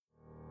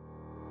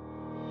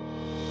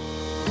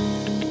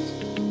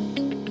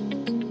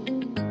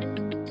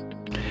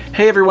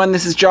Hey everyone,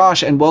 this is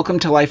Josh, and welcome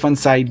to Life on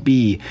Side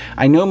B.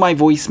 I know my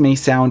voice may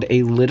sound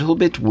a little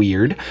bit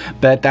weird,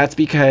 but that's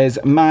because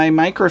my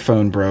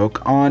microphone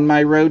broke on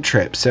my road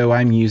trip, so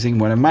I'm using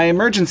one of my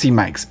emergency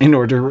mics in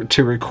order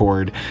to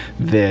record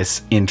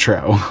this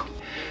intro.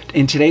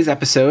 In today's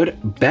episode,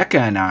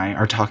 Becca and I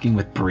are talking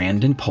with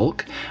Brandon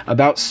Polk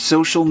about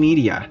social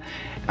media.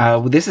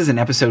 This is an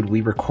episode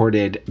we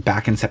recorded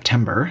back in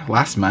September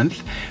last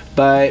month,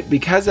 but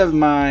because of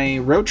my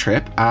road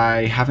trip,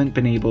 I haven't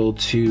been able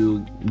to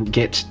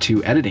get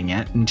to editing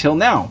it until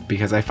now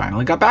because I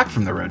finally got back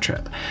from the road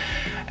trip.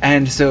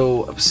 And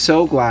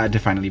so glad to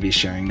finally be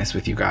sharing this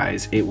with you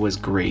guys. It was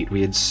great.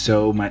 We had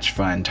so much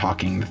fun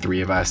talking, the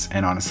three of us,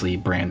 and honestly,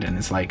 Brandon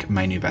is like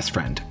my new best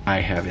friend. I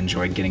have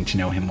enjoyed getting to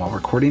know him while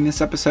recording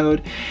this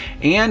episode,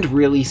 and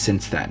really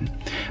since then.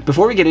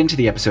 Before we get into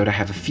the episode, I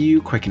have a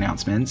few quick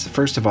announcements.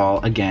 First of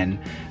all, again,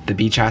 the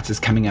B Chats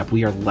is coming up.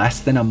 We are less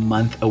than a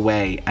month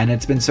away, and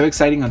it's been so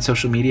exciting on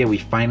social media. We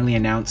finally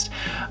announced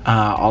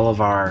all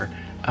of our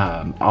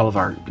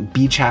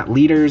B Chat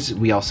leaders.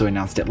 We also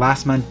announced it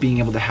last month, being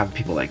able to have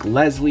people like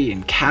Leslie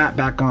and Kat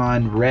back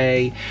on,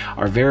 Ray,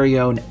 our very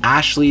own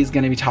Ashley is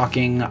going to be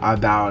talking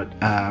about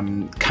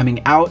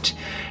coming out,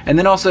 and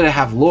then also to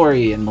have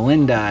Lori and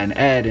Melinda and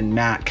Ed and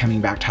Matt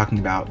coming back talking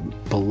about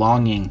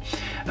belonging.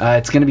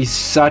 It's going to be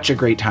such a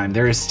great time.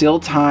 There is still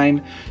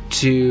time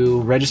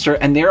to register,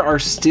 and there are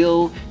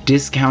still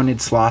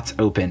discounted slots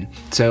open.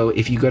 So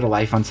if you go to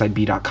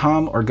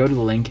lifeonsideb.com or go to the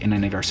link in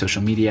any of our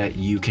social media,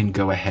 you can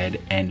go ahead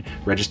and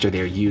register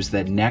there. Use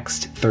the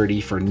next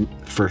 30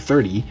 for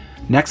 30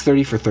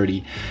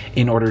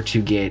 in order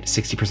to get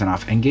 60%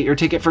 off and get your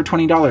ticket for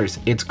 $20.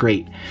 It's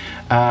great.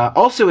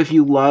 Also, if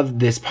you love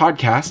this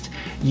podcast,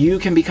 you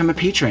can become a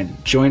patron.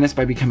 Join us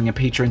by becoming a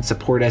patron.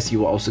 Support us. You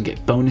will also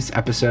get bonus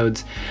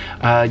episodes.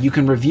 You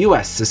can review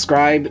us.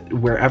 Subscribe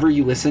wherever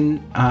you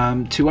listen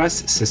to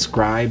us.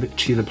 Subscribe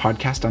to the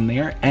podcast on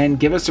there and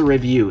give us a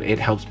review. It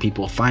helps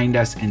people find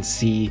us and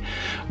see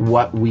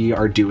what we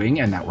are doing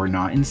and that we're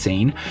not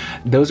insane.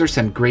 Those are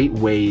some great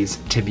ways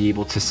to be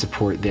able to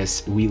support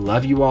this. We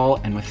love you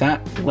all. And with that,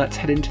 let's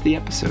head into the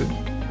episode.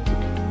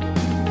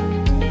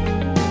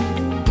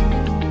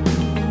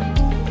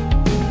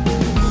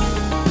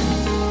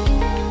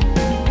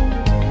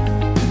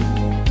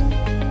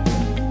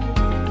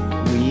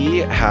 We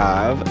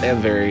have a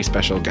very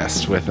special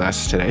guest with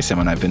us today,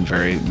 someone I've been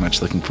very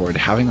much looking forward to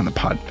having on the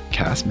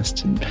podcast,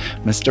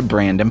 Mr.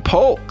 Brandon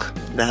Polk.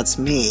 That's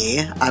me.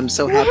 I'm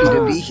so happy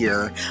to be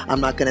here.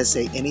 I'm not going to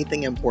say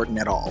anything important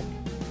at all.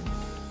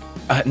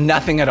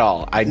 Nothing at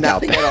all. I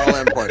doubt that. Nothing at all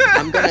important.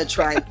 I'm going to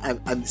try.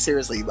 I'm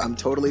seriously, I'm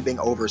totally being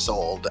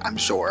oversold, I'm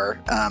sure,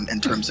 in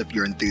terms of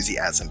your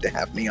enthusiasm to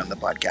have me on the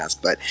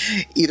podcast. But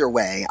either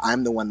way,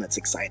 I'm the one that's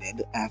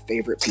excited.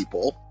 Favorite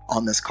people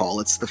on this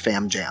call. It's the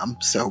Fam Jam.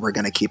 So we're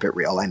going to keep it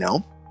real, I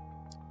know.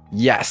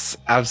 Yes,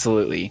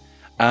 absolutely.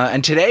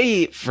 And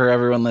today, for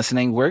everyone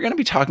listening, we're going to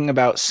be talking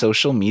about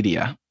social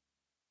media.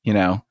 You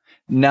know,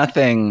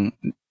 nothing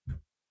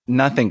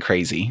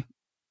crazy.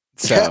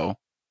 So...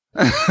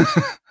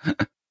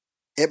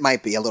 It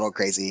might be a little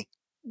crazy.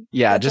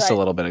 Yeah, That's just right. a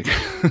little bit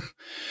of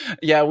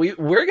yeah,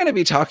 we're going to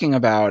be talking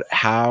about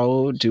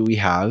how do we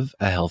have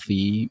a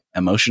healthy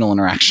emotional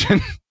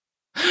interaction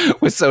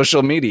with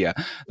social media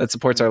that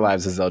supports our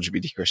lives as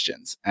LGBT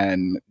Christians.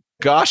 And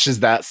gosh,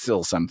 is that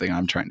still something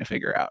I'm trying to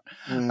figure out.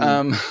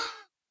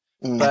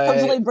 But,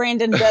 Hopefully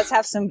Brandon does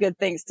have some good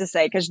things to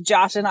say because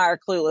Josh and I are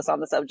clueless on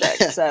the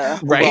subject. So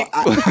right.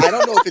 Well, I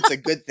don't know if it's a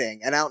good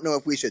thing, and I don't know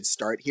if we should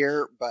start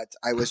here, but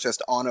I was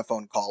just on a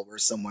phone call where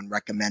someone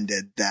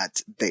recommended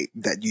that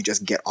you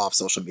just get off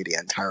social media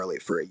entirely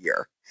for a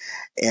year.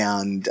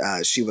 And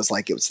she was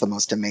like, it was the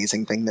most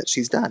amazing thing that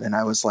she's done. And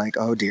I was like,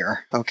 oh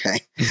dear. Okay.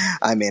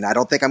 I mean, I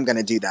don't think I'm going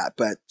to do that,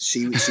 but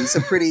she's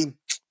pretty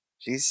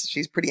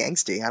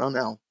angsty. I don't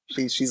know.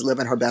 She's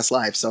living her best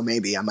life. So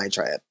maybe I might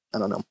try it. I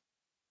don't know.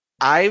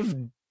 I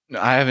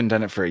haven't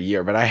done it for a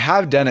year, but I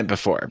have done it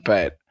before.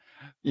 But,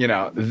 you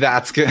know,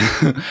 that's good.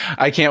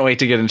 I can't wait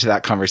to get into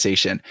that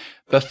conversation.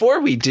 Before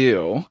we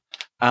do,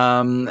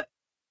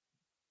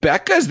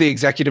 Becca's the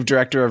executive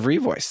director of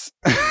Revoice.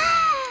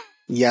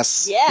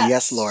 Yes.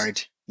 Yes,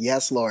 Lord.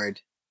 Yes,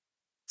 Lord.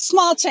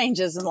 small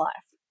changes in life.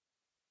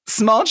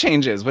 Small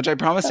changes, which I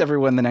promised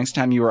everyone the next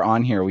time you were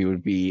on here, we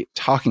would be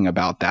talking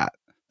about that.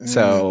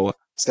 So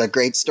it's a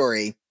great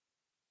story.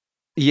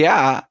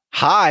 Yeah.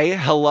 Hi.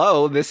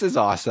 Hello. This is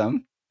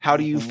awesome. How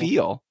do you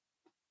feel?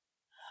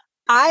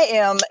 I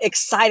am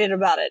excited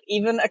about it.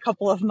 Even a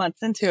couple of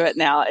months into it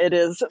now, it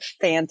is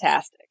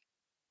fantastic.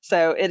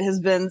 So it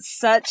has been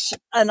such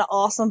an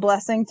awesome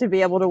blessing to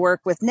be able to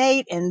work with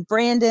Nate and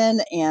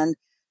Brandon and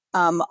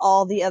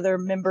all the other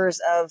members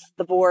of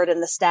the board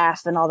and the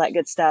staff and all that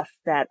good stuff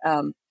that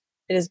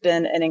it has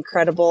been an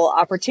incredible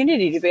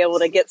opportunity to be able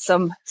to get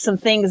some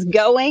things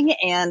going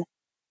and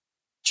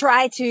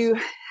try to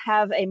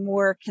have a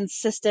more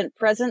consistent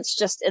presence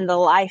just in the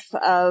life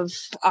of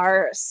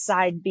our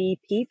Side B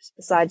peeps,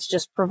 besides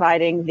just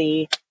providing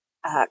the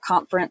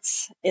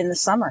conference in the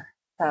summer.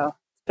 So it's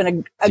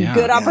been a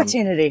good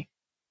opportunity.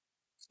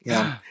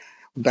 Yeah.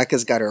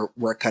 Becca's got her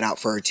work cut out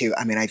for her too.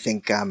 I mean, I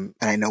think, and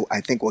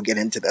I think we'll get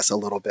into this a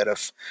little bit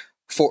of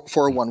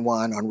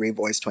 411 on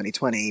Revoice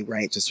 2020,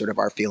 right? Just sort of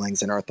our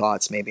feelings and our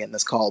thoughts maybe in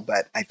this call.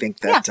 But I think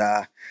that,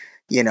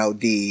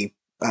 the,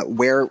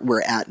 where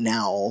we're at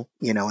now,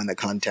 in the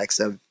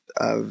context of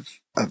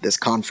this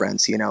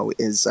conference,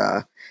 is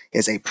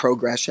a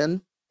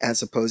progression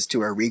as opposed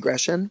to a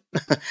regression.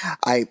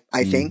 I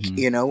think,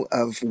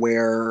 of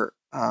where,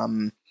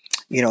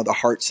 the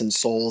hearts and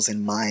souls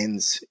and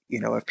minds,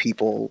 of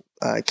people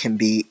can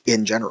be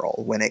in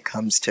general when it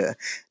comes to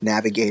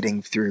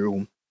navigating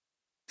through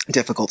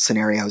difficult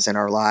scenarios in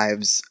our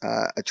lives,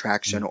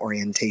 attraction,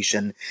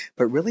 orientation,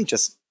 but really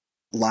just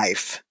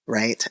life,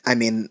 right? I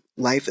mean,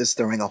 life is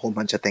throwing a whole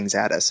bunch of things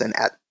at us. And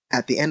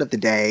at the end of the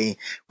day,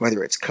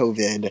 whether it's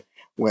COVID,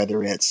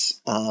 whether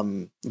it's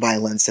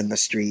violence in the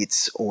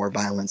streets or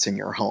violence in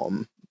your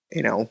home,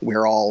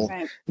 we're all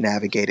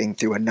navigating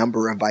through a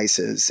number of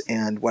vices.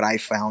 And what I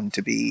found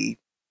to be,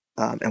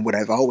 and what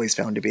I've always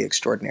found to be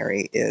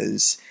extraordinary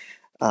is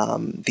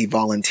the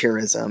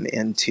volunteerism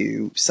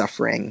into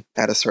suffering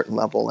at a certain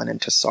level and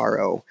into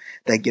sorrow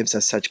that gives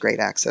us such great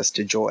access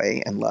to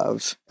joy and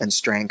love and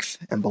strength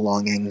and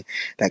belonging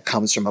that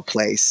comes from a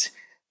place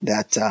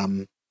that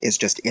is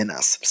just in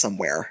us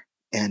somewhere,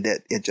 and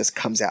it just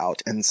comes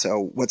out. And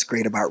so what's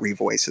great about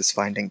Revoice is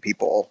finding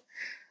people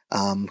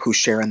who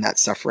share in that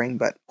suffering,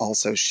 but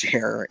also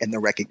share in the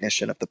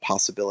recognition of the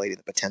possibility,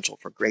 the potential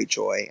for great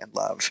joy and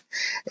love.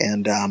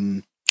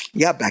 And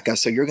yeah, Becca,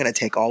 so you're going to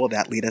take all of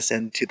that, lead us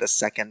into the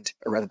second,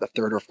 or rather the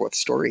third or fourth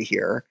story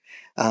here.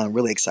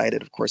 Really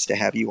excited, of course, to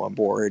have you on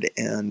board,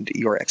 and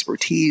your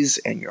expertise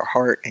and your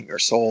heart and your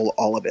soul,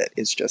 all of it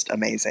is just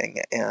amazing.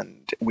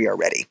 And we are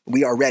ready.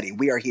 We are ready.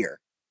 We are here.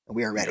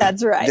 We are ready.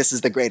 That's right. This is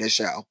the greatest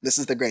show. This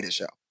is the greatest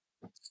show.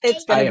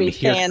 It's going to be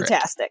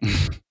fantastic.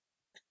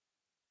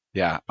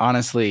 Yeah,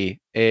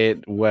 honestly,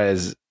 it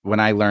was, when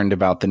I learned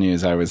about the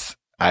news, I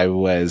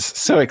was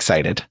so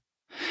excited.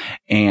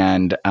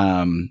 And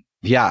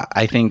yeah,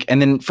 I think, and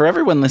then for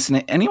everyone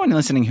listening, anyone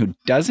listening who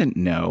doesn't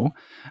know,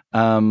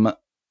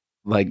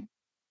 like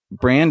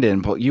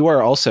Brandon, you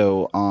are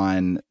also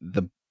on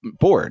the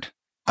board.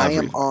 I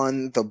am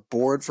on the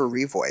board for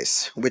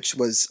Revoice, which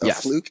was a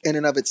fluke in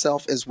and of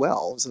itself as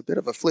well. It was a bit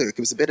of a fluke. It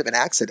was a bit of an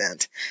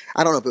accident.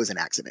 I don't know if it was an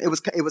accident.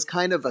 It was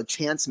kind of a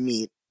chance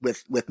meet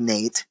with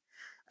Nate,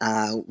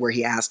 where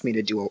he asked me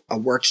to do a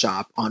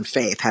workshop on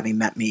faith, having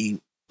met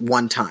me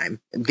one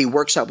time. The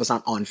workshop was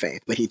not on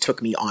faith, but he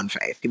took me on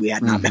faith. We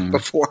had not met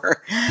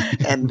before.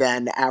 And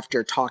then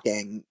after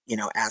talking,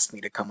 asked me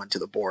to come onto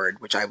the board,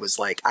 which I was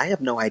like, I have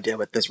no idea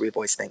what this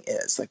Revoice thing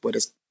is. Like, what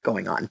is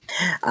going on?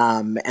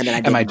 And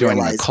then I Am I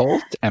joining a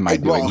cult? Am I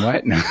doing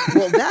what?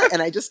 Well, that,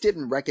 and I just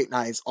didn't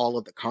recognize all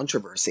of the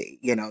controversy,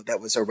 that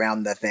was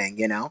around the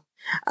thing,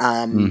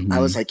 I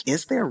was like,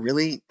 is there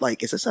really,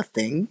 like, is this a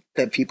thing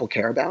that people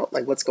care about?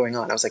 Like, what's going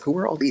on? I was like, who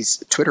are all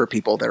these Twitter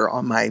people that are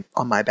on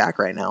my back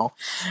right now?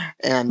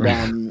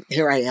 And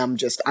here I am,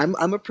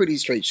 I'm a pretty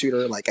straight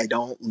shooter. Like, I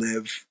don't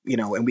live,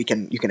 and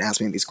you can ask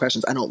me these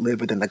questions. I don't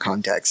live within the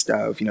context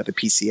of, the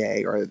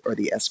PCA or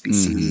the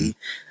SBC,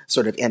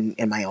 sort of in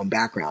my own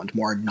background,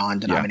 more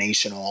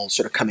non-denominational,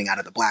 sort of coming out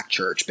of the Black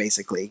church,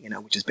 basically,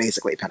 which is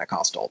basically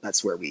Pentecostal.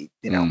 That's where we,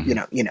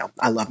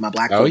 I love my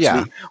Black folks.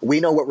 Yeah. We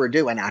know what we're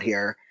doing out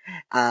here.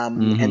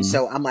 And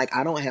so I'm like,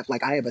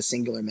 I have a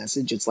singular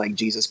message. It's like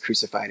Jesus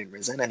crucified and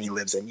risen, and he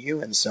lives in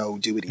you. And so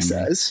do what he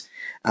says.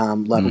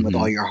 Love him with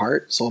all your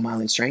heart, soul,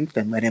 mind, and strength,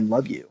 and let him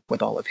love you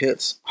with all of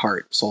his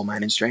heart, soul,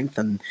 mind, and strength.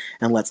 And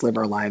let's live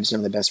our lives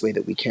in the best way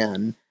that we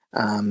can,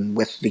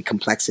 with the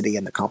complexity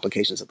and the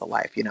complications of the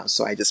life,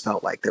 So I just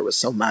felt like there was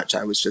so much.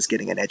 I was just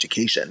getting an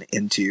education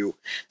into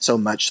so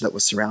much that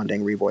was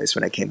surrounding Revoice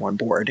when I came on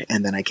board.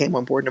 And then I came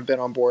on board and have been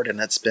on board, and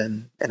it's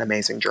been an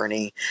amazing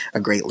journey, a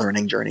great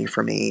learning journey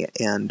for me.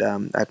 And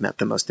I've met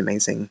the most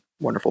amazing,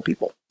 wonderful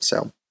people.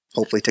 So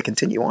hopefully to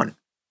continue on.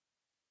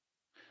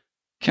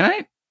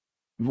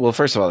 Well,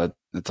 first of all,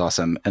 that's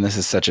awesome. And this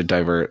is such a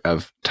divert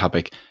of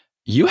topic.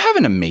 You have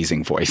an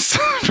amazing voice.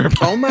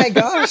 Oh my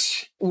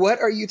gosh. What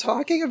are you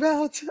talking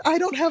about? I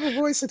don't have a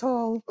voice at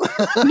all.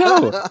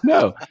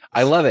 No.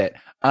 I love it.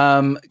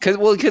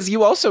 Because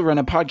you also run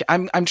a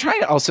podcast. I'm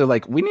trying to also,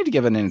 like, we need to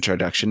give an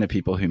introduction to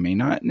people who may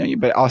not know you,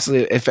 but also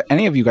if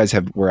any of you guys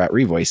were at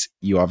Revoice,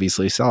 you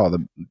obviously saw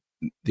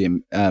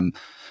the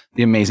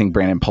amazing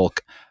Brandon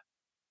Polk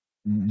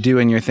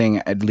doing your thing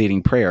at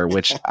leading prayer,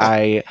 which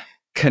I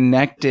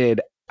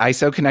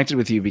so connected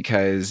with you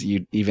because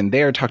you even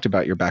there talked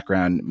about your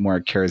background, more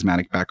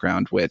charismatic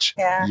background, which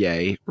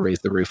yay,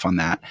 raised the roof on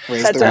that.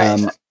 Raise the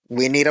roof.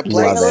 We need a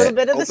place. A little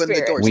bit of Open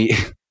the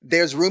doors.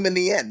 There's room in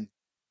the inn.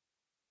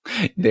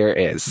 There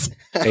is.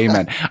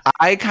 Amen.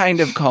 I kind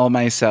of call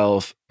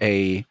myself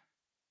a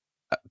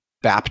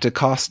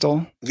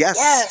Baptist-costal.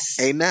 Yes.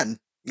 Amen.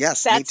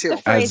 Yes, that's me too.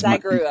 The phrase I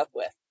grew up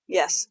with.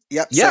 Yes.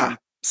 Yep. Yeah.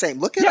 Same.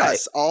 Look at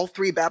us, all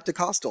three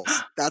Baptist-costals.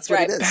 That's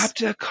what it is.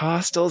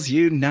 Baptist-costals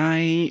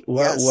unite.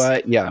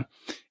 What? Yeah.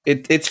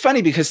 It's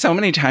funny because so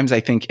many times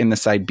I think in the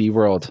side B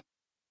world,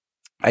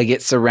 I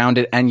get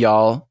surrounded, and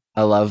y'all,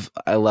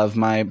 I love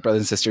my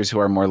brothers and sisters who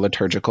are more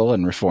liturgical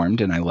and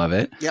reformed, and I love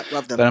it. Yep,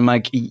 love them. But I'm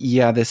like,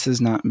 yeah, this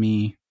is not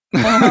me.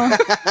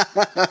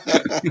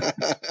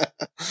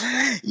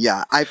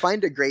 Yeah, I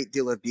find a great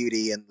deal of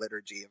beauty in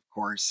liturgy, of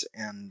course,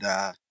 and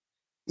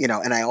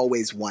and I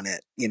always want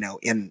it,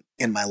 in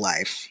my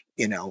life,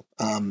 and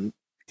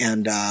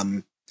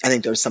I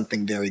think there's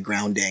something very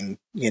grounding,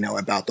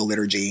 about the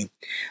liturgy,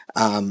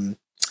 and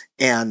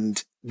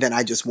then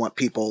I just want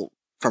people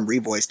from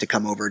Revoice to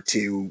come over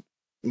to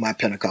my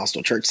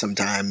Pentecostal church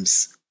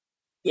sometimes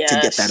to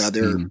get that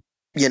other.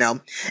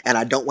 And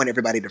I don't want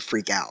everybody to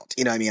freak out.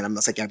 You know what I mean? I'm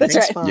just like,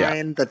 everything's fine.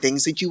 Yeah. The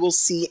things that you will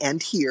see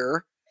and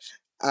hear,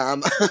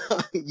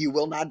 you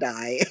will not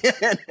die.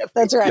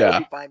 That's right. Yeah.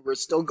 Fine. We're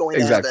still going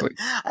to heaven.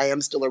 I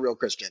am still a real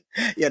Christian,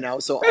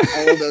 so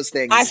all of those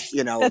things,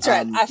 That's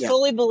right. I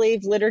fully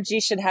believe liturgy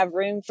should have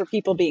room for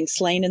people being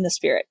slain in the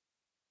spirit.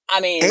 I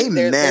mean,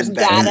 amen. There's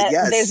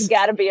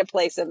gotta be a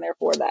place in there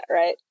for that,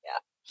 right? Yeah.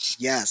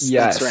 Yes.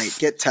 That's right.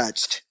 Get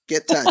touched.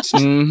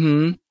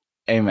 Mm-hmm.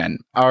 Amen.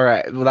 All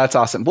right. Well, that's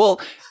awesome. Well,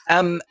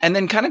 and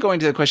then kind of going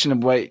to the question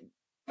of what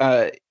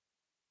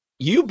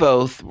you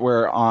both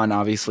were on,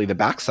 obviously, the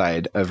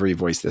backside of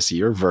Revoice this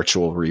year,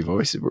 virtual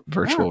Revoice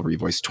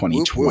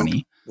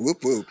 2020.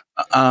 Whoop, whoop.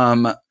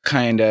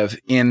 Kind of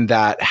in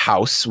that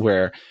house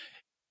where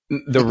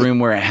the room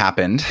where it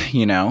happened,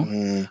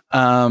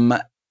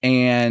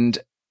 and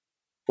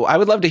I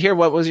would love to hear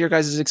what was your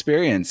guys'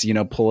 experience,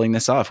 pulling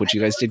this off, which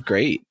you guys did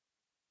great.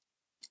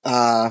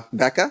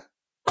 Becca?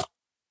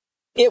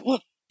 It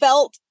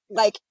felt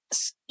like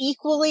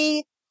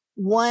equally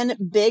one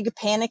big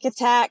panic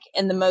attack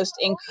and the most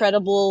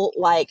incredible,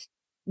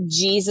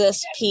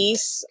 Jesus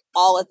peace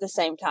all at the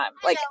same time.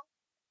 Like,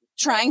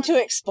 trying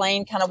to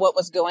explain kind of what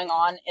was going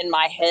on in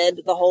my head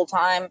the whole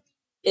time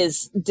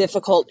is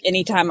difficult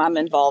anytime I'm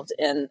involved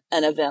in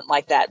an event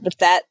like that. But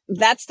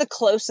that's the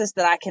closest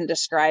that I can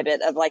describe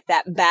it, of like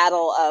that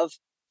battle of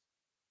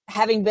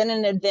having been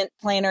an event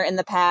planner in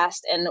the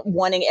past and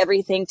wanting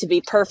everything to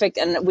be perfect,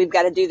 and we've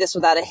got to do this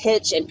without a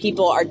hitch, and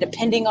people are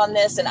depending on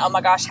this, and oh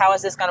my gosh, how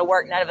is this going to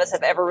work? None of us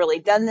have ever really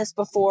done this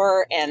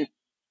before. And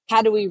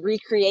how do we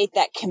recreate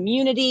that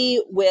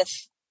community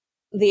with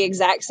the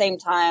exact same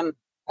time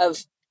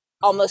of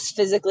almost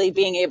physically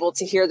being able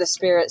to hear the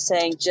Spirit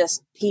saying,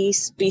 just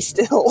peace, be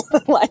still.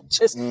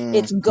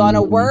 It's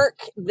gonna work.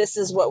 This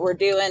is what we're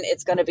doing.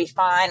 It's going to be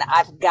fine.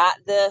 I've got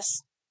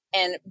this.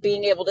 And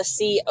being able to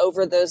see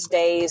over those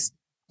days,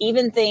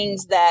 even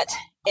things that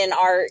in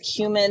our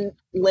human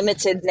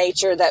limited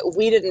nature that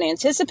we didn't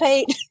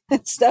anticipate,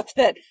 stuff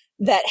that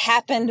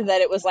happened,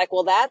 that it was like,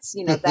 well, that's,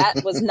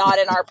 that was not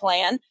in our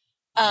plan,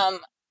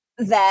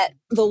 that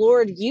the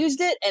Lord used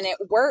it and it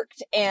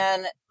worked.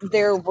 And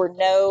there were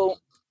no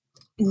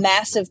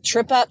massive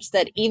trip ups,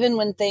 that even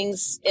when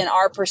things in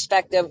our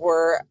perspective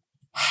were,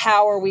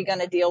 how are we going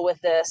to deal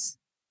with this?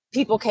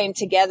 People came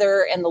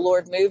together and the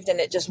Lord moved and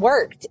it just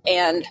worked.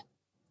 And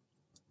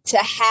to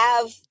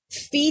have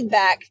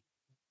feedback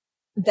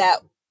that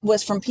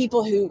was from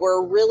people who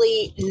were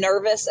really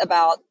nervous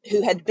about,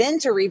 who had been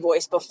to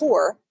Revoice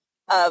before,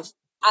 of,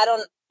 I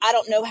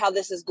don't know how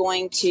this is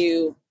going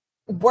to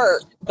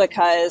work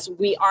because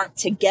we aren't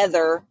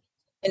together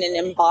in an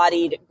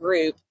embodied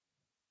group.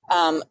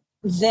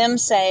 Them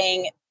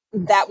saying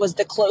that was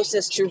the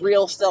closest to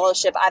real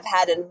fellowship I've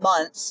had in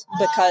months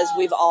because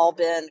we've all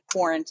been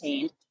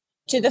quarantined,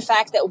 to the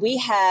fact that we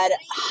had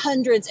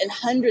hundreds and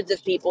hundreds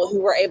of people who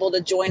were able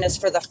to join us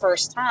for the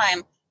first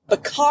time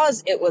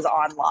because it was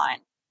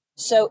online.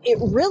 So it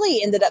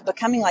really ended up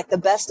becoming like the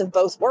best of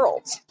both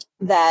worlds,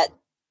 that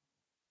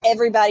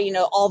everybody,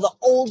 all the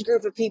old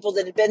group of people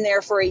that had been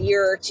there for a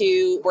year or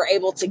two were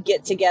able to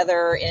get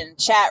together in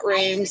chat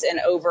rooms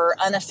and over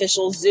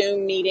unofficial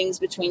Zoom meetings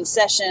between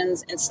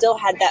sessions and still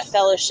had that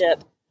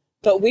fellowship.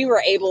 But we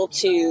were able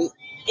to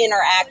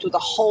interact with a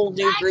whole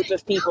new group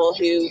of people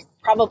who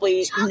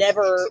probably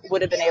never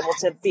would have been able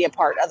to be a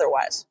part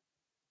otherwise.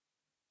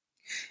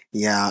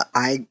 Yeah,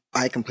 I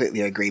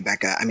completely agree,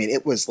 Becca. I mean,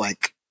 it was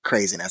like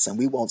craziness, and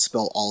we won't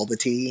spill all the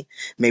tea.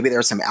 Maybe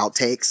there's some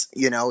outtakes,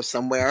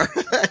 somewhere.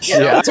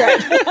 That's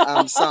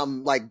right.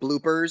 Some like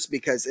bloopers,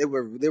 because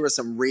there were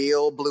some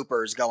real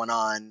bloopers going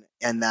on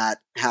in that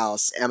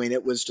house. I mean,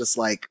 it was just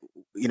like,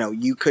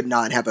 you could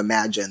not have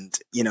imagined,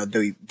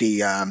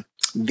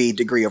 the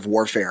degree of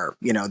warfare,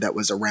 that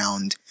was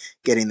around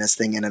getting this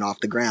thing in and off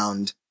the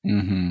ground.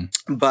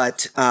 Mm-hmm.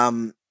 But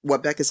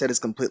what Becca said is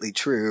completely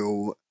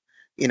true.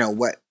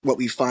 What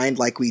we find,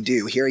 like we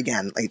do here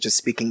again, like just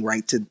speaking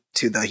right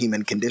to the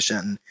human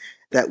condition,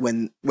 that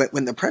when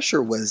the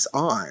pressure was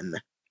on,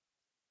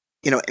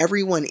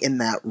 everyone in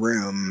that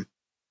room,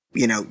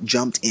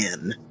 jumped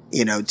in,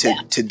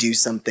 to do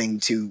something,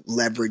 to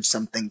leverage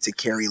something, to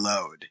carry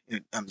load,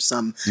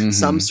 some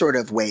sort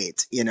of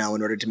weight, in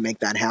order to make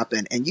that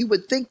happen. And you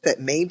would think that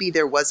maybe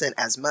there wasn't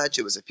as much.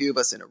 It was a few of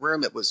us in a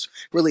room. It was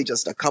really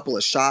just a couple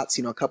of shots,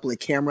 a couple of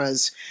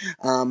cameras.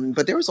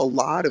 But there was a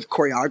lot of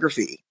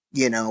choreography,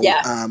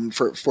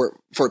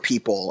 for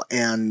people.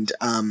 And,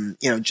 and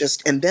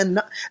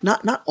then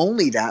not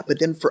only that, but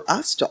then for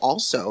us to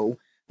also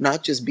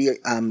not just be,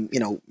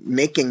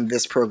 making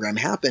this program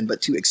happen,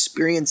 but to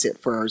experience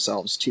it for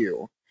ourselves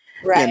too.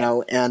 Right.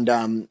 And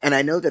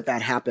I know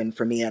that happened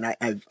for me. And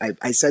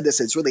I said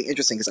this, it's really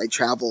interesting because I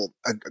travel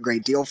a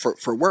great deal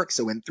for work.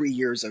 So in 3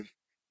 years of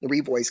the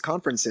Revoice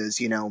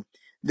conferences,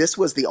 this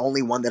was the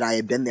only one that I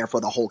had been there for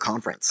the whole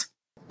conference.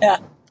 Yeah.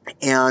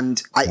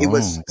 And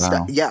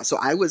wow. so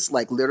I was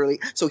like, literally,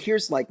 so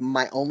here's like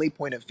my only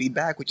point of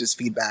feedback, which is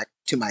feedback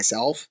to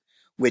myself,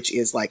 which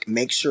is like,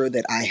 make sure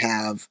that I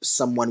have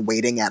someone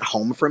waiting at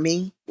home for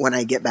me when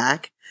I get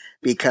back,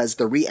 because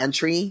the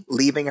re-entry,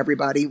 leaving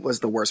everybody, was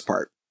the worst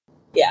part.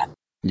 Yeah.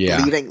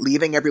 Yeah.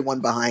 Leaving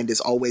everyone behind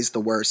is always the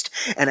worst.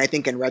 And I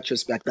think in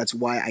retrospect, that's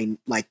why I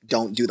like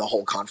don't do the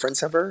whole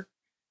conference ever,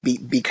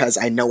 because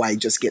I know I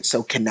just get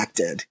so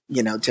connected,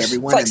 to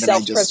everyone. It's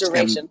like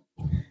self-preservation.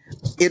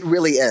 It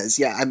really is.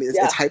 Yeah. I mean,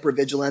 it's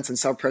hypervigilance and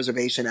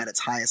self-preservation at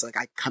its highest. Like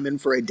I come in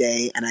for a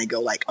day and I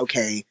go like,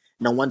 okay,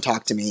 no one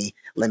talk to me.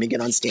 Let me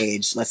get on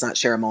stage. Let's not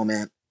share a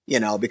moment,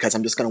 because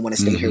I'm just going to want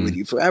to stay here with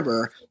you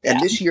forever. And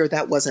this year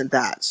that wasn't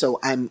that. So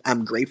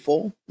I'm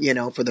grateful,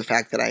 for the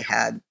fact that I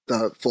had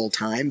the full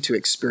time to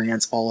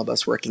experience all of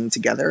us working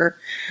together.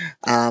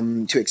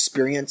 To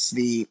experience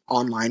the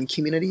online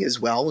community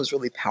as well was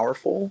really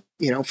powerful,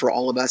 for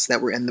all of us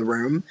that were in the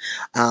room.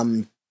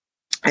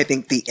 I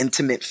think the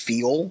intimate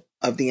feel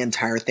of the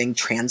entire thing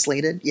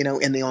translated,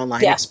 in the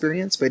online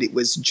experience, but it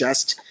was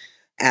just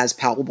as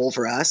palpable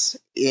for us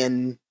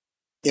in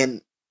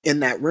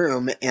that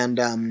room.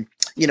 And,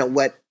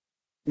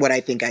 what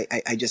I think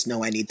I just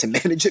know I need to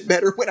manage it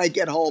better when I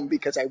get home,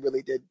 because I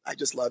really did. I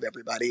just love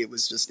everybody. It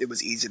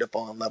was easy to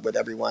fall in love with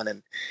everyone,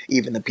 and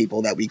even the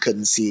people that we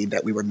couldn't see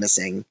that we were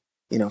missing,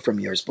 from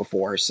years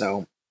before.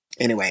 So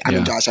anyway, I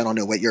mean, Josh, I don't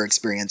know what your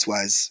experience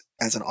was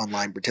as an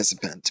online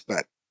participant,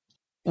 but.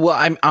 Well,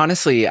 I'm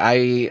honestly,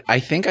 I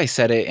think I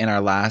said it in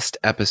our last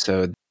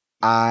episode.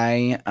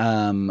 I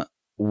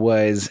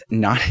was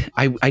not,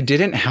 I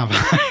didn't have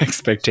high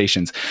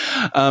expectations,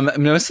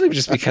 mostly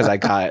just because I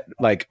got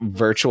like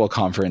virtual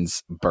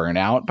conference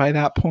burnout by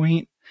that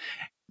point.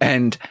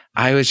 And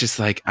I was just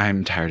like,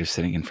 I'm tired of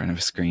sitting in front of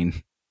a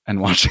screen and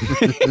watching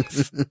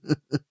things.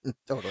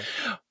 Totally.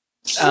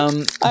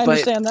 I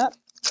understand that.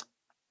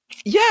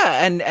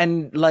 Yeah.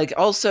 And like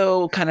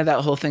also kind of that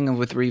whole thing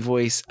with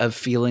Revoice of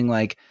feeling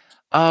like,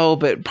 oh,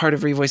 but part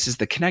of Revoice is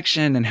the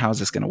connection and how is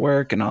this going to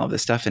work and all of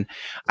this stuff. And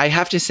I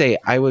have to say,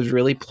 I was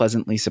really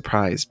pleasantly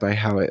surprised by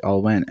how it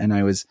all went. And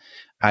I was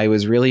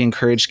really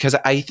encouraged, because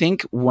I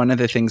think one of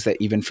the things that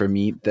even for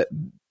me, that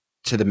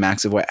to the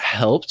max of what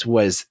helped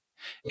was,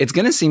 it's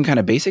going to seem kind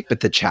of basic, but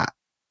the chat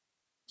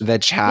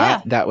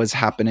that was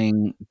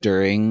happening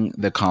during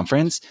the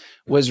conference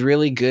was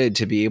really good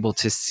to be able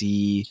to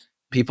see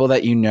people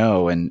that,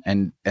 and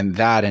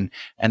that, and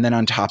then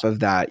on top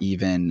of that,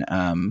 even,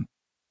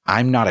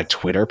 I'm not a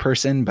Twitter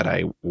person, but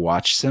I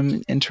watched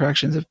some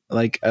interactions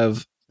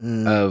of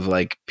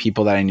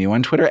people that I knew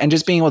on Twitter, and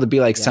just being able to be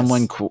like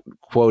someone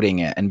quoting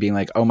it and being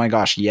like, oh my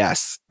gosh,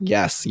 yes.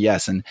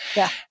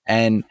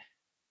 And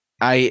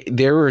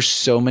there were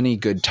so many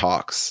good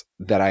talks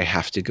that I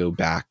have to go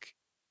back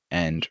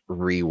and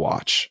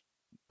rewatch.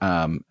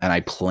 And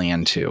I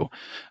plan to,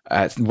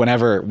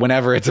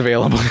 whenever it's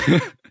available,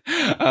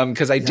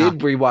 cause I did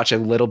rewatch a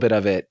little bit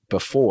of it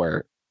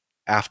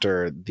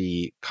after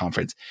the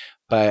conference.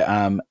 But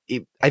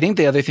I think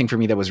the other thing for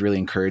me that was really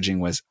encouraging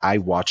was I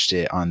watched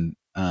it on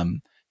at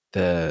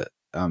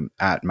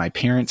my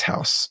parents'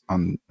 house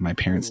on my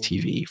parents'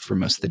 TV for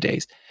most of the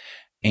days,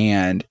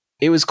 and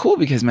it was cool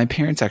because my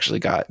parents actually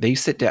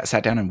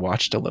sat down and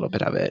watched a little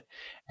bit of it,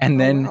 and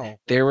then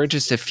there were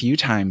just a few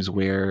times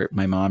where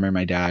my mom or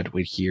my dad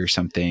would hear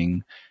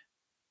something,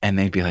 and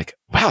they'd be like,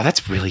 "Wow,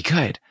 that's really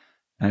good,"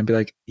 and I'd be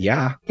like,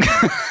 "Yeah."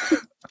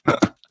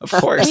 Of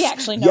course. We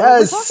actually know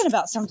what we're talking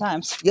about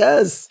sometimes.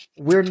 Yes.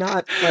 We're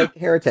not like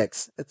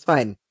heretics. It's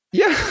fine.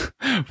 Yeah.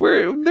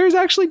 There's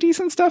actually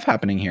decent stuff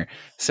happening here.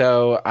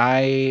 So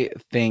I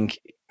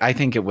think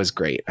it was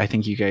great. I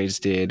think you guys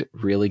did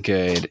really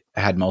good.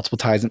 I had multiple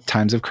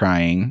times of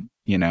crying,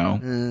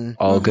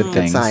 all good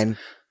things. Good sign.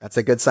 That's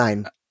a good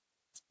sign.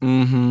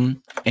 Mm-hmm.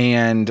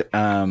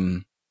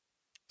 And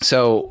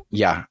so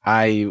yeah,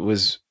 I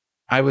was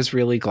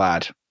really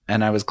glad.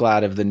 And I was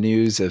glad of the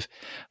news of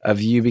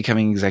you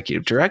becoming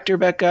executive director,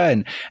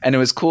 Becca. And it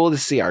was cool to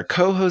see our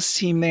co-host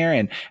team there.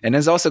 And it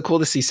was also cool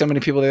to see so many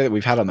people there that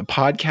we've had on the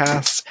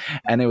podcast.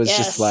 And it was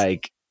just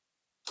like,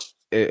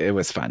 it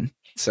was fun.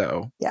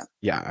 So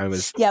I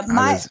was. Yeah.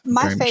 My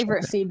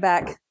favorite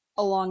feedback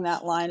along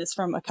that line is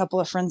from a couple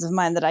of friends of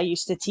mine that I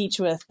used to teach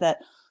with that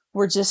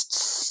were just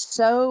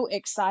so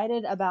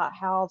excited about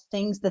how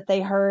things that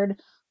they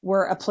heard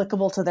were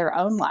applicable to their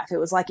own life. It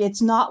was like,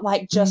 it's not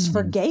like just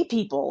for gay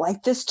people.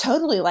 Like this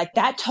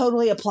that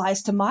totally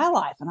applies to my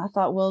life. And I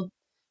thought, well,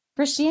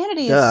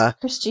 Christianity is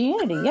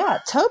Christianity. Yeah,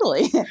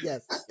 totally.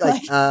 Yes.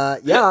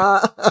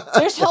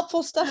 There's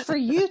helpful stuff for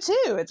you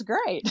too. It's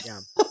great. Yeah.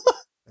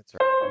 That's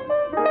right.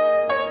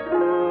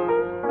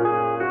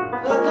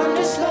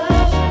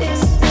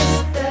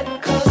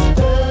 That caused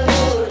the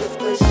blood of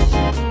flesh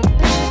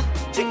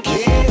to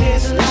kid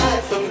his life.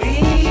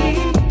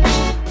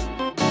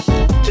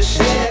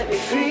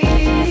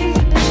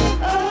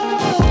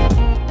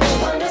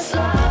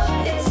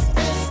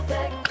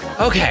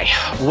 Okay,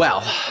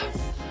 well,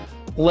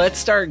 let's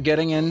start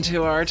getting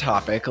into our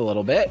topic a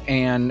little bit.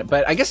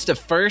 But I guess to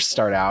first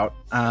start out,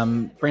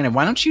 Brandon,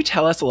 why don't you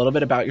tell us a little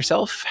bit about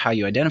yourself, how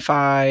you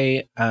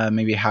identify,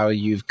 maybe how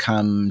you've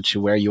come to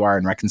where you are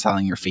in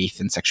reconciling your faith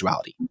and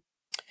sexuality?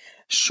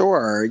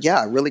 Sure.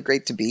 Yeah, really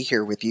great to be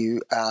here with you.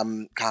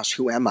 Gosh,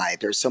 who am I?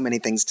 There's so many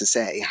things to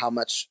say. How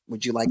much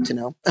would you like to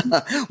know?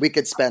 We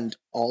could spend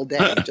all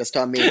day just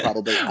on me,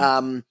 probably.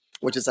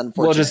 Which is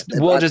unfortunate.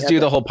 We'll just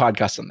do the whole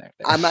podcast on there.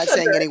 I'm not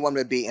saying anyone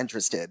would be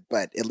interested,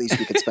 but at least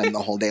we could spend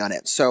the whole day on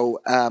it. So,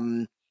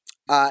 I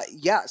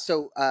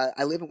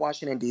live in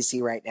Washington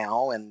D.C. right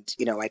now, and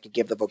I could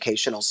give the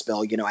vocational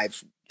spill.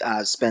 I've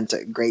spent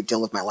a great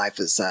deal of my life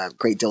as a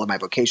great deal of my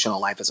vocational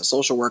life as a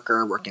social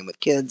worker, working with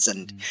kids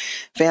and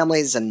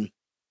families and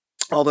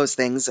all those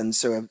things. And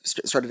so I've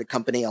started a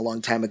company a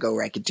long time ago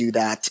where I could do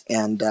that,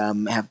 and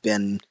have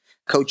been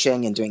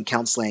coaching and doing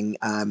counseling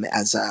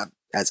as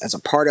a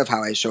part of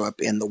how I show up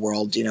in the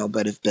world,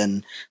 but have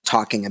been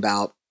talking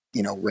about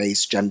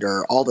race,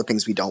 gender, all the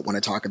things we don't want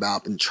to talk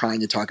about, and trying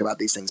to talk about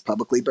these things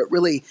publicly, but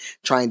really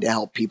trying to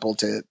help people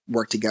to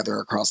work together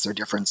across their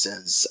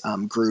differences,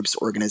 groups,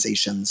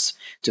 organizations,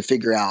 to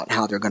figure out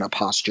how they're going to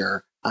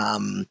posture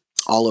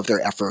all of their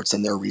efforts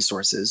and their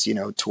resources,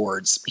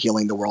 towards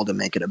healing the world and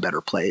make it a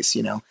better place.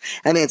 I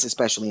think it's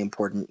especially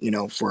important,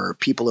 for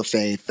people of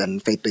faith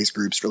and faith-based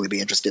groups really be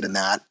interested in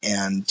that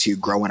and to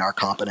grow in our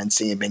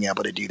competency and being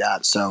able to do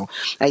that. So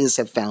I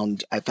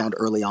found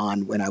early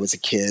on when I was a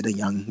kid, a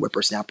young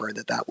whippersnapper,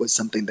 that was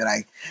something that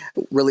I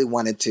really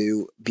wanted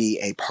to be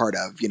a part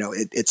of.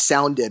 It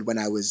sounded when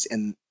I was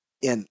in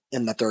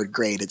the third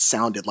grade, it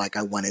sounded like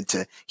I wanted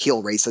to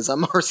heal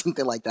racism or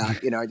something like that.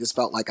 I just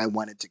felt like I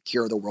wanted to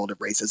cure the world of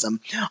racism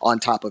on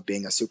top of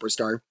being a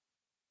superstar.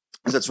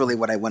 So that's really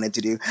what I wanted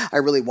to do. I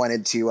really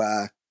wanted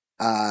to,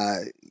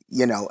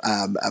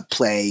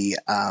 play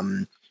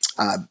the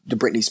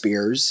Britney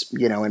Spears,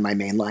 in my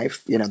main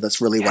life.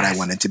 That's really what I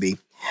wanted to be.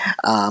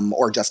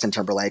 Or Justin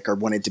Timberlake, or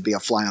wanted to be a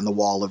fly on the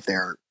wall of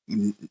their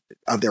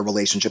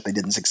relationship that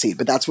didn't succeed.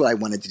 But that's what I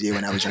wanted to do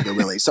when I was younger,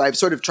 really. So I've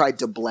sort of tried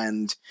to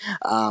blend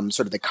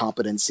sort of the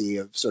competency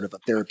of sort of a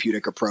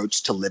therapeutic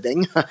approach to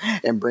living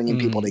and bringing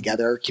people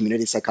together,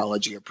 community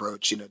psychology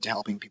approach, to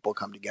helping people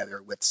come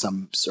together with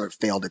some sort of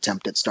failed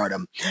attempt at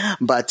stardom.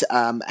 But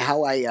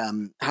how I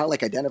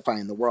identify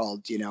in the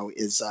world,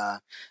 is,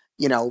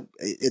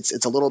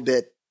 it's a little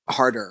bit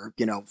harder,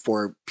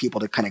 for people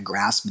to kind of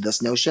grasp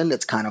this notion.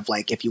 It's kind of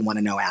like, if you want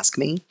to know, ask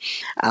me,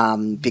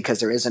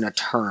 because there isn't a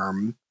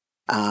term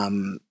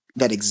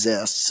that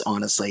exists,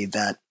 honestly,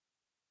 that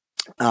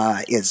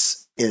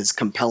is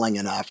compelling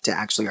enough to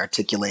actually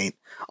articulate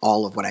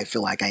all of what I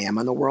feel like I am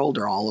in the world,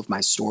 or all of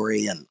my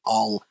story, and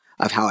all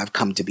of how I've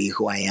come to be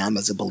who I am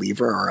as a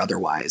believer or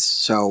otherwise.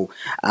 So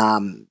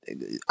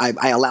I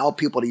allow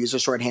people to use a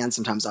shorthand.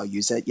 Sometimes I'll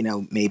use it.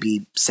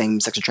 Maybe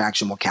same-sex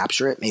attraction will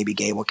capture it. Maybe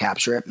gay will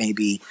capture it.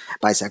 Maybe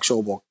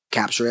bisexual will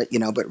capture it.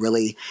 But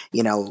really,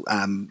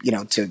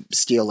 to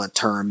steal a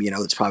term,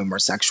 that's probably more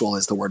sexual,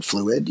 is the word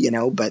fluid.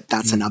 But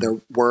that's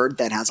another word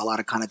that has a lot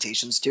of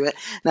connotations to it.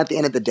 And at the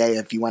end of the day,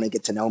 if you want to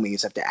get to know me, you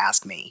just have to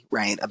ask me,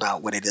 right,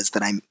 about what it is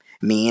that I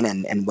mean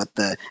and what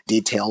the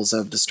details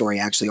of the story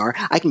actually are.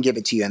 I can give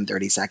it to you in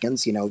 30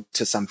 seconds,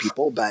 to some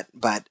people, but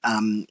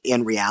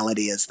in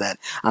reality is that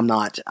I'm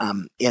not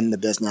in the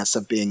business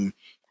of being,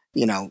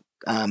 sort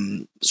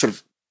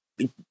of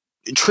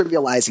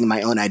trivializing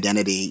my own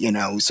identity,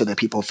 so that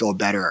people feel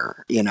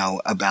better,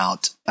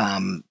 about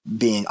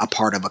being a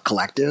part of a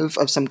collective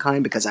of some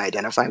kind because I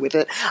identify with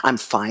it. I'm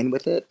fine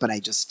with it, but I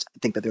just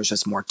think that there's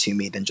just more to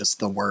me than just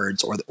the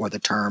words or the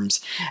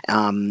terms.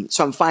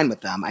 So I'm fine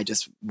with them. I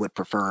just would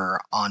prefer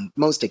on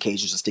most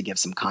occasions just to give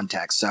some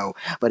context. So,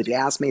 but if you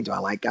ask me, do I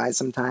like guys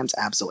sometimes?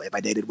 Absolutely. If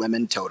I dated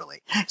women,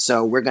 totally.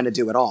 So we're going to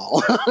do it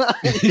all,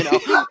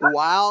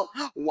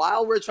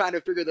 while we're trying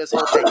to figure this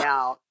whole thing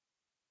out.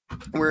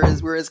 We're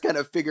just kind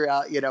of figure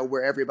out,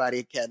 where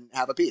everybody can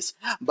have a piece.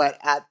 But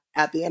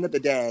at the end of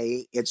the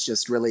day, it's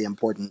just really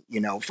important,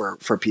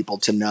 for people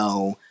to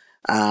know,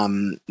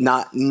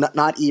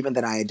 not even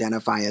that I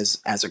identify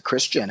as a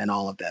Christian in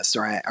all of this,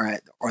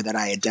 or that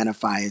I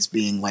identify as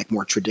being like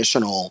more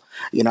traditional,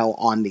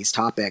 on these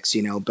topics,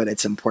 but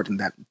it's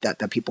important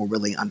that people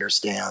really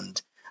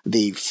understand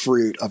the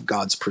fruit of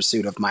God's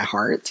pursuit of my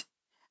heart,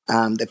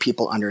 that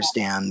people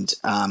understand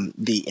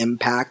the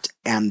impact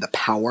and the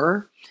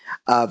power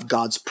of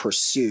God's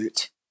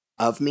pursuit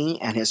of me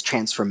and his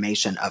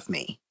transformation of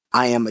me.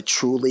 I am a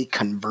truly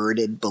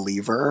converted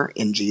believer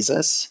in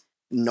Jesus,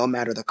 no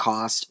matter the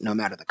cost, no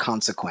matter the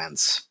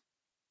consequence,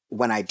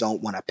 when I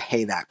don't want to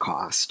pay that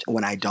cost,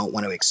 when I don't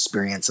want to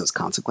experience those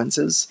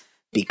consequences,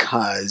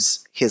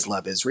 because his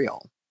love is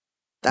real.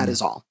 That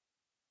is all.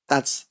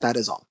 That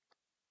is all.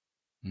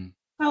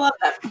 I love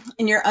that.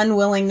 And your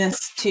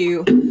unwillingness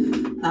to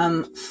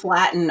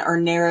flatten or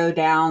narrow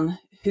down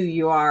who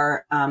you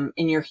are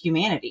in your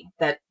humanity.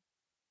 That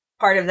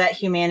part of that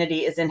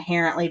humanity is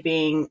inherently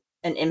being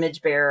an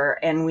image bearer.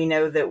 And we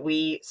know that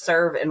we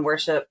serve and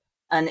worship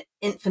an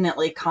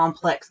infinitely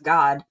complex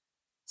God.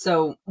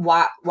 So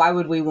why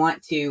would we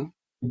want to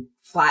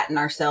flatten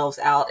ourselves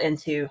out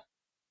into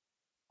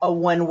a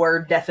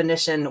one-word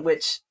definition,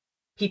 which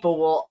people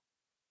will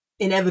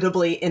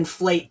inevitably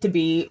inflate to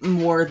be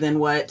more than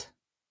what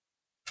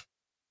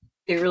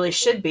it really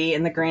should be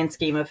in the grand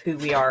scheme of who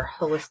we are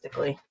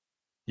holistically?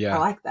 Yeah. I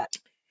like that.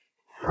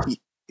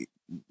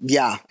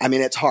 Yeah, I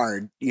mean, it's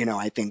hard,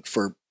 I think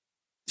for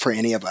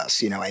any of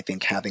us, I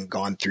think having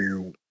gone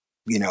through,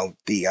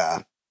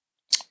 the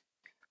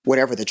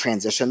whatever the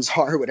transitions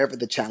are, whatever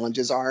the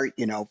challenges are,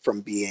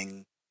 from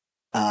being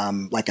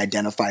like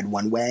identified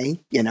one way,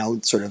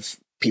 sort of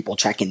people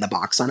checking the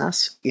box on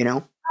us,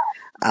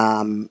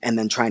 and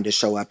then trying to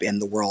show up in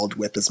the world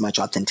with as much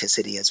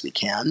authenticity as we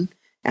can,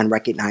 and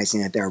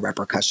recognizing that there are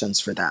repercussions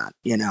for that,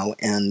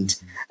 and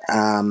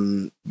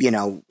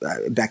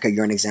Becca,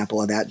 you're an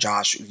example of that.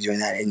 Josh, doing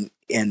that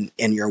in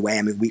your way.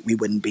 I mean, we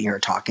wouldn't be here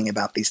talking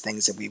about these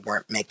things if we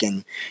weren't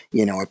making,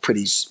 a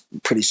pretty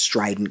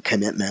strident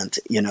commitment,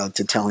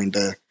 to telling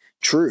the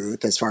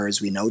truth as far as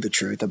we know the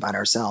truth about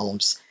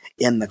ourselves,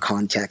 in the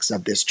context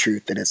of this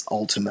truth that is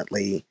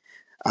ultimately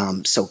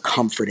so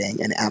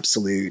comforting and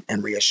absolute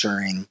and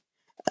reassuring,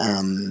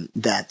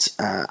 that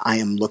I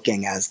am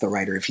looking, as the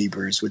writer of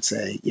Hebrews would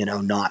say,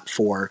 not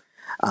for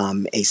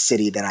a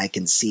city that I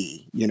can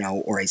see,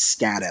 or a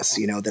status,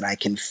 that I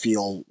can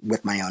feel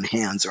with my own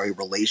hands, or a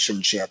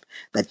relationship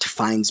that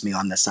defines me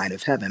on the side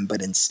of heaven,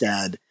 but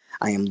instead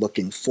I am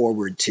looking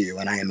forward to,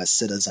 and I am a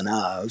citizen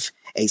of,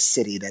 a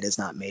city that is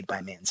not made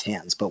by man's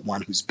hands, but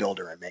one whose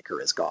builder and maker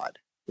is God,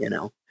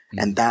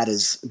 and that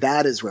is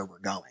where we're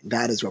going.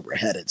 That is where we're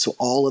headed. So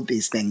all of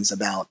these things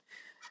about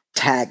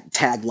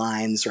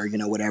taglines, or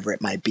whatever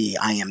it might be,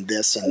 I am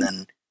this, and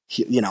then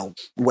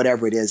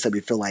whatever it is that we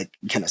feel like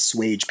can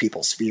assuage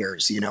people's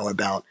fears,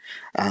 about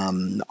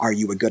are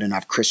you a good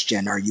enough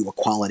Christian, are you a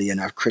quality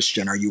enough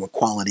Christian, are you a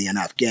quality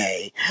enough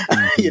gay,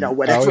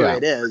 whatever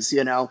it is,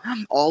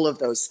 all of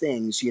those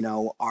things,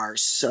 are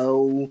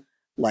so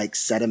like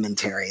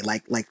sedimentary,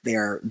 like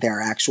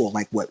they're actual,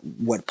 like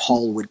what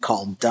Paul would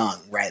call dung,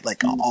 right?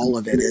 Like all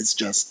of it is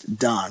just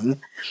dung.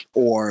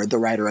 Or the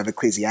writer of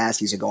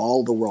Ecclesiastes would go,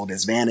 all the world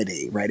is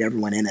vanity, right?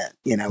 Everyone in it,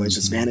 is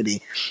just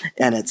vanity.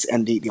 And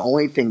the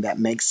only thing that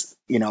makes,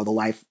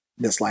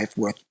 this life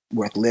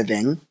worth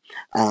living,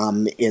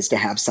 is to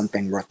have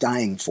something worth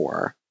dying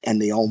for. And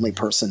the only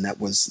person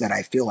that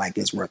I feel like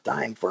is worth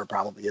dying for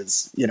probably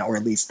is, or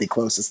at least the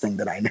closest thing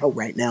that I know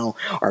right now,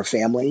 our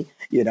family,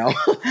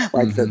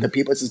 like the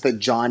people. This is the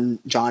John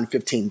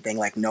 15 thing,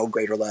 like no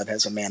greater love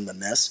has a man than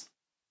this.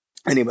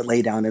 And he would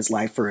lay down his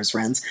life for his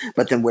friends.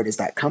 But then where does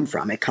that come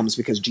from? It comes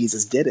because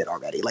Jesus did it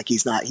already. Like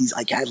he's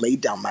like, I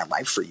laid down my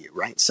life for you,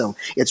 right? So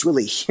it's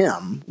really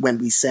him. When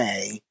we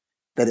say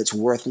that it's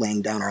worth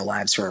laying down our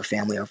lives for our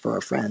family or for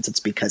our friends, it's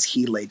because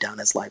he laid down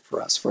his life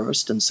for us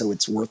first. And so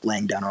it's worth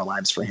laying down our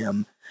lives for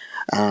him.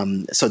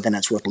 So then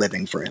it's worth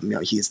living for him.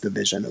 He is the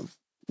vision of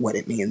what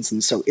it means.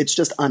 And so it's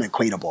just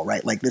unequatable,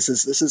 right? Like this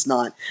is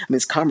not, I mean,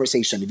 this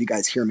conversation, if you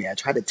guys hear me, I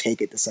try to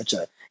take it to such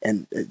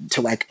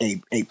to like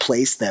a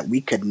place that we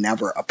could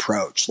never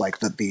approach, like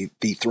the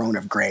throne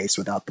of grace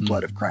without the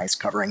blood of Christ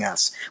covering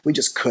us. We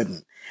just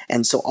couldn't.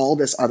 And so all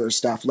this other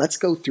stuff, let's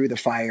go through the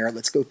fire,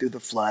 let's go through the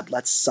flood,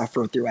 let's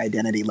suffer through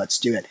identity, let's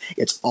do it.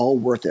 It's all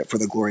worth it for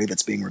the glory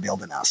that's being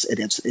revealed in us. It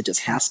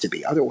just has to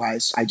be.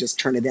 Otherwise, I just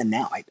turn it in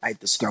now. I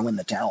just throw in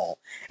the towel.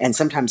 And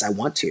sometimes I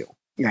want to.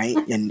 Right.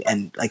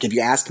 And like, if you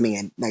asked me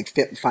in like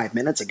 5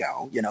 minutes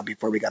ago,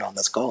 before we got on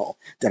this call,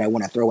 did I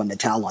want to throw in the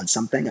towel on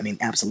something? I mean,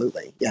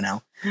 absolutely,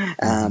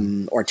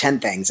 or 10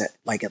 things at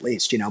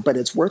least, but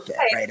it's worth it.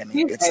 Right. I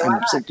mean, it's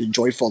such a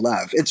joyful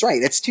love. It's right.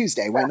 It's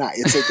Tuesday. Why not?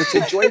 It's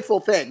a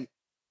joyful thing.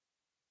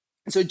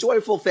 It's a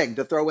joyful thing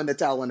to throw in the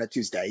towel on a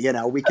Tuesday.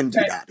 We can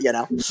do that.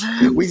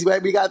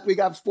 We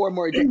got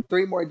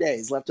 3 more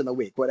days left in the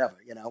week, whatever,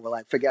 we're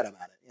like, forget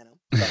about it,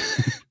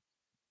 so.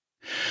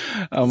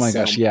 Oh my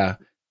gosh. Yeah.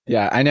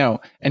 Yeah, I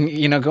know. And,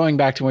 going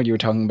back to what you were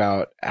talking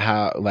about,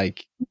 how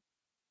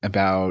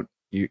about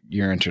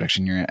your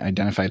introduction, your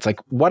identify, it's like,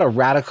 what a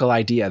radical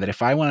idea that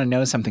if I want to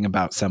know something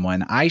about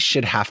someone, I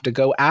should have to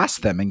go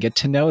ask them and get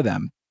to know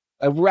them.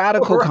 A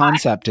radical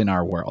concept in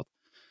our world.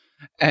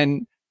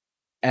 And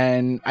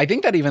I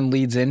think that even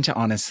leads into,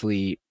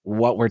 honestly,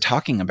 what we're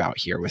talking about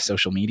here with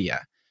social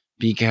media,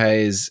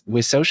 because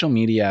with social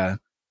media,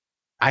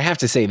 I have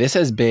to say, this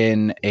has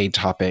been a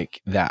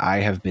topic that I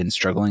have been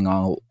struggling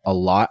a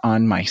lot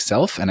on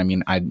myself. And I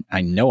mean,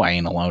 I know I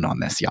ain't alone on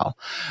this, y'all.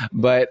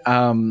 But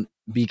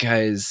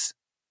because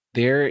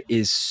there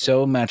is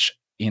so much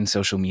in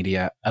social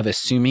media of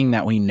assuming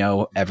that we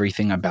know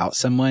everything about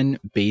someone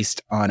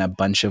based on a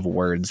bunch of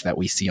words that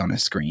we see on a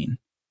screen.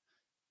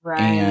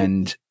 Right.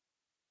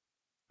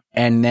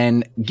 And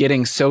then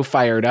getting so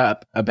fired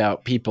up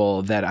about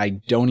people that I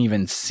don't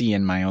even see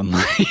in my own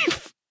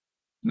life.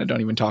 I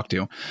don't even talk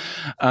to.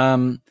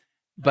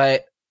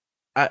 But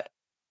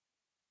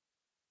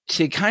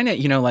to kind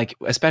of, like,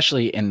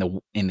 especially in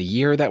the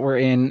year that we're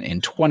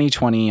in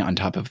 2020, on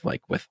top of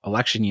like with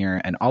election year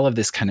and all of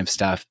this kind of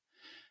stuff,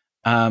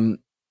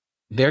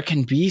 there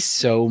can be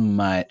so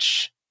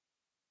much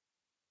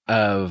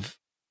of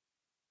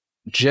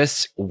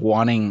just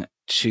wanting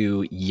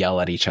to yell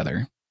at each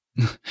other,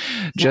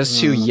 just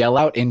to yell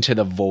out into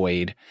the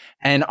void.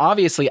 And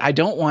obviously, I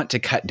don't want to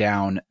cut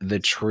down the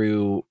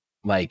true,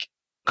 like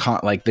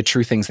the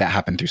true things that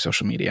happen through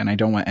social media. And I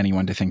don't want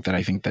anyone to think that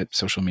I think that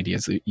social media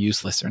is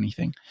useless or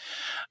anything.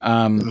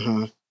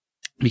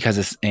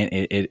 Because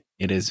it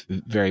is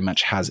very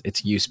much has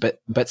its use,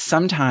 but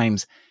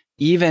sometimes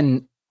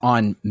even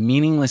on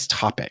meaningless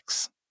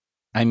topics,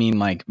 I mean,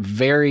 like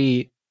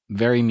very,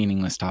 very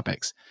meaningless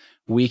topics,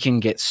 we can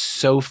get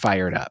so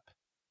fired up.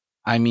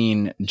 I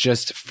mean,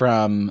 just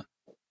from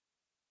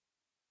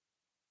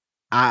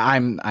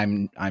I'm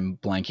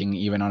blanking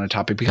even on a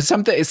topic because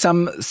something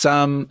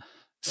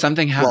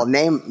Well,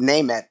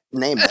 name it.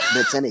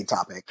 It's any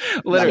topic.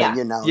 Literally, I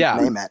mean,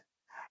 name it.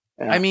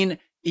 Yeah. I mean,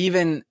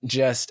 even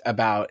just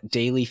about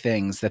daily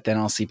things that then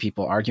I'll see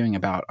people arguing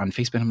about on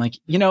Facebook. I'm like,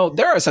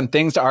 there are some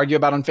things to argue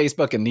about on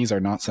Facebook, and these are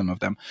not some of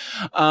them.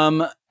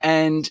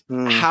 And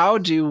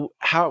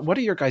what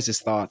are your guys'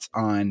 thoughts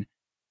on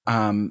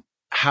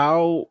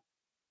how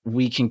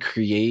we can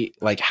create,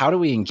 like, how do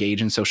we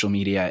engage in social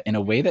media in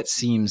a way that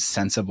seems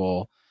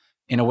sensible,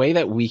 in a way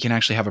that we can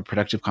actually have a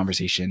productive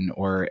conversation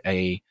or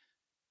a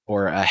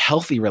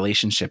healthy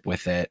relationship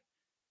with it,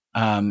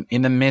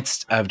 in the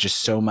midst of just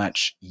so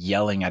much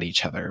yelling at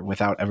each other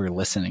without ever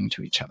listening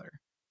to each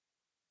other?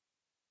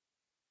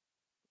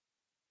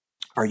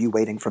 Are you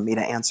waiting for me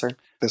to answer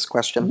this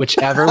question?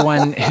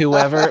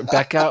 Whoever,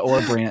 Becca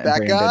or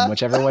Brandon,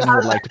 whichever one you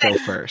would like to go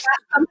first.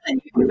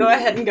 You can go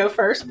ahead and go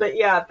first, but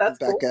yeah, that's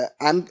Becca.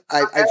 Cool.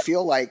 I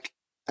feel like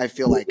I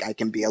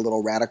can be a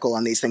little radical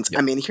on these things. Yep.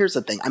 I mean, here's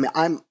the thing. I mean,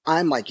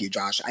 I'm like you,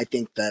 Josh. I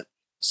think that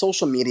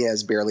social media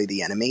is barely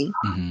the enemy.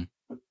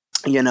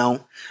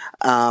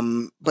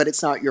 But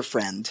it's not your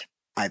friend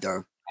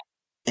either.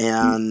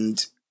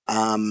 And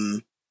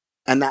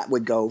that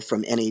would go for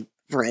any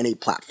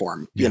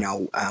platform,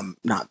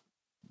 not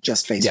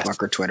just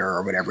Facebook or Twitter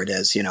or whatever it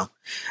is,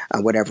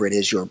 whatever it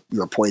is your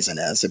poison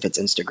is, if it's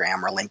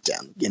Instagram or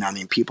LinkedIn, I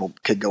mean, people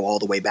could go all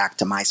the way back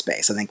to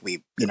MySpace. I think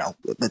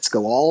let's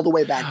go all the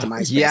way back to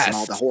MySpace and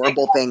all the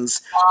horrible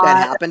things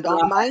that happened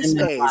on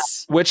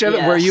MySpace.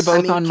 Were you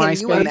both on MySpace?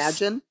 Can you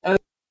imagine?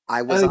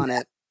 I was on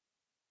it.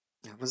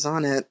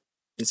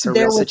 It's a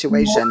real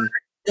situation.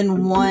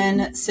 In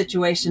one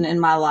situation in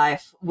my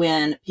life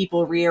when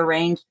people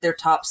rearranged their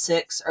top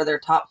 6 or their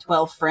top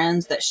 12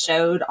 friends that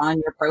showed on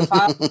your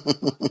profile.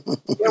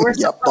 There were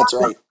that's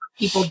right.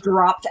 People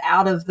dropped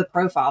out of the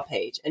profile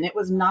page, and it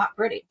was not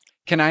pretty.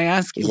 Can I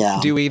ask,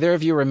 do either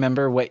of you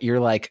remember what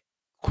your, like,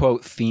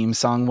 quote, theme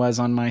song was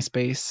on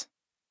MySpace?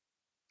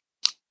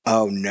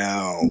 Oh,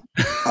 no.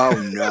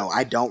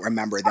 I don't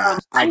remember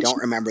that. I don't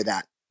remember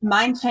that.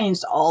 Mine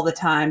changed all the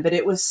time, but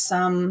it was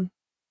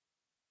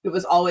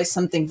always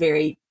something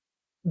very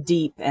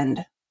deep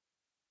and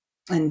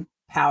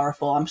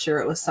powerful. I'm sure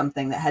it was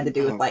something that had to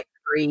do with like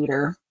greed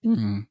or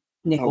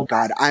nickel. Oh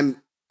God,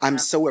 I'm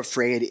so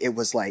afraid it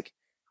was like,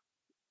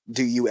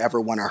 do you ever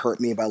want to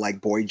hurt me by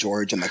like Boy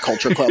George and the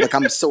Culture Club? Like,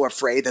 I'm so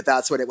afraid that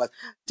that's what it was.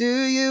 Do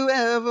you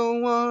ever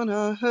want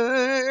to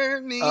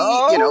hurt me?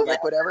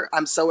 Like whatever.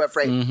 I'm so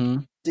afraid. Mm-hmm.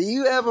 Do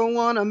you ever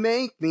want to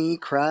make me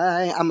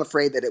cry? I'm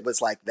afraid that it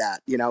was like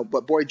that,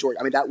 but Boy George,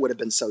 I mean, that would have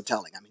been so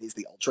telling. I mean, he's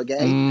the ultra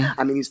gay.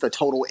 I mean, he's the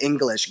total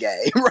English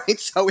gay, right?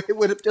 So it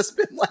would have just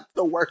been like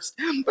the worst,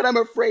 but I'm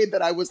afraid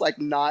that I was like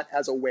not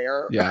as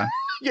aware. Yeah.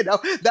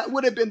 That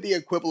would have been the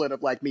equivalent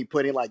of like me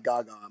putting like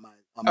Gaga on my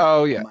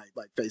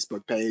like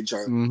Facebook page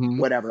or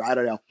whatever. I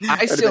don't know.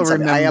 I still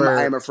remember.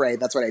 I am afraid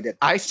that's what I did.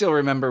 I still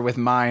remember with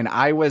mine,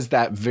 I was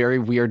that very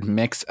weird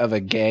mix of a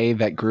gay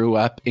that grew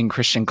up in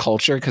Christian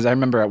culture. Because I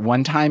remember at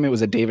one time it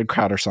was a David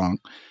Crowder song,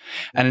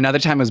 and another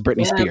time it was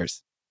Britney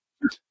Spears.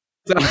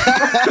 So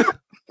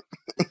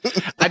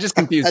I just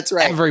confused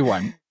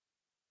everyone.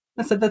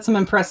 That's some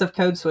impressive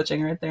code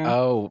switching right there.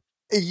 Oh.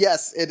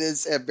 Yes, it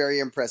is a very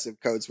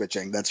impressive code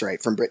switching. That's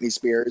right. From Britney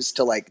Spears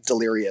to like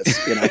Delirious,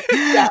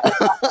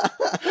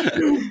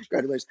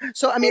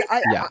 So, I mean,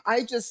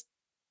 I just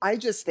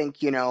think,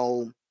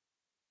 so,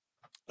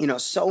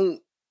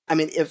 I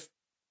mean,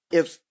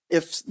 if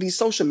these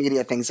social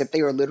media things, if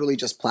they are literally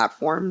just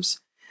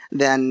platforms,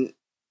 then,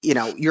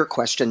 your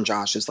question,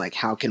 Josh, is like,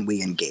 how can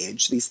we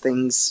engage these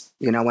things,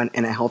 in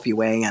a healthy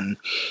way? And,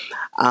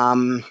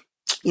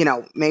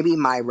 maybe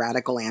my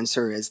radical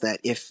answer is that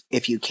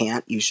if you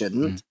can't, you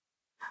shouldn't.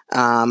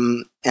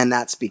 And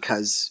that's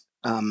because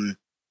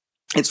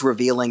it's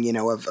revealing,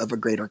 of a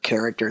greater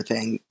character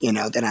thing,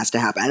 that has to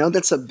happen. I know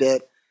that's a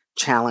bit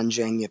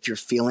challenging if you're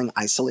feeling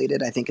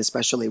isolated, I think,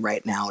 especially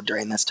right now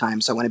during this time.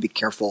 So I want to be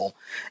careful,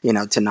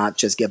 to not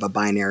just give a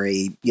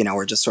binary,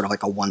 or just sort of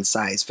like a one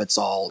size fits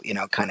all,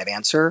 kind of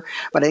answer.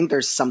 But I think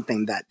there's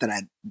something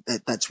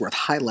that's worth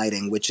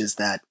highlighting, which is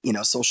that,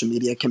 social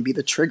media can be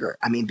the trigger.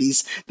 I mean,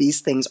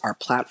 these things are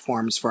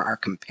platforms for our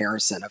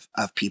comparison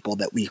of people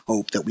that we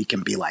hope that we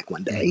can be like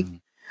one day.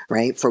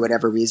 Right, for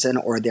whatever reason,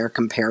 or their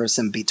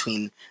comparison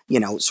between,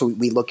 so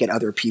we look at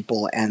other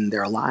people and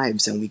their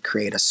lives and we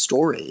create a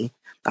story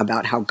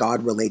about how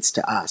God relates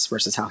to us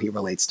versus how he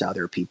relates to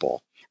other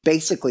people.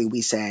 basically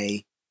we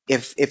say,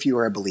 if you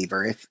are a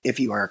believer, if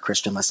you are a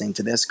Christian listening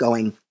to this,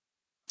 going,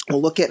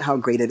 well, look at how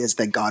great it is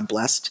that God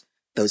blessed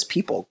those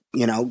people.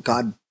 You know,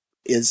 God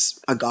is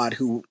a God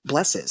who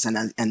blesses,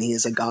 and he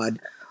is a God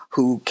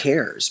who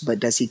cares, but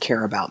does he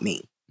care about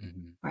me?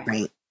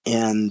 Right.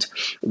 And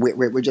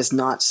we're just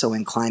not so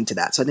inclined to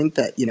that. So I think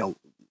that, you know,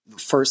 the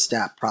first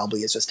step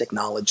probably is just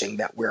acknowledging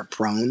that we're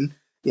prone,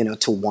 you know,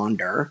 to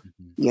wander,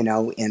 you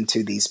know,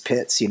 into these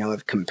pits, you know,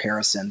 of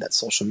comparison that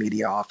social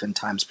media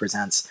oftentimes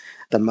presents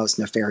the most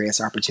nefarious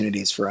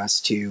opportunities for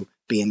us to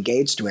be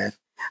engaged with.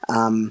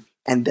 And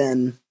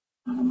then,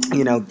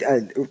 you know,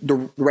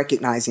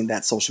 recognizing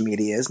that social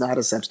media is not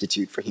a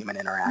substitute for human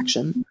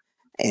interaction,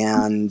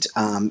 and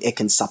it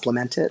can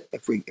supplement it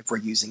if we're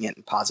using it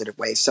in positive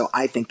ways. So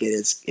I think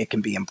it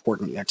can be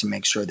important, you know, to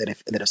make sure that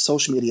if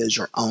social media is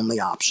your only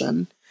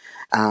option,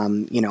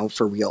 you know,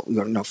 for real,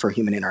 you know, for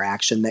human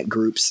interaction, that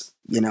groups,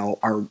 you know,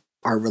 are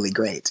really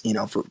great, you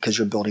know, because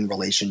you're building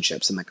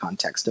relationships in the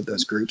context of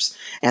those groups,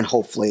 and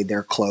hopefully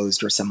they're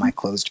closed or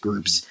semi-closed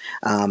groups,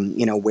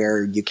 you know,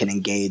 where you can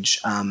engage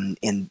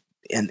in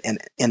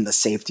the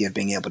safety of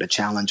being able to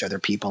challenge other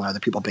people and other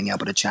people being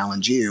able to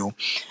challenge you,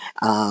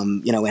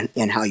 you know,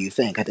 and how you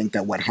think. I think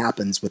that what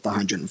happens with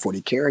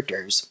 140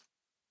 characters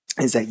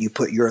is that you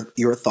put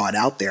your thought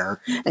out there,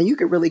 and you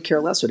could really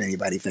care less what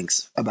anybody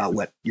thinks about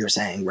what you're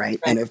saying, right?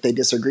 And if they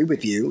disagree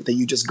with you, then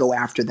you just go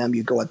after them,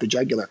 you go at the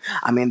jugular.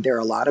 I mean, there are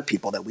a lot of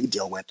people that we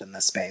deal with in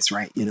this space,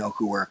 right? You know,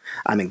 who are,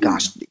 I mean,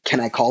 gosh, can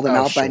I call them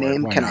out by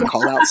name? Can I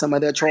call out some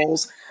of their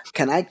trolls?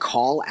 Can I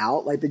call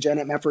out like the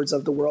Janet Meffords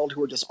of the world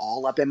who are just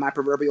all up in my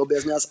proverbial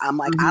business? I'm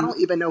like, I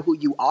don't even know who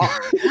you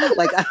are.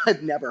 Like,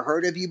 I've never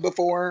heard of you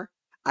before.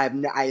 I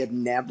had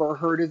never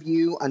heard of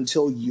you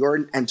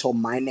until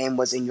my name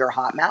was in your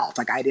hot mouth.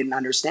 Like, I didn't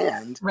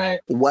understand I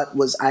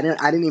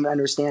didn't even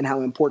understand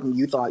how important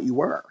you thought you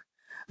were,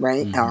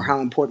 right? Or how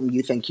important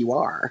you think you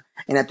are.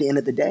 And at the end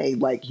of the day,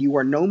 like, you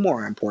are no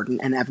more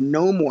important and have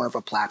no more of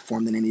a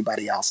platform than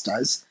anybody else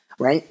does,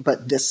 right?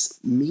 But this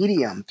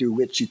medium through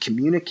which you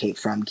communicate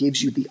from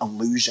gives you the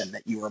illusion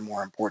that you are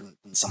more important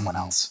than someone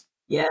else.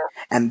 Yeah.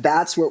 And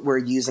that's what we're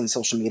using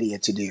social media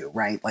to do,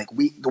 right? Like,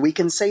 we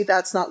can say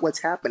that's not what's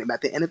happening, but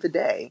at the end of the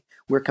day,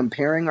 we're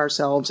comparing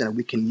ourselves, and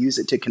we can use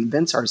it to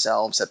convince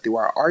ourselves that through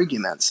our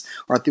arguments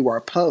or through our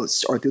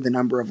posts or through the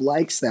number of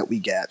likes that we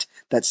get,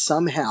 that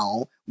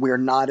somehow we're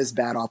not as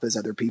bad off as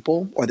other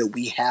people, or that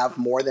we have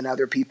more than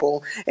other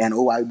people. And,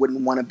 oh, I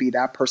wouldn't want to be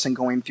that person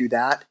going through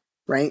that,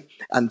 right?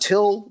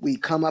 Until we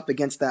come up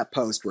against that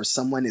post where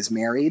someone is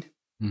married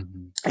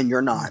and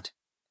you're not,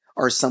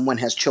 or someone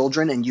has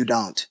children and you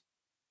don't.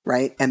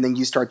 Right. And then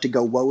you start to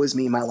go, woe is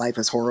me, my life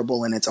is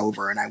horrible and it's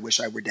over and I wish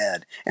I were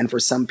dead. And for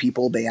some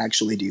people, they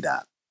actually do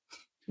that,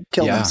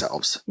 kill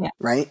themselves. Yeah.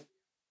 Right.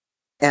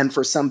 And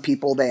for some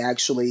people, they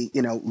actually,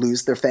 you know,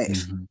 lose their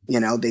faith.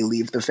 You know, they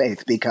leave the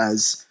faith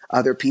because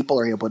other people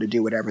are able to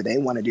do whatever they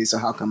want to do. So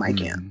how come I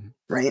can't?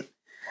 Right.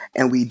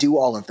 And we do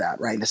all of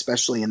that, right?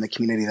 Especially in the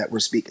community that we're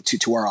speaking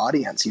to our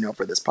audience, you know,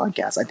 for this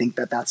podcast. I think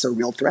that that's a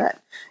real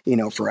threat, you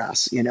know, for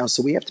us, you know,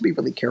 so we have to be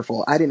really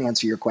careful. I didn't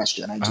answer your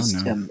question. I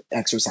just am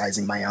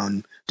exercising my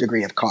own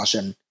degree of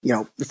caution, you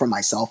know, for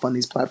myself on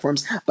these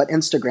platforms. But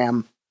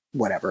Instagram,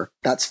 whatever,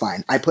 that's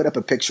fine. I put up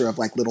a picture of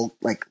like little,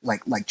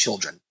 like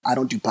children. I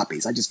don't do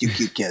puppies. I just do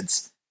cute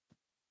kids.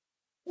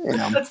 You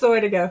know, that's the way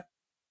to go.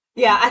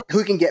 Yeah.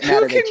 Who can get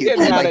mad at a cute kid?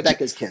 Like,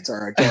 Becca's kids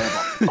are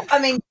adorable. I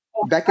mean,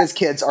 Becca's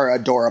kids are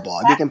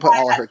adorable. You can put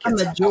all of her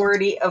kids. The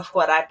majority of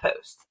what I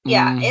post.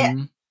 Yeah.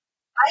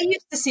 I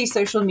used to see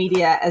social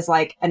media as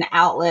like an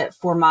outlet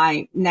for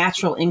my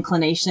natural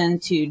inclination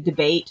to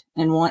debate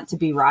and want to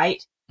be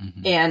right.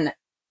 And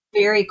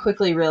very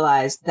quickly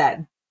realized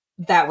that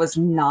that was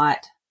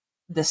not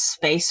the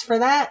space for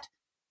that.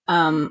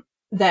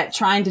 That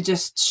trying to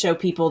just show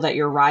people that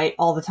you're right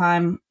all the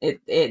time,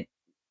 it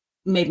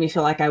made me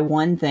feel like I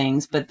won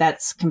things, but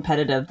that's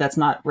competitive. That's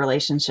not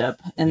relationship.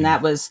 And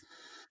that was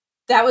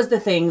the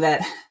thing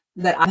that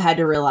I've had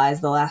to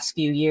realize the last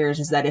few years,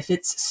 is that if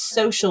it's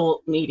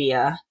social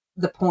media,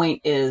 the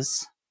point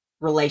is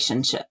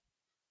relationship.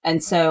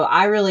 And so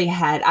I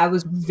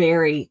was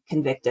very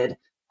convicted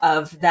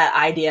of that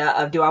idea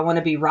of, do I want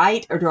to be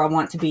right or do I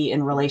want to be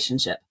in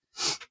relationship?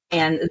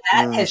 And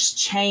that has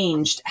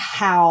changed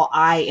how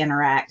I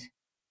interact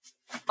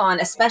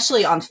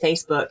especially on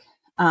Facebook,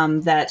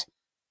 that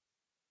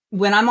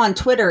when I'm on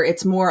Twitter,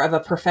 it's more of a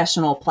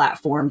professional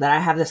platform, that I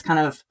have this kind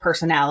of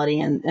personality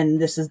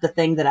and this is the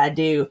thing that I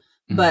do.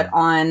 But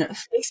on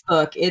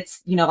Facebook,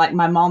 it's, you know, like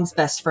my mom's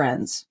best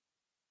friends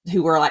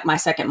who were like my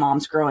second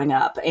moms growing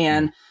up,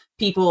 and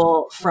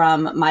people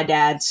from my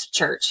dad's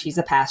church. He's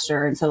a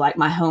pastor. And so like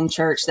my home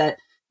church, that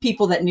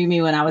people that knew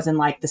me when I was in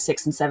like the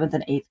 6th and 7th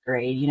and 8th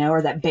grade, you know,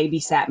 or that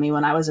babysat me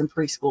when I was in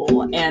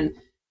preschool.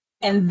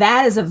 And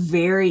that is a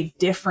very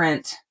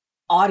different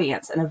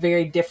audience and a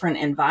very different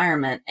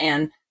environment.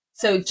 And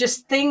so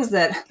just things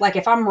that, like,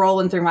 if I'm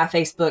rolling through my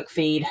Facebook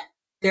feed,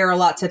 there are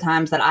lots of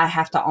times that I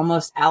have to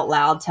almost out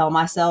loud tell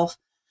myself,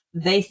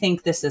 they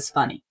think this is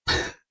funny.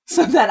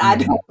 so that I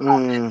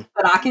don't,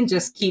 but I can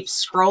just keep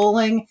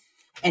scrolling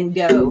and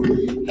go,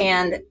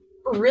 and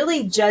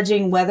really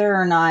judging whether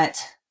or not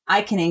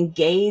I can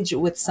engage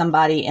with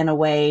somebody in a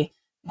way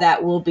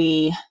that will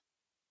be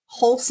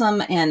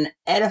wholesome and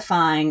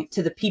edifying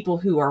to the people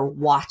who are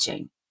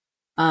watching.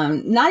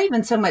 Not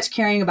even so much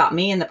caring about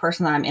me and the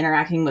person that I'm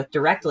interacting with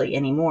directly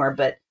anymore,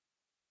 but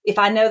if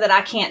I know that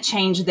I can't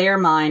change their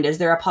mind, is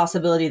there a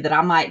possibility that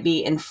I might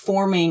be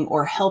informing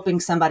or helping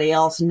somebody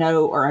else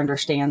know or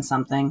understand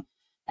something?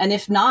 And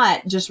if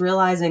not, just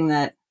realizing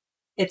that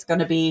it's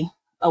going to be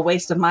a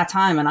waste of my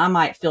time, and I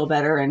might feel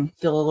better and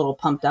feel a little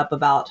pumped up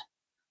about,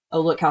 oh,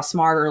 look how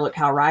smart or look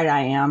how right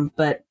I am.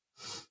 But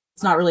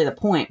it's not really the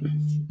point.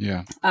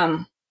 Yeah.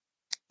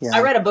 I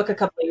read a book a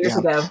couple of years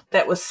ago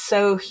that was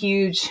so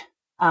huge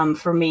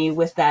for me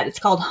with that. It's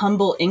called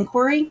Humble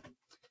Inquiry.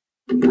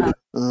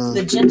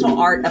 The gentle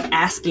art of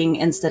asking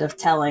instead of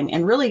telling,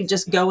 and really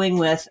just going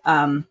with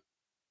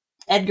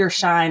Edgar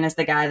Schein as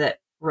the guy that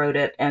wrote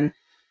it. And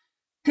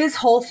his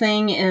whole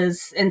thing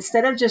is,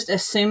 instead of just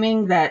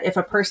assuming that if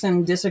a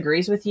person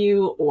disagrees with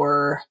you,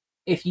 or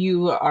if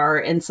you are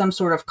in some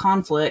sort of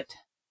conflict,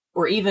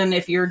 or even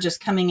if you're just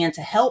coming in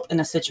to help in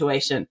a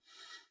situation,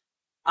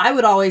 I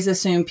would always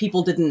assume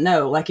people didn't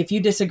know. Like, if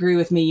you disagree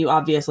with me, you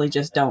obviously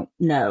just don't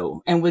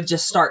know, and would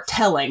just start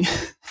telling.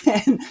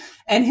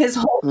 and his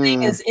whole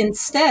thing is,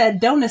 instead,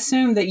 don't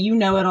assume that you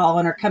know it all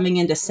and are coming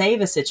in to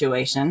save a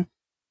situation.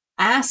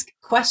 Ask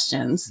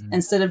questions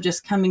instead of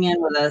just coming in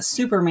with a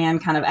Superman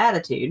kind of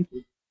attitude.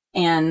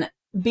 And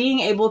being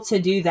able to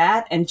do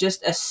that and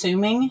just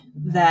assuming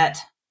that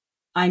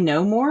I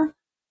know more.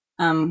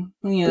 The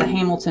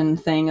Hamilton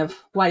thing of,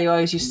 why do you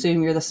always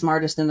assume you're the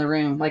smartest in the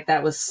room? Like,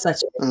 that was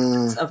such a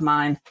difference of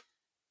mine.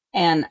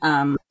 And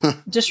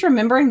just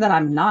remembering that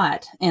I'm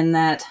not, and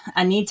that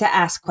I need to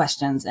ask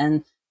questions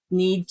and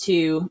need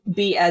to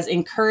be as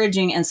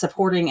encouraging and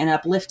supporting and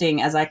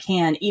uplifting as I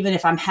can, even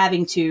if I'm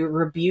having to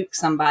rebuke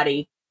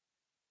somebody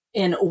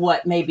in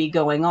what may be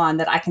going on,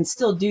 that I can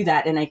still do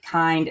that in a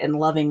kind and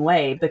loving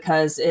way,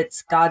 because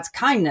it's God's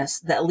kindness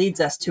that leads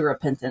us to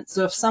repentance.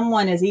 So if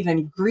someone is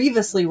even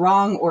grievously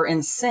wrong or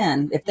in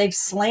sin, if they've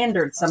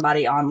slandered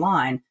somebody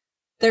online,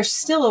 there's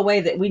still a way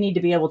that we need to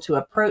be able to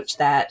approach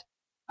that.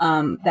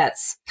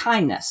 That's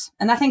kindness.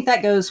 And I think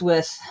that goes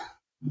with,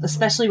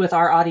 especially with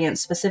our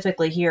audience,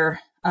 specifically here,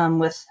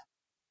 with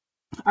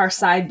our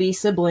side B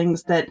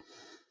siblings, that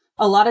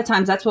a lot of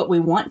times that's what we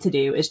want to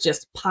do, is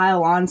just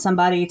pile on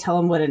somebody, tell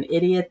them what an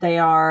idiot they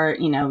are,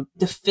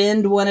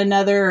 defend one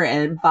another,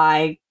 and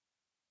by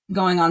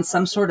going on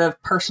some sort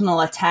of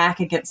personal attack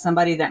against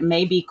somebody that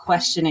may be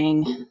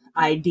questioning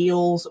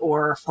ideals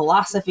or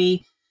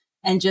philosophy,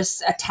 and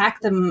just attack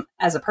them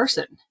as a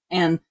person.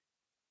 And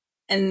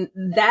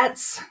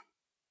that's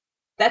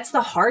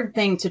the hard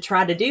thing to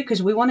try to do,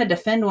 because we want to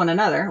defend one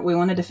another. We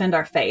want to defend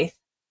our faith.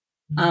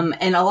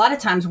 And a lot of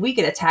times we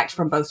get attacked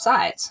from both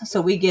sides. So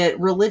we get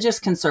religious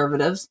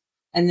conservatives,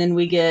 and then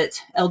we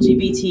get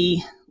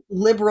LGBT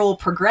liberal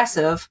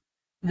progressive,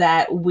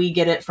 that we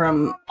get it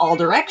from all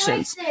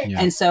directions.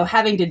 Yeah. And so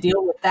having to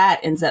deal with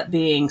that ends up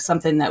being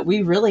something that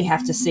we really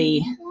have to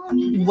see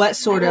what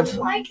sort of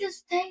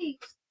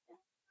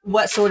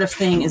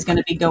thing is going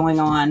to be going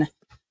on,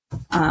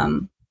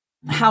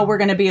 how we're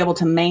going to be able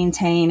to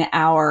maintain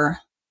our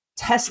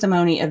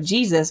testimony of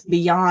Jesus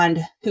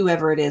beyond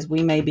whoever it is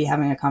we may be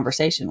having a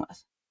conversation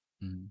with.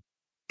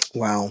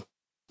 Wow.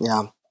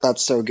 Yeah,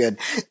 that's so good.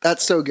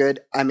 That's so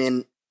good. I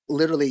mean,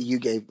 literally, you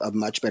gave a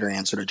much better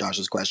answer to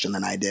Josh's question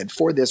than I did,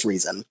 for this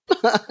reason.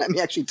 Let me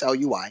actually tell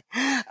you why.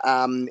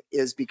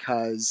 Is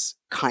because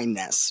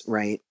kindness,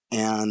 right?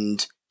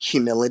 And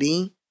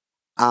humility,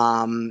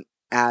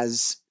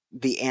 as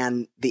the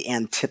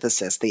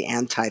antithesis, the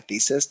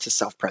antithesis to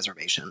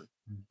self-preservation,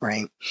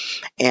 right?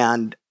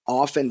 And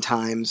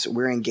oftentimes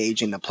we're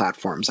engaging the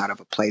platforms out of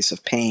a place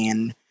of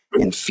pain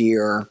and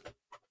fear,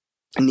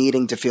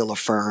 needing to feel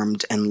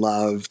affirmed and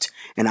loved.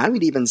 And I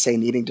would even say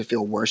needing to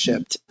feel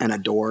worshiped and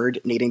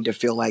adored, needing to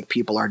feel like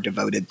people are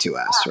devoted to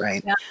us,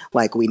 right? Yeah.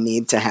 Like we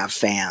need to have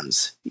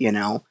fans,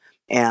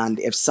 And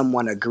if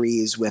someone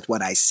agrees with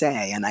what I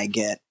say and I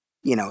get,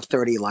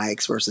 30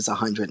 likes versus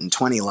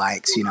 120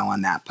 likes,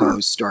 on that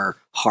post, or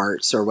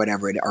hearts or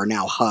whatever it, or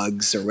now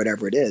hugs or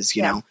whatever it is,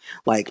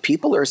 like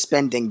people are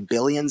spending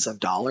billions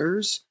of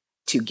dollars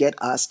to get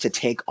us to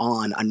take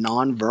on a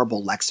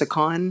nonverbal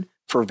lexicon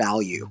for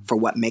value, for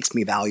what makes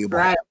me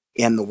valuable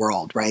in the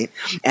world. Right.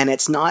 And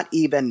it's not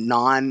even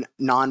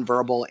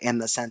nonverbal in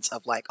the sense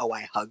of like, oh,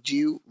 I hugged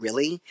you.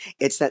 Really?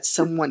 It's that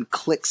someone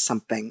clicks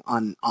something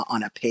on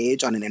a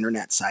page on an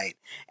internet site,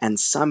 and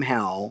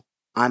somehow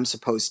I'm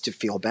supposed to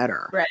feel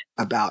better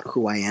about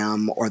who I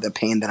am or the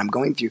pain that I'm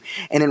going through.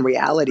 And in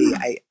reality,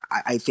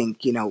 I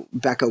think,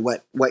 Becca,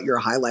 what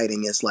you're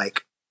highlighting is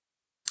like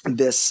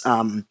this,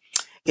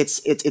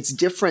 it's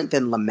different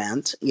than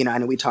lament. I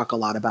know we talk a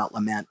lot about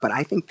lament, but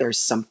I think there's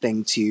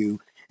something to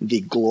the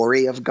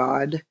glory of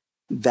God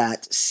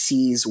that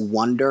sees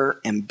wonder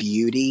and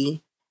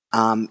beauty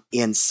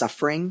in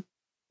suffering,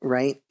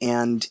 right?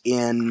 And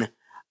in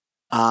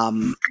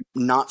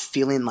not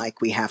feeling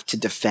like we have to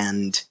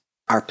defend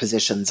our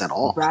positions at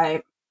all.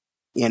 Right.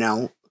 You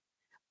know,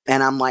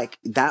 and I'm like,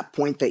 that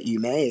point that you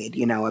made,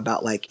 you know,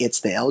 about like it's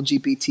the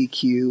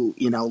LGBTQ,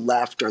 you know,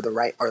 left or the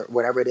right or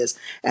whatever it is,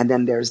 and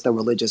then there's the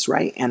religious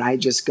right, and I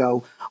just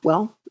go,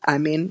 well, I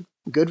mean,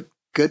 good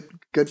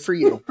for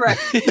you. Right.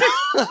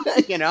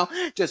 You know,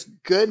 just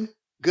good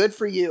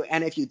for you.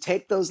 And if you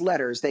take those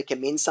letters, they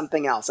can mean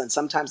something else. And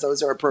sometimes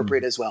those are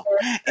appropriate as well.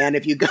 And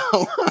if you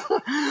go,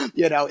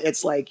 you know,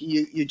 it's like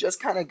you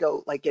just kind of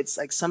go like, it's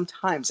like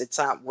sometimes it's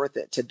not worth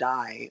it to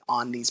die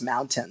on these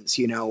mountains,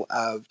 you know,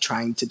 of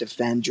trying to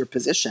defend your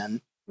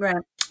position.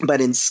 Right.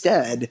 But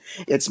instead,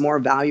 it's more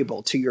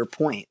valuable to your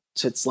point.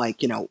 So it's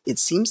like, you know, it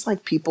seems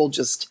like people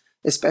just,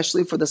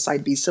 especially for the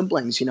Side B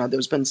siblings, you know,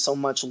 there's been so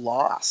much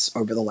loss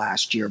over the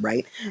last year,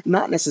 right?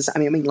 Not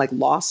necessarily, I mean, like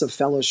loss of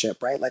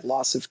fellowship, right? Like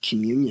loss of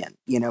communion,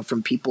 you know,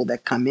 from people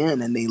that come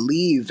in and they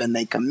leave and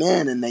they come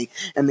in and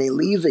they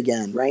leave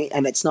again, right?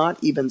 And it's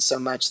not even so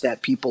much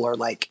that people are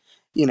like,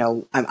 you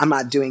know, I'm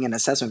not doing an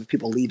assessment of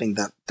people leaving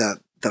the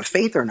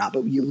faith or not,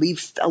 but you leave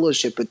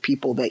fellowship with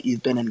people that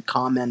you've been in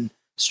common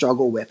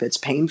struggle with. It's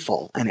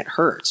painful and it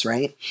hurts,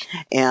 right?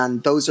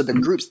 And those are the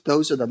groups,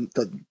 those are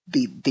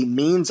the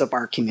means of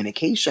our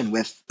communication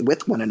with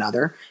one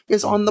another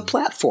is on the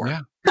platform.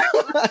 Yeah.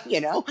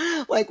 You know,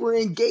 like we're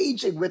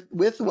engaging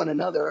with one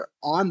another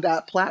on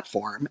that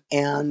platform,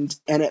 and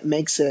it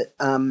makes it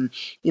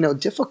you know,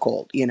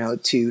 difficult, you know,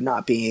 to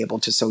not be able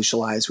to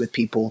socialize with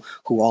people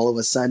who all of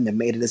a sudden have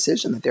made a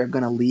decision that they're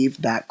going to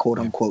leave that quote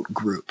unquote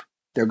group.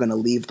 They're going to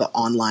leave the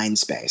online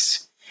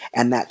space,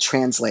 and that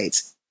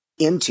translates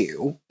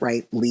into,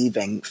 right,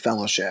 leaving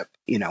fellowship,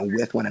 you know,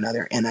 with one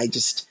another. And I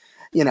just,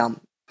 you know,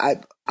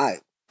 I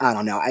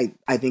don't know.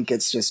 I think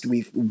it's just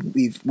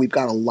we've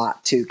got a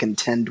lot to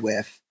contend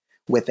with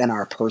within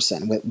our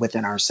person,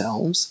 within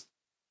ourselves.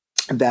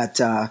 That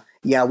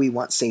yeah, we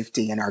want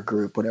safety in our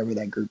group, whatever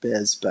that group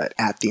is. But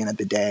at the end of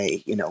the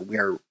day, you know,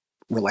 we're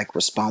like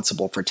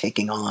responsible for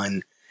taking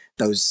on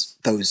those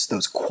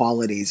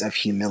qualities of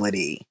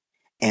humility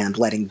and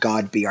letting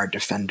God be our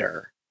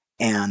defender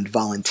and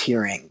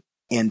volunteering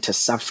into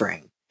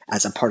suffering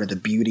as a part of the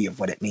beauty of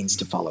what it means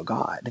to follow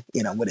God,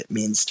 you know, what it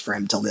means for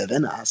him to live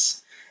in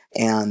us.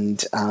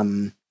 And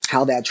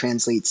how that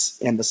translates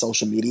in the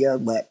social media,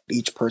 let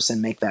each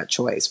person make that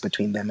choice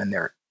between them and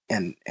their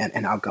and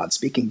how God's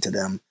speaking to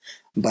them.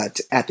 But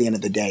at the end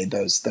of the day,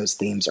 those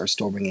themes are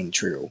still ringing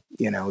true,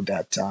 you know,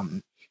 that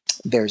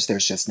there's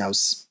just no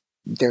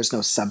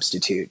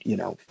substitute, you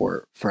know,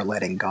 for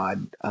letting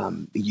God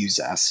use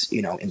us,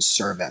 you know, in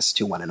service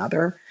to one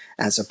another,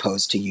 as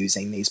opposed to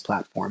using these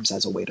platforms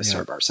as a way to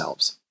serve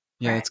ourselves.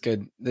 Yeah, that's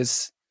good.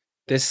 This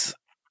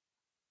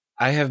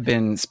I have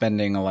been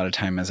spending a lot of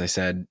time, as I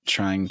said,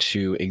 trying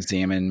to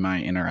examine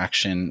my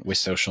interaction with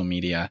social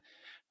media.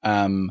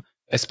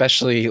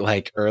 Especially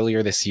like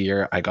earlier this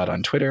year, I got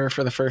on Twitter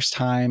for the first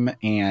time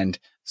and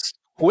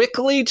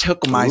quickly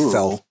took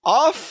myself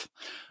off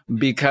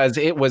because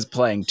it was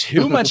playing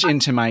too much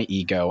into my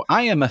ego.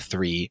 I am a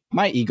 3.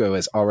 My ego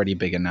is already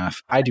big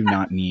enough. I do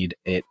not need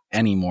it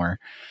anymore.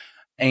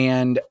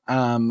 And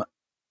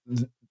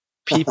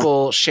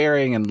people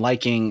sharing and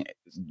liking,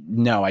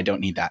 no, I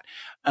don't need that.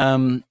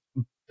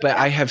 But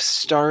I have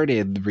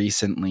started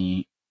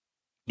recently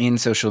in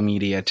social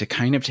media to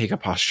kind of take a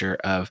posture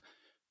of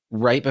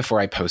right before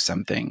I post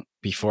something,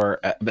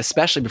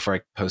 especially before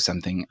I post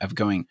something, of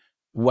going,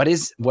 what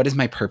is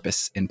my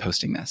purpose in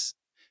posting this?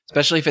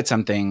 Especially if it's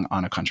something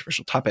on a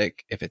controversial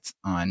topic, if it's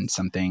on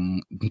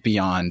something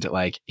beyond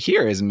like,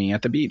 here is me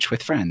at the beach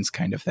with friends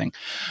kind of thing.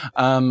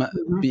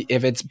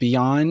 If it's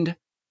beyond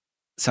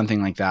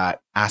something like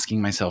that,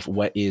 asking myself,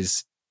 what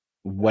is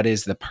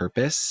the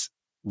purpose?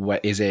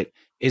 What is it?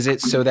 Is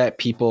it so that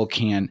people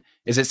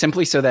is it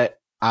simply so that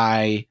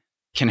I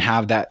can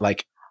have that,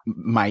 like,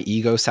 my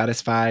ego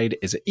satisfied?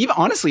 Is it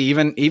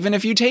even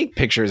if you take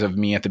pictures of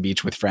me at the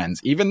beach with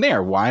friends, even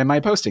there, why am I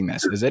posting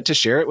this? Is it to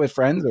share it with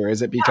friends, or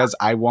is it because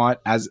I want,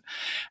 as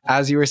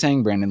you were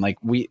saying, Brandon, like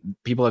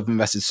people have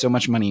invested so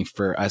much money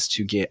for us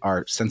to get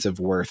our sense of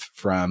worth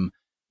from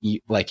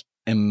like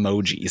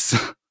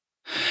emojis.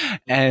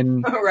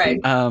 And right.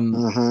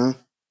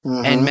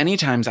 And many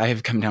times I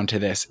have come down to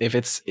this.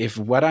 If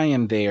what I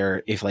am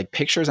there, if like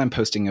pictures I'm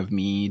posting of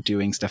me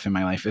doing stuff in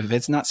my life, if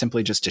it's not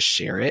simply just to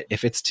share it,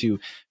 if it's to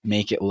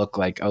make it look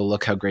like, oh,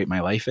 look how great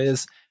my life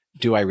is,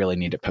 do I really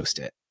need to post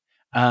it?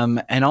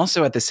 And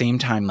also at the same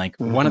time, like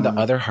one of the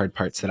other hard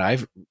parts that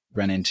I've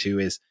run into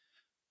is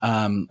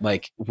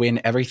like when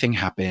everything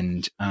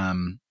happened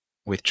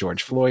with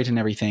George Floyd and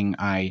everything,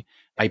 I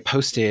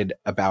posted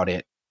about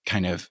it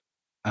kind of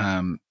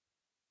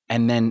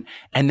and then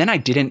I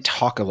didn't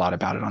talk a lot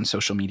about it on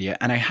social media.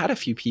 And I had a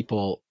few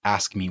people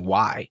ask me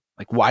why.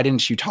 Like, why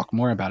didn't you talk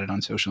more about it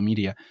on social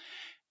media?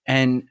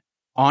 And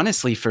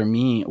honestly, for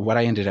me, what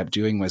I ended up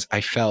doing was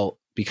I felt,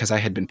 because I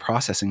had been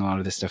processing a lot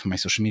of this stuff on my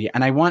social media,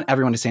 and I want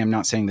everyone to say, I'm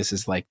not saying this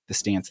is like the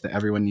stance that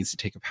everyone needs to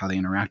take of how they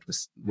interact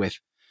with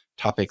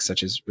topics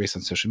such as race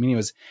on social media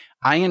was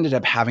I ended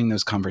up having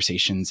those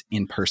conversations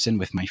in person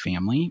with my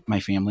family.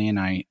 My family and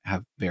I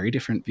have very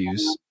different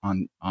views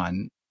on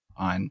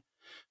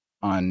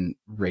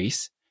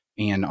race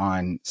and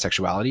on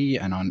sexuality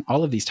and on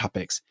all of these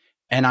topics.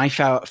 And I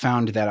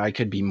found that I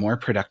could be more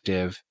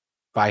productive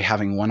by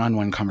having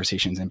one-on-one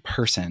conversations in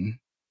person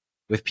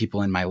with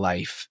people in my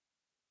life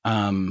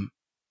than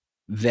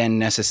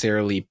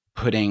necessarily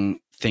putting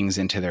things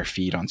into their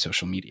feed on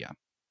social media.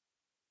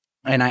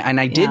 And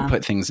I did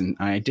put things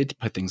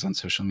on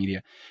social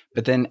media,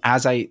 but then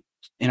as I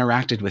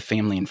interacted with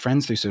family and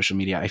friends through social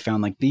media, I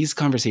found like these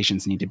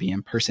conversations need to be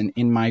in person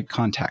in my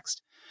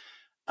context.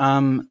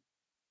 That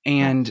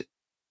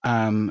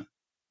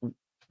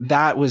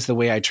was the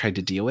way I tried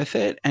to deal with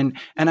it. And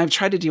I've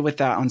tried to deal with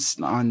that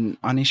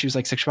on issues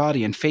like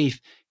sexuality and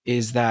faith,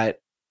 is that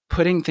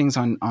putting things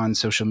on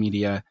social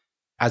media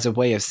as a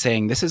way of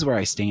saying, this is where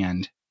I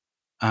stand,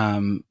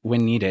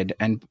 when needed,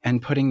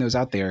 and putting those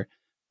out there.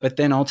 But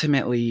then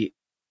ultimately,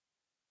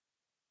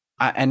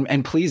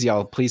 and please,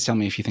 y'all, please tell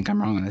me if you think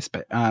I'm wrong on this,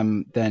 but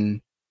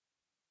then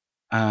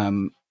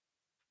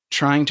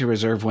trying to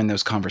reserve when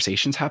those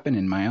conversations happen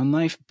in my own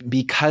life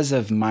because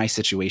of my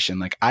situation.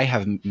 Like I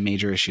have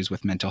major issues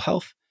with mental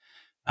health.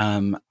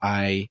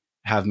 I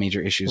have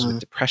major issues with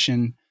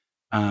depression.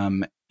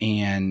 I've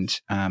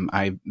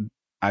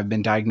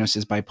been diagnosed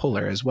as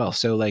bipolar as well.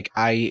 So like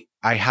I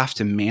have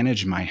to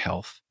manage my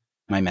health,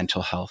 my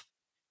mental health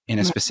in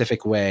a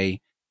specific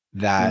way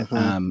that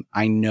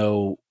I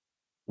know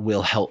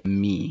will help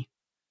me.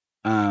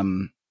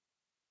 And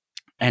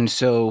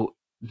so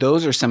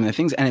those are some of the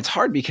things. And it's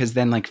hard because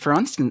then like, for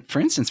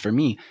instance, for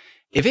me,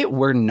 if it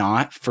were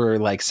not for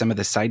like some of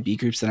the side B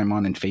groups that I'm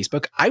on in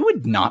Facebook, I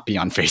would not be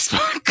on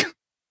Facebook.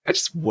 I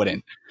just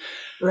wouldn't.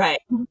 Right.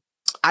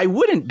 I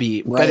wouldn't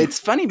be. Right. But it's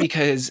funny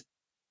because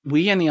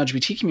we in the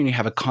LGBT community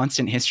have a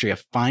constant history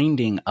of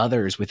finding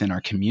others within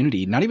our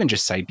community, not even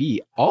just side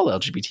B, all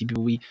LGBT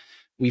people. We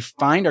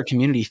find our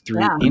community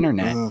through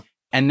internet.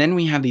 And then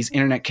we have these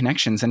internet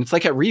connections. And it's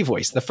like at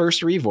Revoice, the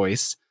first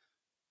Revoice,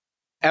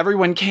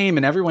 everyone came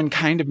and everyone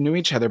kind of knew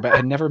each other, but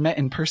had never met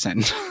in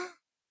person.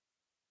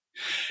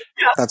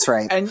 That's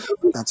right. And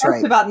that's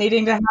right. About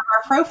needing to have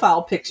our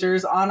profile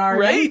pictures on our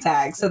name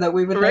tag so that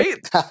we would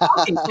like,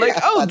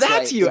 oh, that's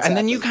right, you. exactly. And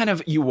then you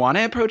want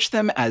to approach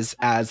them as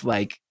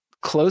like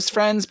close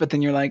friends, but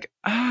then you're like,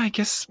 I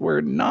guess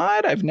we're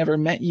not. I've never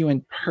met you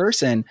in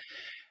person.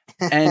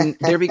 And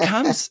there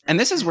becomes, and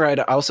this is where I'd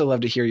also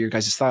love to hear your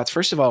guys' thoughts.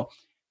 First of all,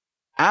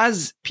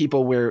 as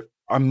people where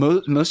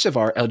most of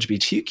our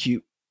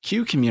LGBTQ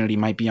community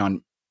might be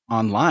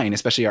online,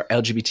 especially our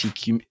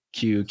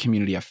LGBTQ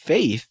community of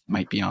faith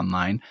might be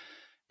online,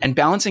 and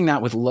balancing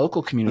that with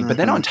local community. But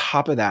then on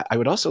top of that, I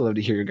would also love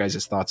to hear your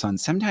guys' thoughts on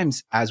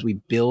sometimes as we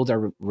build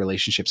our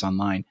relationships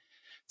online,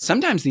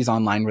 sometimes these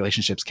online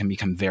relationships can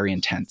become very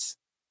intense,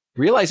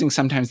 realizing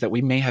sometimes that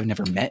we may have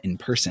never met in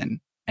person,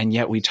 and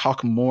yet we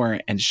talk more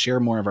and share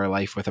more of our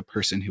life with a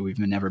person who we've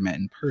never met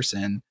in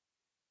person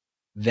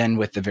than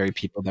with the very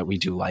people that we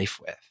do life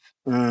with.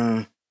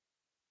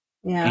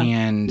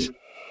 And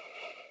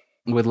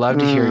would love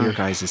to hear your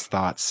guys'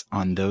 thoughts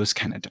on those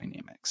kind of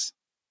dynamics.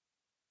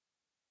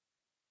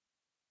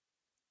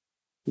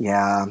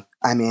 Yeah.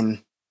 I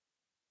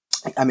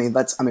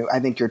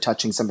think you're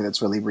touching something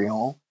that's really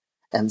real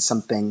and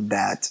something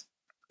that,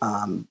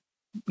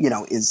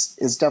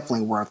 is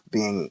definitely worth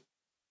being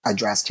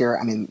addressed here.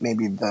 I mean,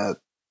 maybe the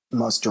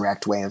most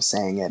direct way of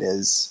saying it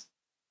is,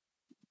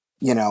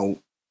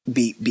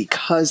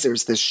 because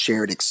there's this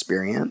shared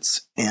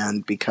experience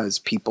and because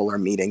people are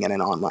meeting in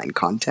an online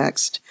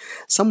context,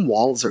 some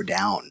walls are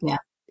down,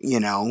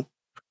 in a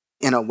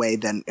way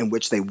in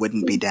which they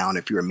wouldn't be down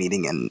if you were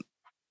meeting in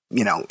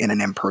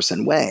an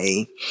in-person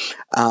way.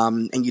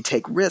 And you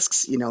take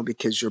risks,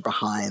 because you're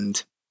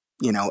behind,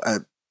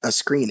 a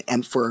screen.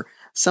 And for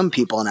some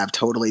people, and I've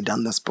totally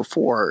done this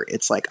before,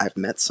 it's like I've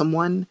met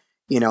someone,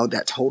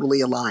 that totally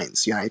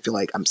aligns. I feel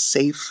like I'm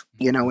safe,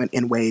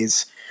 in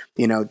ways,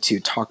 to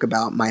talk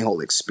about my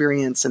whole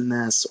experience in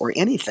this or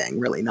anything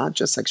really, not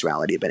just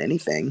sexuality, but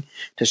anything,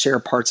 to share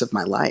parts of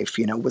my life,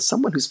 with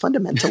someone who's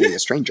fundamentally a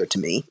stranger to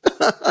me,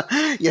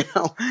 at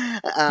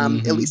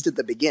least at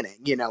the beginning,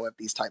 of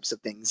these types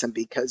of things. And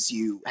because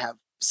you have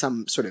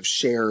some sort of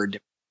shared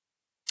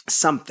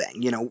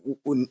something,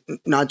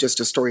 not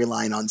just a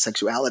storyline on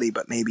sexuality,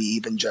 but maybe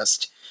even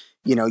just,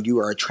 you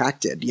are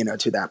attracted,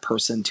 to that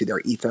person, to their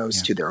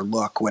ethos, to their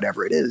look,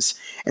 whatever it is.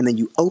 And then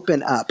you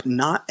open up,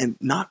 not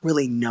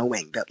really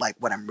knowing that like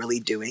what I'm really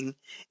doing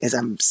is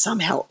I'm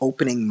somehow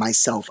opening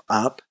myself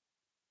up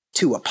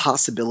to a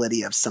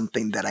possibility of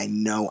something that I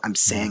know I'm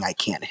saying I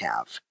can't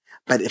have.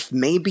 But if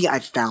maybe I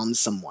found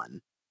someone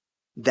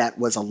that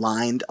was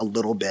aligned a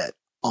little bit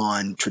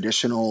on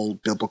traditional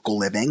biblical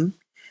living,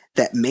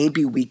 that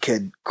maybe we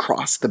could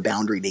cross the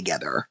boundary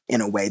together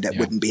in a way that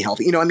wouldn't be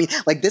healthy. You know what I mean?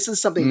 Like, this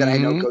is something that I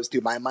know goes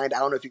through my mind. I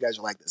don't know if you guys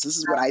are like this. This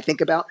is what I think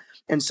about.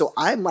 And so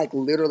I'm like,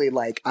 literally,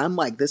 like,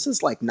 this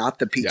is like not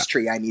the peach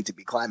tree I need to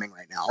be climbing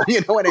right now.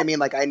 You know what I mean?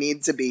 Like, I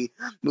need to be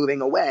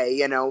moving away,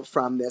 you know,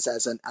 from this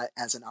as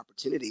an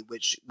opportunity,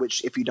 which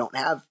if you don't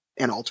have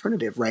an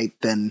alternative, right,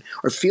 then,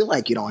 or feel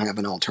like you don't have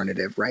an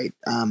alternative, right,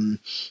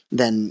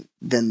 then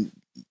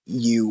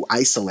you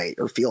isolate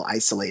or feel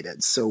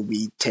isolated. So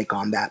we take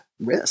on that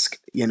risk,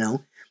 you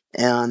know,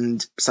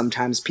 and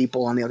sometimes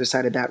people on the other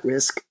side of that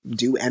risk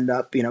do end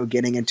up, you know,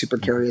 getting into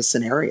precarious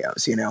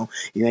scenarios. You know,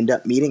 you end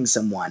up meeting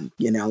someone,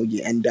 you know,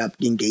 you end up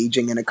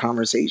engaging in a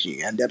conversation,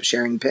 you end up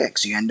sharing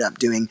pics, you end up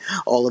doing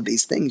all of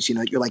these things, you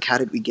know, you're like, how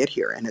did we get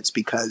here? And it's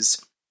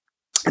because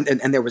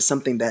and there was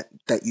something that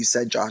you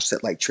said, Josh,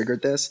 that like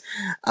triggered this,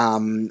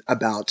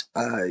 about,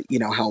 you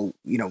know, how,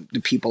 you know,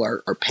 the people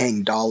are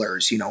paying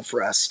dollars, you know,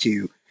 for us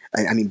to,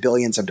 I mean,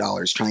 billions of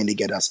dollars trying to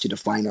get us to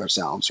define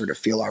ourselves or to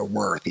feel our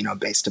worth, you know,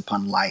 based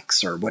upon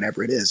likes or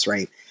whatever it is.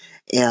 Right.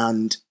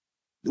 And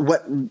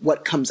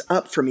what comes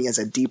up for me is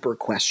a deeper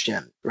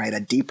question, right?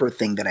 A deeper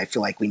thing that I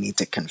feel like we need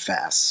to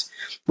confess,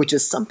 which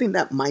is something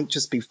that might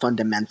just be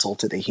fundamental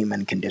to the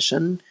human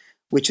condition,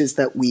 which is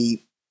that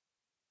we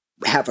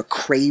have a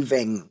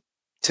craving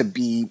to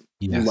be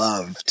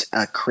loved,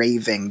 a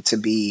craving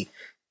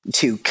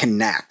to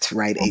connect,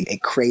 right? A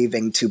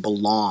craving to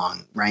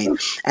belong, right?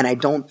 And I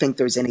don't think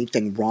there's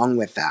anything wrong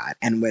with that.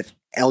 And with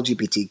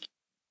LGBT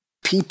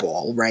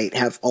people, right,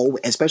 have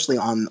always, especially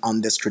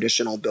on this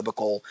traditional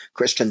biblical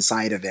Christian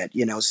side of it,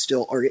 you know,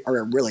 still, or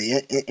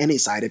really any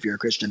side if you're a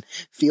Christian,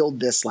 feel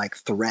this like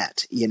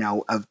threat, you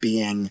know, of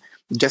being,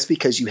 just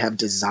because you have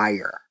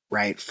desire,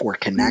 right, for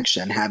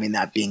connection, having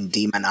that being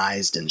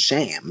demonized and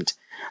shamed,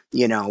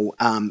 you know,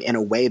 in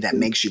a way that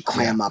makes you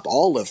clam up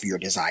all of your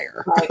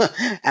desire,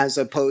 as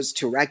opposed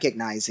to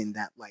recognizing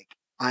that, like,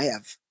 I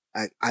have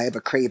a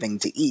craving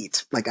to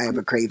eat. Like, I have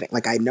a craving.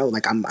 Like, I know,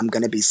 like, I'm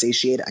going to be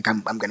satiated. Like,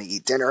 I'm going to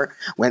eat dinner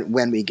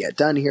when we get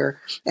done here,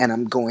 and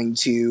I'm going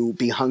to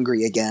be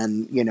hungry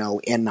again, you know,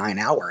 in 9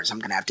 hours. I'm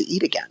going to have to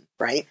eat again.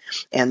 Right.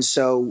 And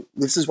so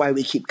this is why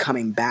we keep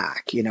coming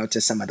back, you know,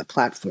 to some of the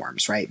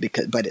platforms, right?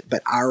 Because, but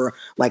our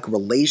like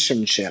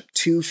relationship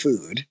to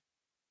food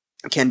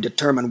can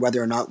determine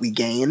whether or not we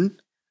gain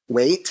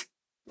weight,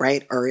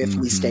 right? Or if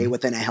we stay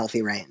within a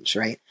healthy range,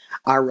 right?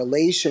 Our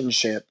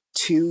relationship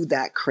to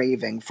that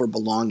craving for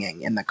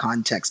belonging in the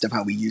context of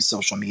how we use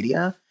social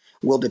media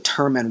will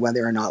determine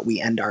whether or not we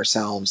end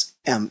ourselves,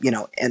 you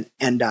know, and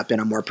end up in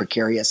a more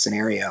precarious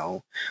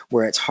scenario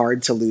where it's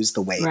hard to lose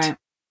the weight,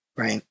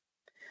 right?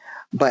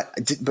 But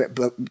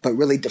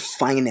really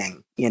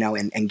defining, you know,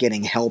 and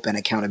getting help and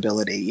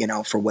accountability, you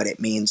know, for what it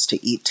means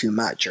to eat too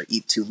much or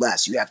eat too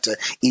less. You have to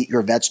eat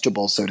your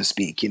vegetables, so to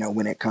speak, you know,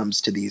 when it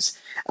comes to these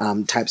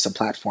types of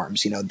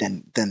platforms, you know,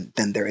 then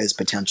there is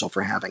potential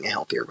for having a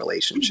healthier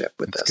relationship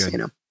with this, you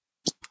know?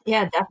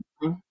 Yeah,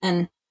 definitely.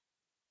 And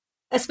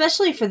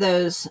especially for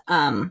those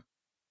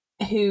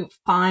who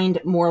find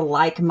more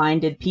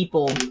like-minded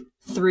people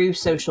through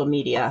social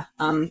media.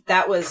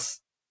 That was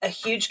a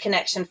huge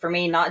connection for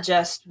me, not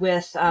just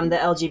with the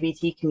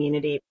LGBT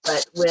community,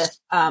 but with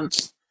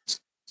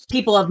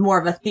people of more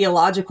of a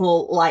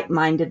theological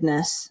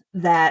like-mindedness,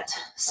 that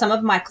some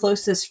of my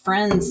closest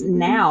friends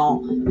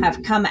now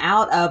have come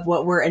out of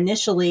what were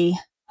initially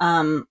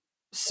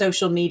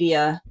social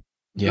media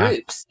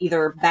groups.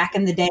 Either back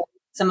in the day,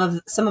 some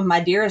of my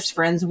dearest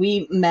friends,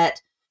 we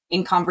met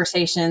in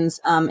conversations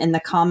in the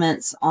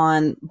comments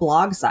on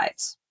blog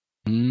sites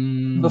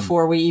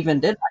before we even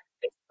did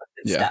like Facebook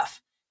and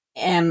stuff.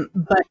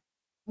 But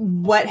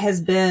what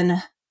has been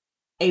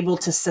able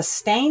to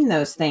sustain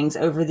those things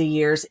over the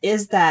years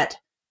is that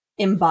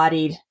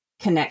embodied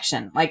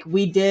connection. Like,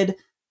 we did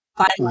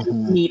finally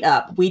meet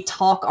up. We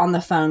talk on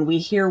the phone. We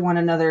hear one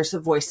another's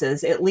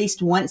voices. At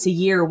least once a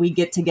year, we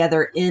get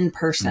together in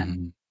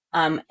person.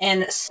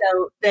 And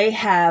so they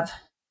have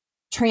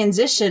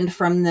transitioned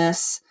from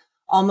this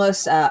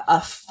almost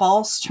a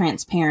false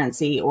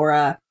transparency or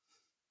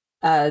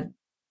a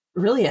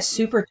really a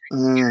super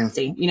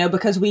transparency, you know,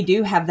 because we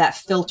do have that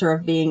filter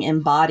of being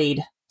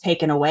embodied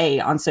taken away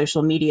on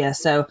social media.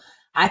 So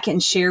I can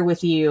share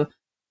with you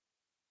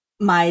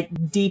my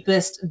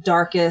deepest,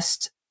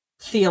 darkest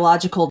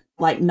theological,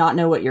 like, not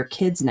know what your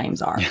kids' names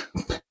are.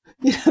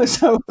 You know,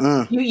 so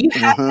you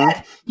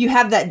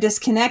have that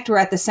disconnect where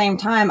at the same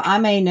time I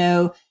may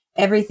know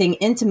everything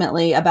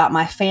intimately about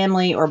my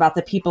family or about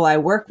the people I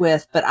work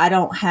with, but I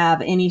don't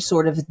have any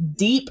sort of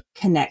deep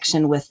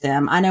connection with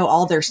them. I know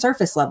all their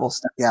surface level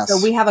stuff.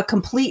 So we have a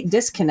complete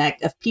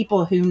disconnect of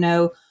people who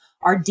know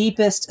our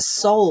deepest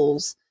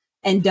souls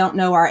and don't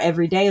know our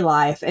everyday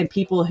life, and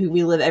people who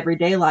we live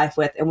everyday life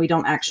with and we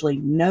don't actually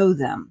know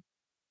them.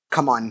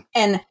 Come on.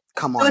 So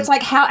it's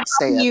like, how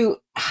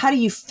do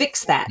you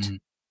fix that?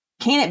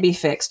 Can it be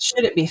fixed?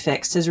 Should it be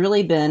fixed? Has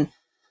really been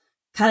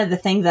kind of the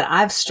thing that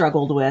I've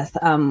struggled with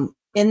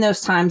in those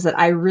times that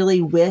I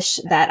really wish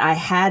that I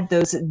had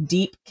those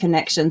deep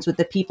connections with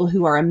the people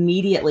who are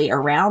immediately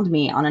around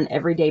me on an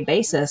everyday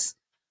basis.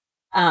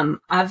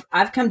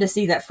 I've come to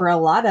see that for a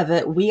lot of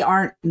it, we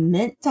aren't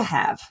meant to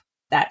have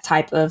that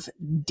type of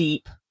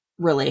deep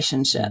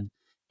relationship.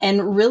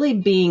 And really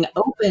being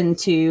open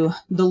to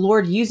the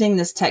Lord using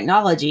this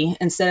technology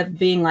instead of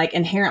being like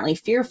inherently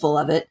fearful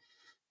of it,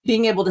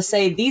 being able to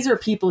say, these are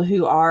people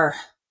who are,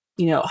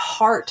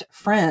 heart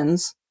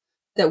friends,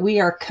 that we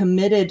are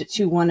committed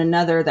to one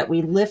another, that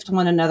we lift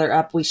one another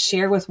up, we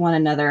share with one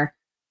another.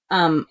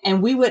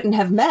 And we wouldn't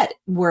have met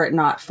were it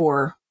not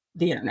for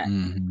the internet.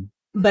 Mm-hmm.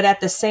 But at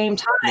the same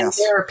time, yes,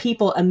 there are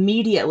people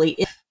immediately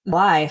in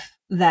life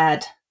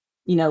that,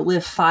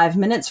 live 5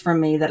 minutes from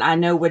me that I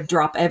know would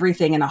drop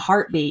everything in a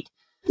heartbeat,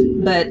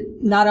 but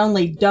not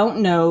only don't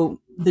know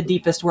the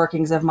deepest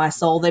workings of my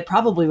soul, they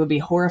probably would be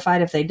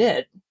horrified if they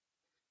did.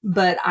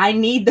 But I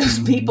need those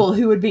people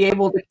who would be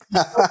able to.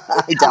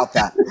 I doubt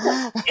that.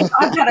 If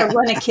I've got to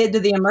run a kid to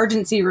the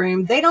emergency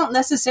room, they don't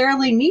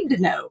necessarily need to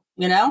know,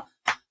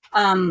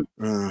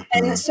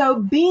 And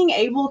so being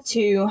able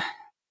to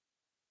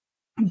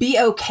be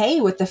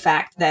okay with the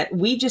fact that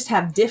we just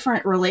have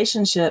different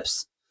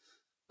relationships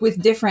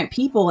with different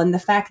people, and the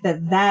fact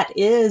that that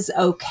is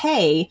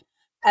okay,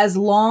 as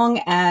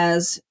long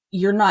as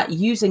you're not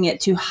using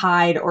it to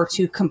hide or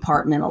to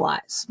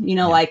compartmentalize.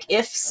 Like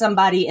if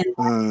somebody in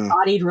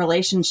embodied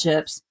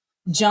relationships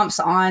jumps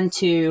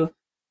onto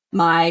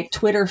my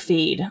Twitter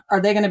feed, are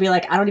they going to be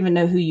like, I don't even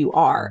know who you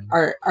are?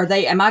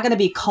 Am I going to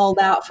be called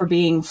out for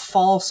being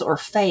false or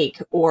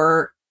fake?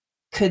 Or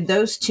could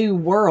those two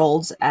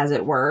worlds, as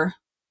it were,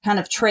 kind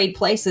of trade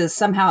places,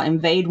 somehow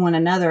invade one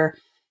another,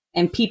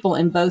 and people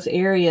in both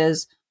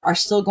areas are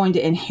still going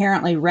to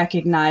inherently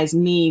recognize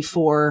me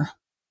for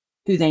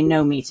who they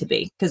know me to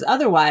be? Because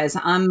otherwise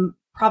I'm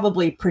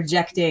probably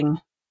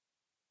projecting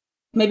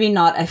maybe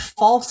not a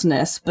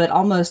falseness, but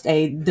almost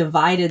a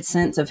divided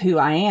sense of who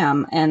I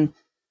am. And,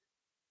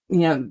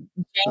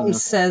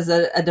 James says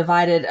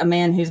a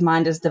man whose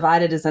mind is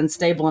divided is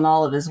unstable in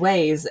all of his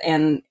ways.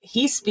 And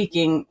he's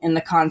speaking in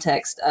the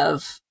context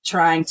of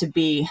trying to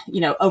be,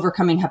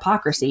 overcoming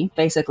hypocrisy,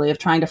 basically, of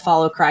trying to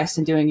follow Christ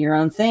and doing your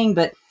own thing.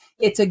 But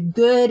it's a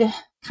good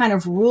kind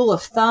of rule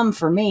of thumb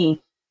for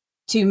me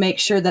to make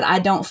sure that I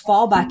don't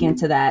fall back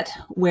into that,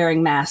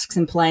 wearing masks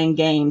and playing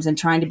games and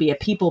trying to be a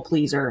people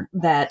pleaser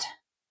that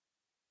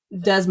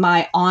does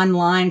my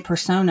online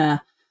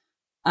persona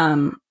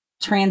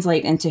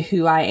translate into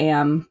who I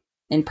am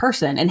in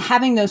person. And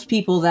having those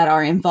people that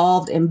are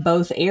involved in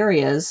both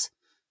areas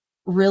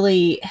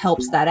really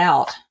helps that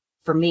out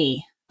for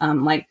me.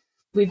 Like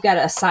we've got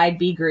a side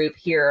B group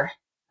here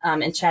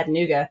in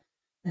Chattanooga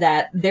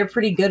that they're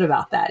pretty good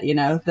about that,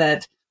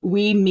 that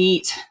we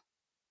meet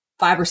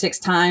 5 or 6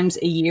 times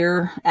a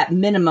year at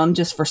minimum,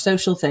 just for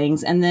social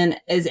things. And then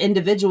as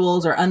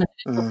individuals or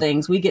unofficial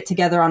things, we get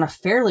together on a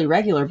fairly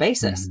regular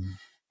basis.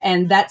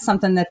 And that's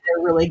something that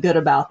they're really good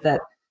about,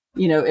 that,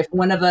 if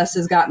one of us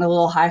has gotten a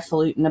little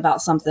highfalutin about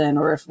something,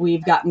 or if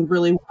we've gotten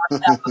really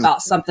worked up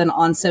about something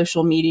on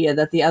social media,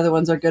 that the other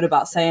ones are good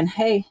about saying,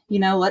 hey,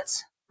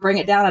 let's bring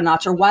it down a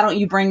notch, or why don't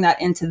you bring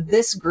that into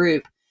this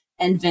group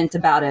and vent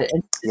about it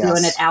and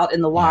doing it out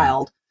in the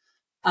wild.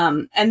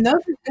 And those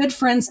are good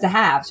friends to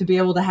have, to be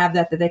able to have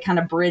that they kind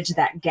of bridge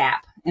that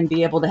gap and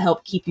be able to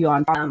help keep you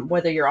on,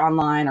 whether you're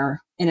online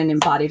or in an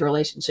embodied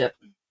relationship.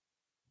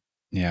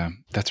 Yeah,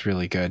 that's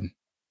really good.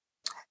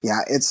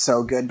 Yeah, it's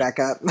so good,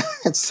 Becca.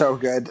 It's so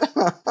good.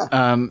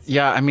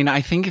 Yeah, I mean,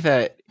 I think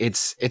that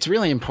it's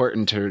really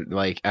important to,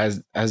 like,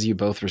 as you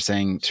both were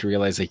saying, to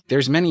realize, like,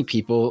 there's many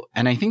people,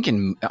 and I think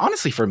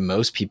honestly, for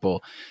most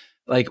people,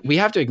 like, we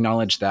have to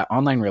acknowledge that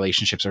online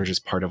relationships are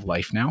just part of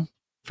life now.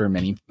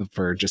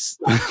 For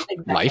just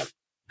life.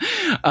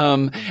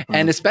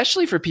 And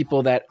especially for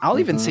people that I'll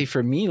even say,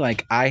 for me,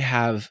 like, I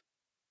have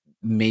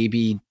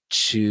maybe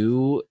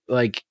 2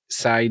 like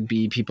side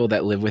B people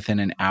that live within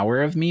an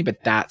hour of me,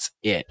 but that's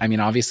it. I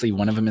mean, obviously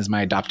one of them is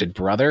my adopted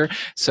brother,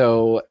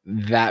 so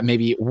that may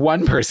be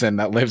one person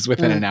that lives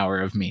within an hour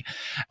of me.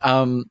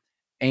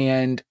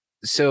 And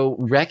so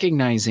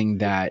recognizing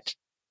that,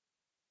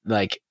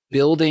 like,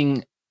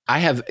 building, I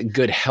have a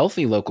good,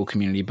 healthy local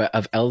community, but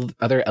of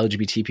other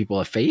LGBT people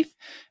of faith,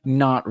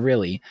 not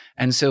really.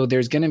 And so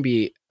there's going to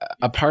be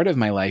a part of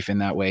my life in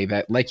that way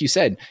that, like you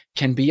said,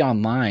 can be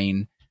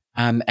online,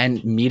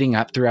 and meeting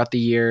up throughout the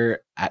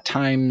year at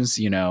times,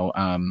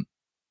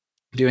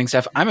 doing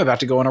stuff. I'm about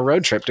to go on a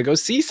road trip to go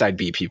see side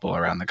B people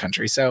around the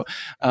country. So,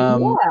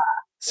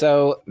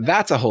 so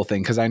that's a whole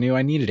thing, because I knew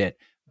I needed it.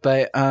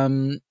 But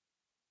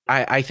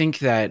I think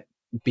that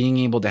being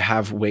able to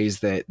have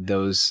ways that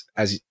those,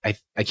 as I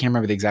can't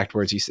remember the exact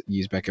words you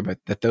used, Becca, but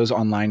that those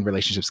online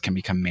relationships can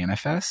become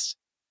manifest.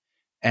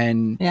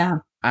 And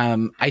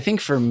I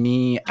think for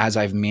me, as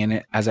I've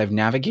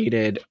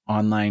navigated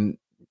online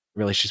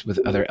relationships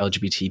with other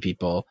LGBT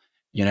people,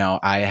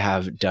 I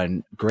have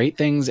done great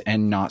things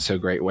and not so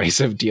great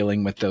ways of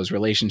dealing with those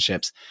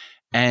relationships.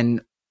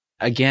 And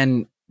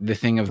again, the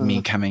thing of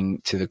me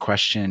coming to the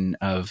question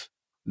of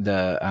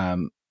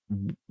the,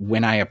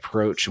 when I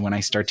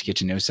start to get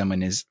to know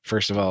someone, is,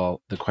 first of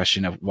all, the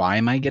question of, why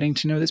am I getting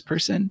to know this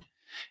person?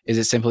 Is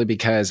it simply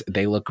because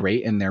they look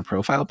great in their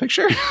profile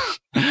picture?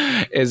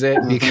 Is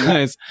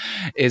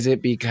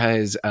it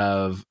because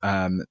of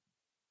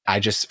I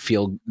just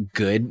feel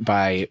good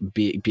by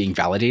being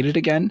validated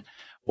again?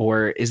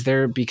 Or is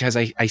there because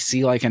I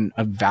see like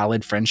a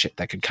valid friendship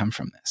that could come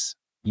from this,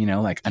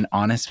 like an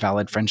honest,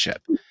 valid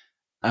friendship.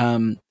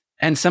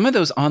 And some of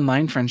those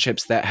online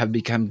friendships that have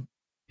become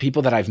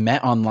people that I've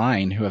met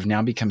online who have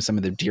now become some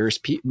of the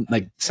dearest people,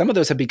 like some of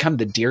those have become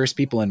the dearest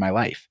people in my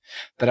life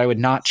that I would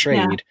not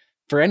trade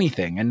for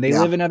anything. And they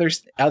live in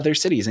other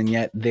cities, and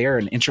yet they're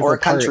an integral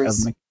part of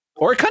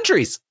or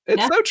countries.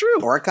 It's so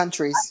true. Or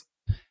countries.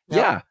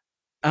 Yeah.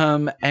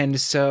 And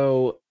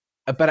so,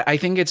 but I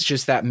think it's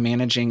just that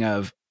managing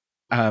of,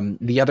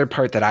 the other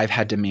part that I've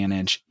had to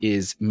manage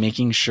is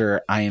making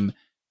sure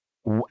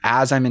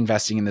as I'm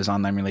investing in those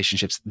online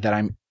relationships, that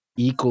I'm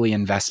equally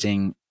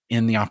investing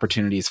in the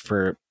opportunities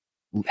for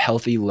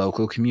healthy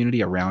local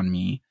community around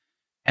me.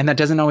 And that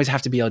doesn't always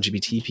have to be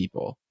LGBT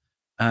people,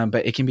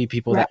 but it can be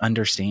people that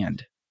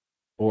understand,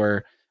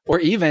 or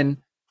even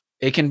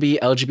it can be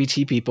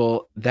LGBT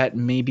people that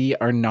maybe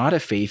are not a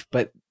faith,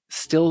 but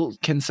still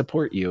can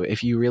support you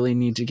if you really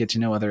need to get to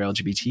know other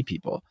LGBT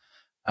people.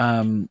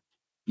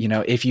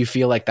 If you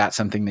feel like that's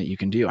something that you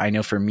can do. I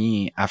know for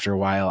me, after a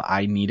while,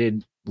 I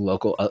needed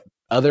local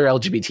other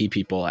LGBT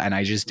people, and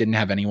I just didn't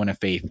have anyone of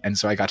faith. And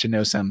so I got to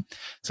know some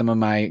of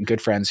my good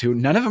friends who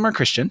none of them are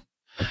Christian,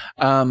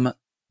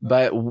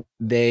 but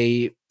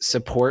they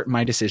support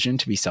my decision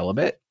to be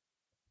celibate.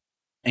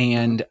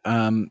 And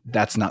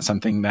that's not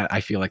something that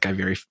I feel like I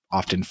very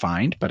often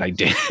find, but I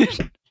did.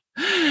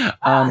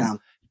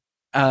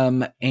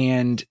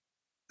 And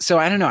so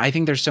I don't know. I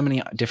think there's so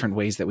many different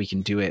ways that we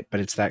can do it,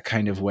 but it's that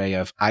kind of way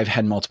of, I've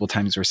had multiple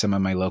times where some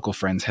of my local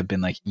friends have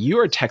been like, you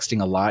are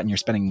texting a lot and you're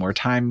spending more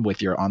time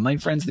with your online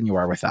friends than you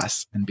are with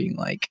us, and being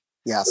like,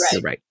 yes,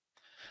 you're right.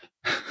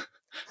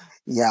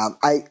 Yeah.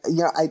 I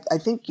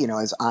think,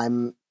 as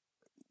I'm,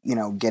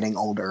 getting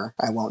older,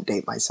 I won't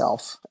date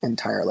myself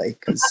entirely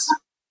because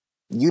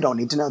you don't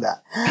need to know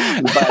that.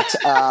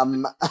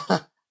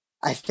 But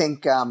I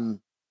think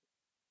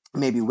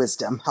maybe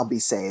wisdom, I'll be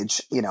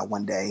sage,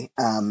 one day,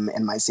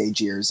 in my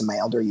sage years and my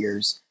elder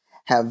years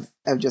have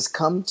just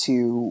come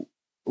to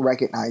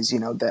recognize,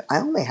 that I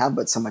only have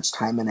but so much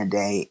time in a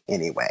day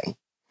anyway.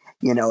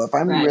 If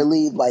I'm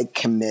really like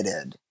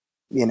committed,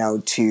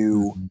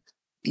 to,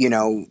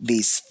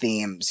 these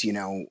themes,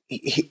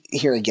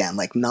 here again,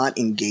 like not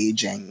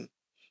engaging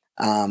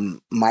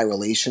my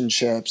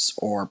relationships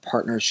or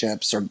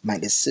partnerships or my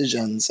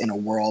decisions in a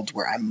world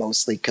where I'm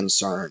mostly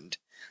concerned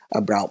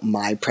about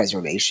my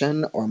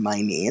preservation or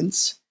my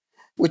needs,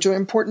 which are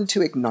important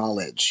to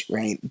acknowledge,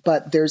 right?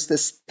 But there's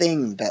this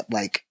thing that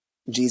like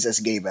Jesus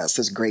gave us,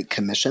 this great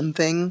commission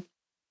thing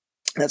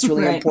that's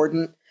really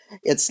important.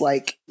 It's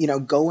like,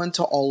 go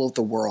into all of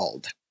the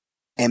world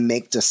and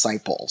make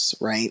disciples,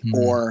 right? Mm-hmm.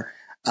 Or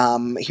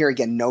here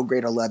again, no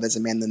greater love as a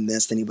man than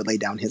this, than he would lay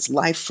down his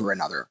life for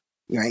another.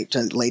 Right,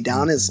 to lay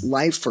down his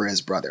life for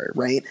his brother,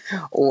 right?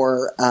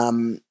 Or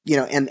and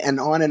on and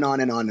on and on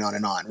and on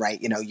and on,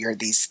 right? You're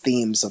these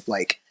themes of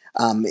like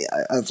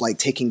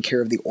taking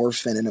care of the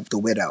orphan and of the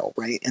widow,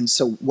 right? And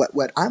so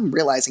what I'm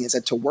realizing is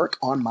that to work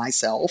on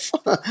myself,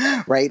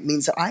 right,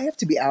 means that I have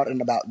to be out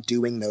and about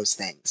doing those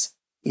things.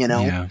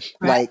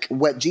 Like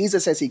what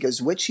Jesus says, he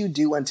goes, "What you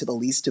do unto the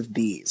least of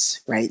these,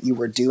 right, you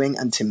were doing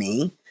unto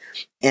me."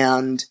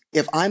 And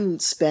if I'm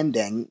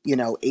spending,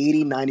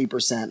 80,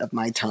 90% of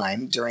my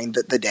time during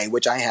the day,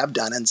 which I have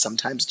done and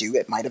sometimes do,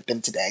 it might have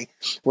been today,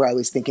 where I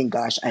was thinking,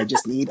 gosh, I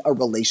just need a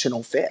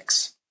relational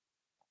fix.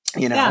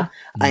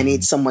 I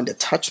need someone to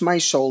touch my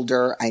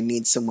shoulder. I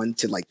need someone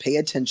to like pay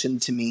attention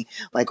to me,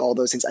 like all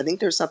those things. I think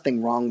there's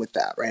something wrong with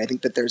that, right? I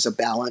think that there's a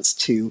balance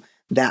to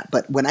that.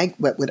 But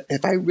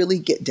if I really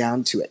get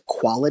down to it,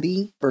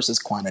 quality versus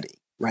quantity.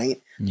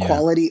 Right? Yeah.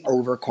 Quality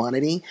over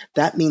quantity.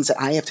 That means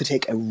that I have to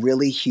take a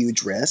really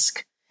huge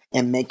risk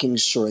in making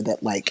sure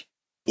that like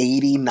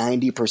 80,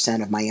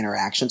 90% of my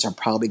interactions are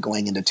probably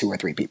going into 2 or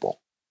 3 people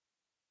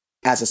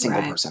as a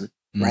single person,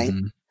 right?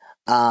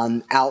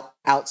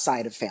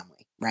 Outside of family,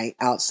 right?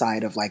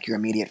 Outside of like your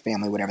immediate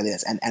family, whatever it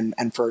is.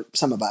 And for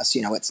some of us,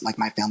 it's like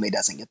my family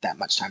doesn't get that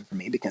much time from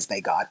me because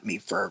they got me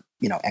for,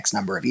 X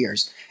number of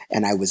years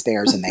and I was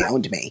theirs and they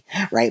owned me.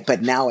 Right.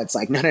 But now it's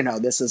like, no,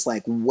 this is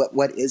like,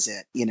 what is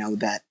it,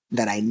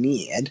 that I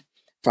need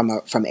from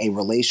a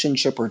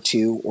relationship or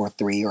 2 or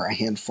 3 or a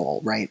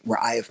handful, right?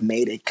 Where I have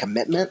made a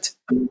commitment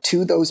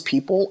to those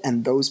people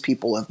and those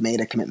people have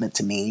made a commitment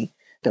to me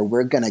that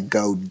we're going to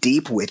go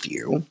deep with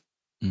you.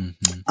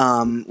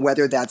 Mm-hmm.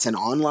 Whether that's an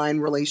online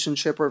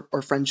relationship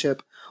or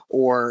friendship,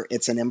 or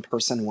it's an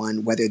in-person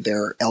one, whether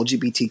they're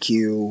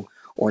LGBTQ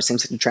or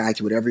same-sex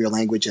attracted, whatever your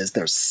language is,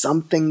 there's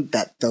something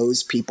that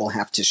those people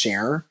have to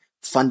share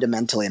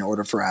fundamentally in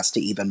order for us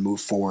to even move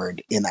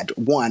forward in that.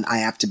 One, I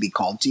have to be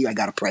called to you. I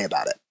got to pray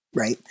about it,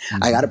 right?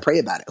 Mm-hmm. I got to pray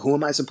about it. Who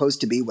am I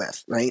supposed to be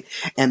with, right?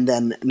 And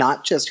then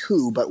not just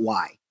who, but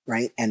why,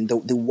 right? And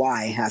the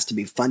why has to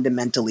be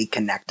fundamentally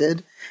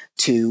connected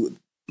to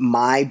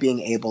my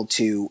being able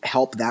to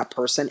help that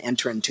person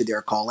enter into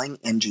their calling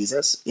in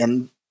Jesus,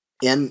 in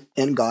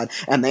God,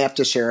 and they have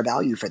to share a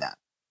value for that,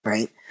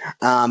 right?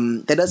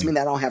 That doesn't mean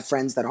that I don't have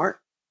friends that aren't,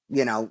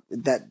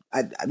 that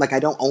I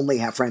don't only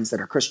have friends that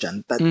are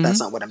Christian.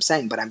 That's not what I'm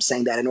saying, but I'm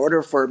saying that in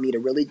order for me to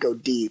really go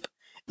deep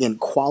in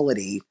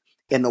quality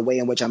in the way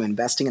in which I'm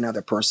investing in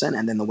another person,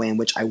 and then the way in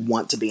which I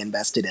want to be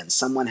invested in,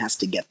 someone has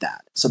to get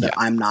that, so that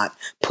I'm not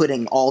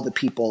putting all the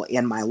people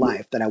in my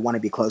life that I want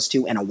to be close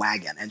to in a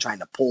wagon and trying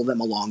to pull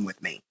them along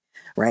with me.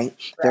 Right?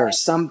 There are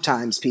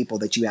sometimes people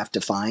that you have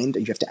to find,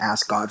 you have to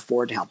ask God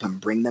for, to help him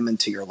bring them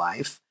into your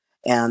life.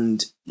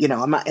 And,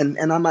 I'm not,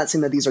 and I'm not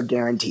saying that these are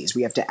guarantees.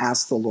 We have to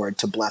ask the Lord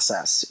to bless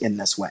us in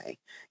this way.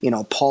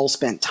 Paul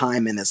spent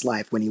time in his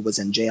life when he was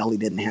in jail. He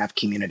didn't have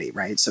community,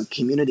 right? So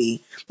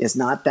community is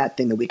not that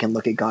thing that we can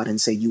look at God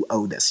and say, you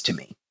owe this to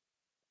me.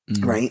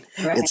 Right?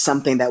 It's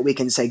something that we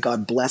can say,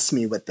 God bless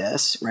me with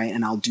this, right?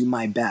 And I'll do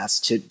my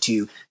best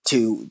to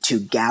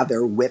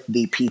gather with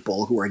the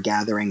people who are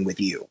gathering with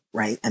you,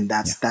 right? And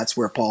that's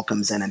where Paul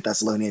comes in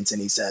Thessalonians,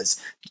 and he says,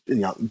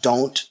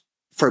 don't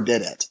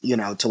forbid it,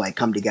 to like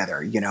come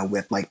together,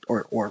 with like,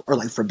 or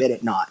like forbid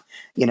it not,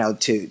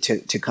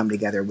 to come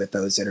together with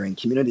those that are in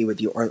community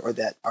with you, or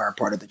that are a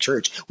part of the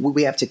church.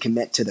 We have to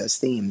commit to those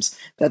themes.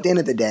 But at the end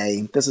of the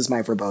day, this is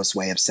my verbose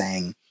way of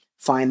saying,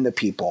 find the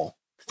people.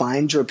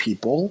 Find your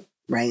people,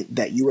 right,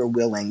 that you are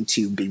willing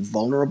to be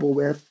vulnerable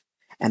with.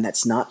 And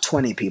that's not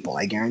 20 people.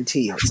 I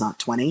guarantee you it's not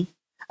 20.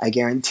 I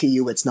guarantee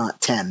you it's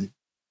not 10.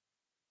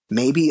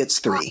 Maybe it's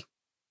 3.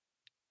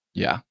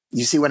 Yeah.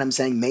 You see what I'm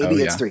saying? Maybe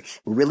it's 3.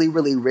 Really,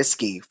 really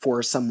risky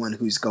for someone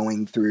who's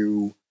going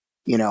through,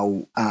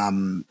 sort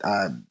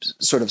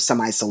of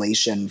some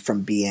isolation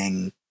from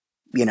being,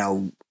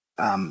 the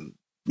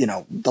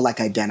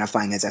like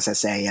identifying as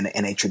SSA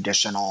in a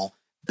traditional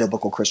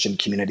biblical Christian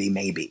community,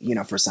 maybe,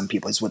 for some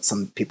people is what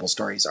some people's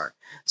stories are.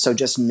 So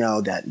just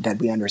know that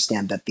we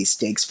understand that the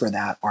stakes for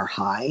that are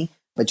high,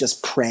 but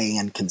just pray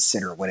and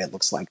consider what it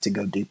looks like to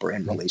go deeper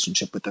in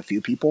relationship with a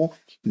few people.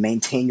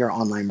 Maintain your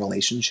online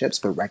relationships,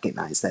 but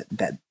recognize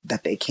that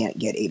they can't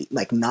get 80,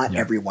 like not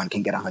everyone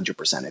can get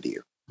 100% of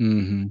you.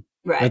 Mm-hmm.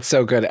 Right. That's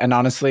so good. And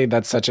honestly,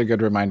 that's such a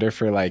good reminder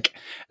for like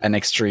an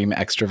extreme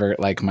extrovert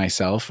like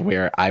myself,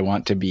 where I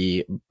want to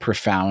be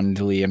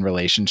profoundly in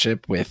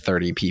relationship with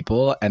 30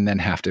 people and then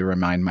have to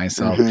remind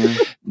myself,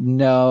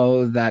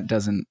 no, that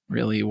doesn't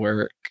really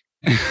work.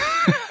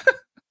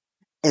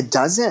 It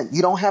doesn't.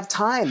 You don't have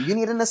time. You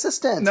need an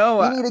assistant.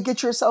 No, you need to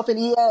get yourself an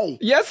EA.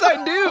 Yes,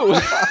 I do.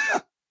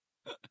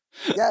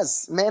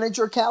 Yes. Manage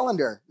your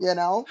calendar,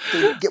 to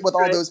get with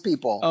all those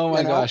people. Oh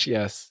my gosh.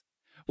 Yes.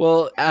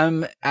 Well,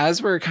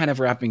 as we're kind of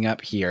wrapping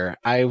up here,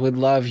 I would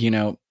love,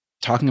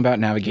 talking about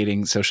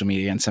navigating social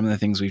media and some of the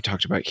things we've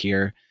talked about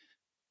here.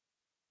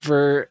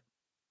 For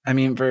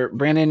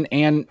Brandon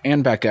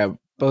and Becca,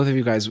 both of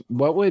you guys,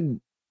 what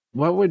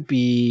would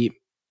be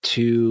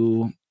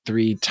 2,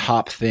 3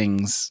 top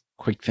things,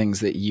 quick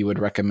things that you would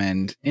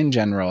recommend in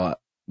general,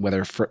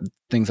 whether for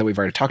things that we've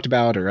already talked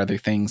about or other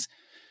things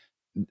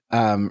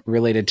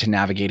related to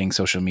navigating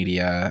social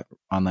media,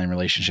 online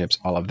relationships,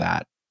 all of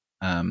that,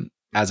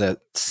 as a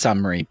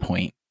summary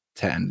point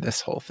to end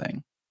this whole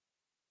thing?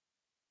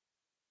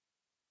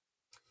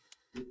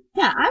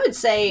 Yeah, I would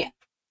say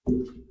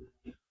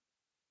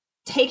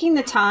taking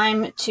the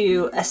time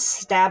to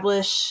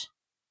establish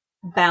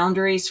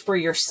boundaries for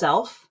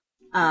yourself,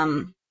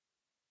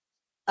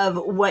 of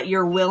what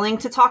you're willing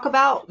to talk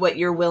about, what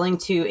you're willing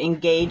to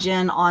engage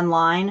in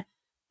online.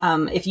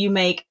 If you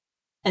make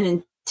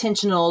an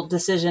intentional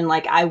decision,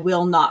 like I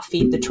will not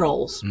feed the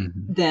trolls,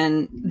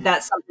 then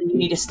that's something you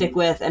need to stick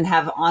with and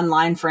have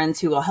online friends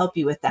who will help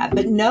you with that.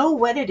 But know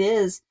what it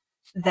is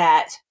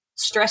that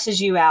stresses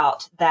you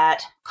out,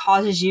 that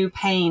causes you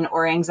pain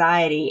or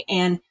anxiety,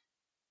 and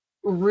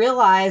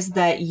realize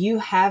that you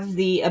have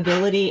the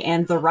ability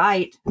and the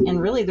right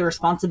and really the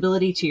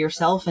responsibility to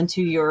yourself and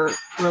to your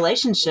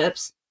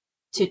relationships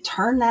to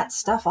turn that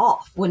stuff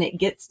off when it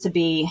gets to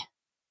be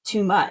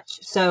too much.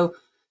 So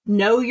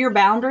know your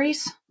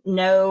boundaries,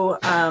 know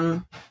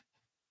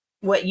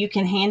what you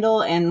can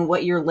handle and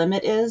what your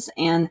limit is,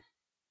 and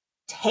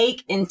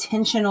take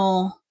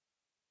intentional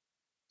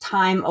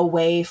time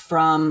away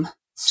from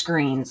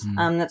screens.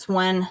 That's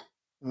one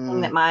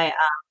thing that my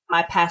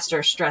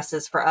pastor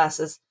stresses for us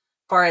as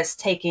far as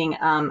taking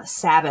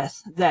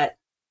Sabbath, that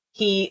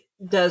he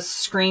does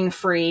screen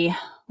free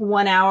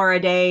 1 hour a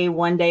day,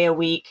 1 day a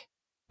week,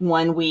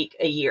 1 week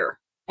a year.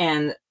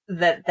 And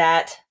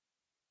that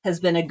has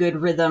been a good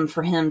rhythm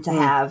for him to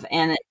have.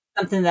 And it's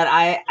something that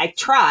I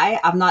try.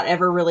 I've not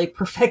ever really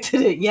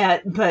perfected it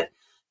yet, but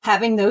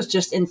having those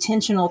just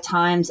intentional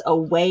times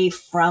away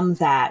from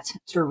that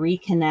to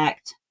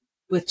reconnect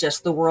with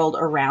just the world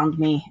around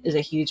me is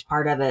a huge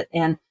part of it.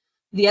 And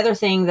the other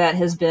thing that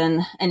has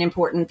been an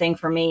important thing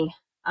for me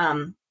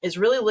is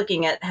really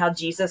looking at how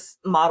Jesus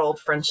modeled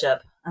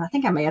friendship. And I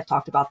think I may have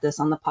talked about this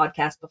on the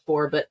podcast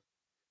before, but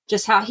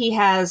just how he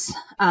has,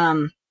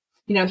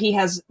 he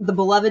has the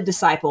beloved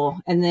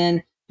disciple, and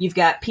then you've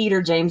got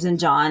Peter, James, and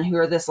John, who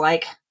are this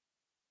like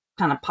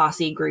kind of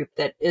posse group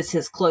that is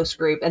his close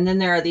group. And then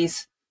there are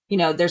these,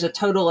 there's a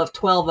total of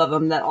 12 of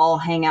them that all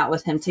hang out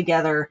with him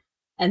together.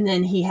 And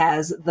then he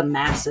has the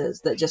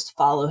masses that just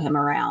follow him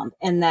around,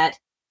 and that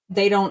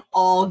they don't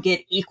all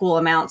get equal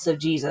amounts of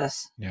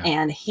Jesus. Yeah.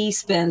 And he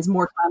spends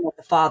more time with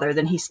the Father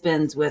than he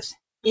spends with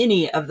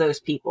any of those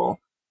people.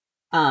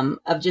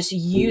 Of just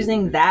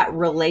using that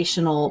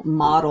relational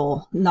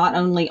model, not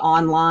only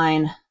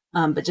online,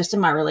 but just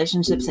in my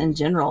relationships in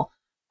general,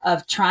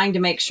 of trying to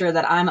make sure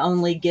that I'm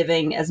only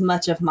giving as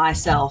much of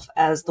myself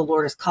as the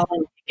Lord is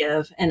calling me to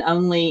give, and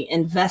only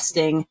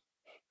investing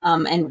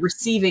and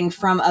receiving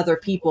from other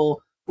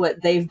people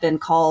what they've been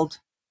called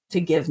to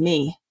give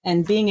me,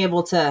 and being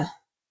able to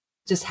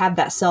just have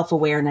that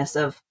self-awareness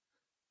of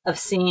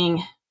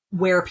seeing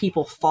where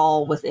people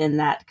fall within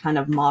that kind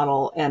of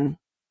model,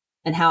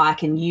 and how I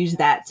can use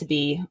that to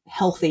be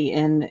healthy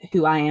in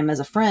who I am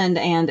as a friend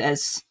and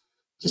as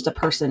just a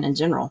person in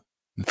general.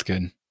 That's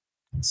good.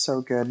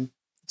 So good.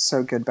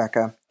 So good,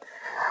 Becca.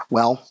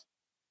 Well,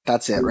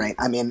 that's it, right?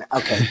 I mean,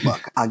 okay,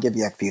 look, I'll give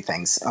you a few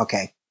things.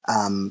 Okay.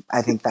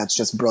 I think that's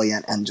just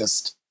brilliant and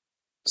just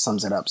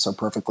sums it up so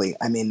perfectly.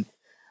 I mean,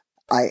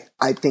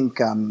 I think,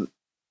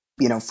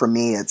 for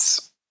me,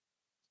 it's,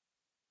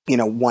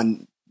 no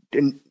one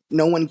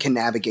can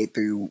navigate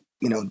through,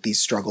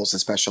 these struggles,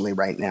 especially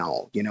right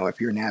now. If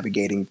you're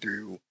navigating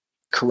through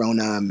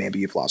Corona, maybe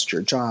you've lost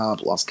your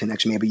job, lost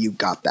connection, maybe you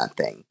got that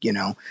thing,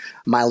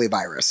 Miley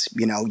virus,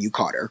 you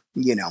caught her,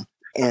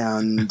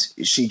 and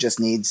she just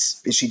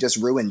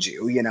ruined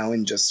you,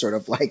 and just sort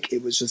of like,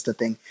 it was just a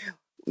thing,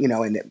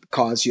 and it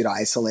caused you to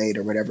isolate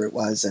or whatever it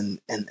was.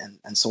 And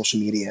social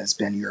media has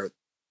been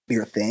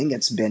your thing.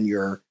 It's been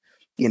your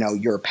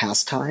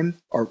pastime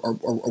or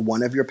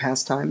one of your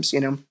pastimes,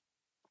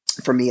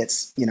 For me,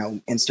 it's,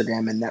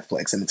 Instagram and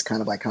Netflix, and it's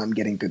kind of like how I'm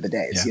getting through the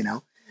days,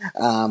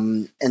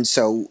 and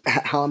so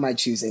how am I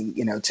choosing,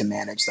 to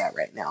manage that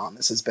right now? And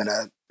this has been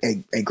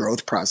a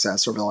growth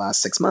process over the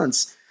last 6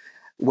 months,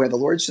 where the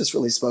Lord's just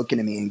really spoken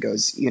to me and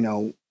goes,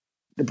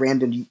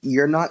 Brandon,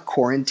 you're not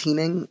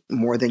quarantining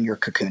more than you're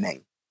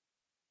cocooning.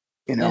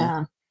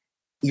 Yeah.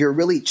 You're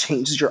really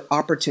changed your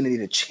opportunity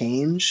to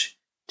change,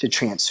 to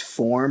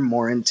transform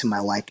more into my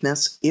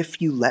likeness, if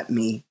you let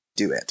me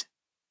do it.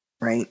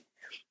 Right.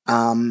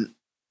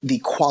 The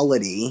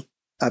quality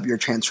of your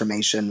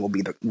transformation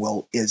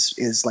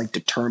is like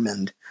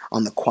determined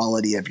on the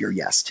quality of your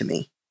yes to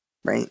me.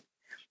 Right.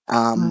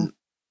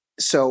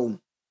 So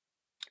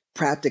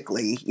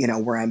practically,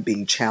 where I'm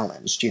being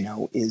challenged,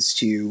 is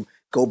to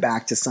go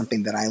back to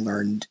something that I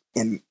learned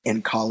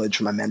in college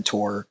from a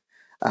mentor,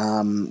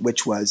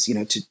 which was,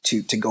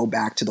 to go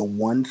back to the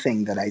one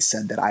thing that I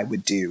said that I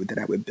would do, that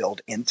I would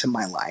build into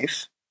my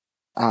life,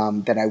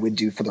 that I would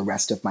do for the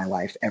rest of my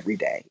life every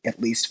day,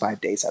 at least 5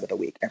 days out of the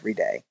week, every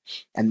day.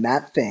 And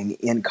that thing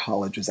in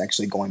college was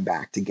actually going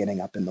back to getting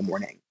up in the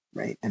morning,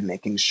 right? And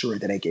making sure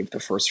that I gave the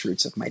first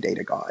fruits of my day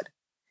to God.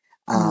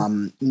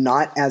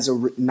 Not as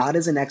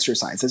an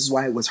exercise. This is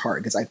why it was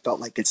hard, because I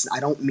felt like I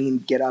don't mean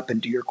get up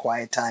and do your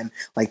quiet time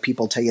like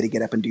people tell you to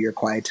get up and do your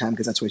quiet time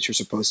because that's what you're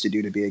supposed to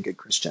do to be a good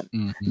Christian.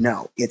 Mm-hmm.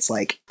 No, it's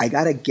like I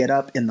got to get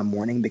up in the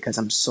morning because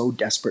I'm so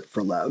desperate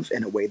for love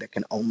in a way that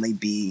can only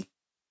be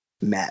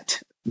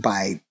met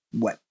by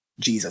what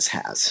Jesus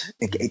has.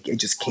 It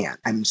just can't.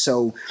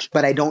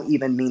 But I don't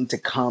even mean to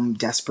come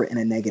desperate in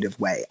a negative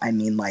way. I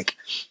mean, like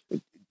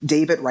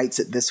David writes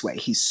it this way.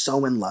 He's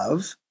so in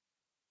love.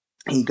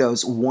 He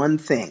goes, one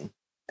thing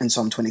in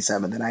Psalm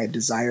 27 that I have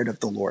desired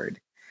of the Lord,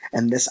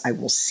 and this I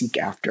will seek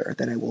after,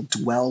 that I will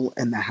dwell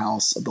in the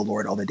house of the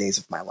Lord all the days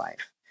of my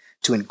life,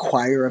 to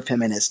inquire of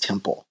him in his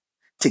temple,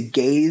 to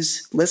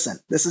gaze, listen,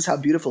 this is how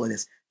beautiful it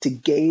is, to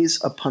gaze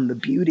upon the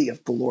beauty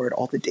of the Lord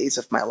all the days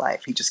of my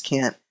life. He just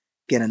can't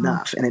get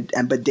enough.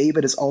 But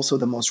David is also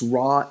the most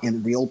raw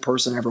and real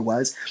person ever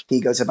was.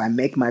 He goes, if I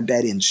make my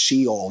bed in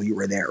Sheol, you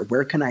were there.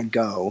 Where can I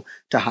go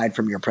to hide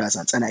from your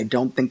presence? And I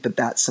don't think that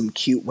that's some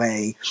cute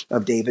way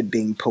of David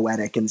being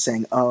poetic and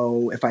saying,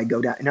 oh, if I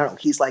go down. No,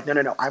 he's like,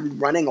 no, I'm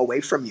running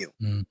away from you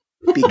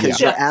because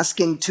you're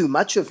asking too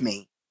much of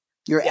me.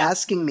 You're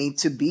asking me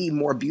to be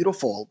more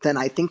beautiful than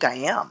I think I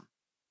am.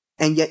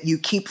 And yet you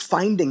keep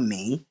finding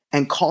me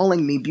and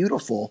calling me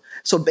beautiful.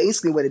 So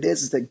basically what it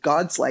is that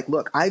God's like,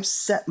 look, I've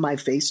set my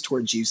face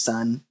towards you,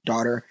 son,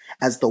 daughter,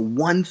 as the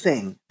one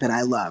thing that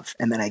I love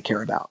and that I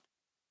care about.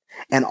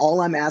 And all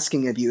I'm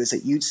asking of you is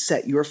that you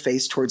set your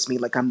face towards me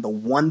like I'm the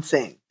one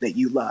thing that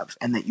you love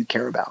and that you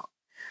care about.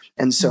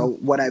 And so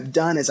what I've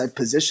done is I've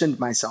positioned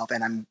myself,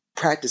 and I'm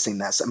practicing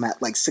this. I'm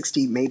at like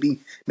 60,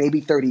 maybe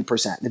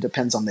 30%. It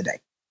depends on the day,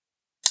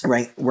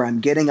 right? Where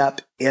I'm getting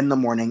up in the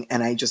morning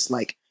and I just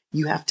like,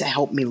 you have to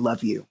help me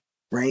love you.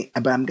 Right.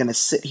 But I'm going to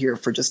sit here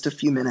for just a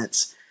few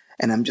minutes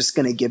and I'm just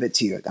going to give it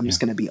to you. I'm just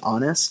going to be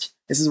honest.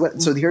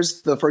 So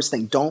here's the first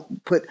thing.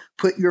 Don't put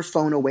your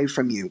phone away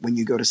from you when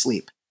you go to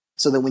sleep,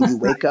 so that when you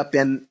wake up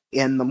in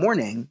the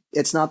morning,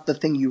 it's not the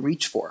thing you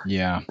reach for.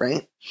 Yeah.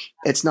 Right.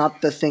 It's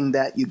not the thing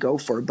that you go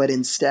for, but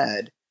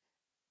instead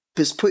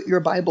just put your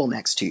Bible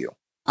next to you.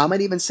 I'm not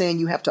even saying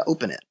you have to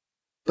open it.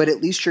 but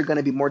at least you're going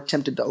to be more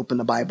tempted to open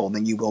the Bible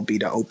than you will be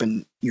to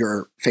open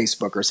your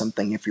Facebook or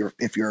something if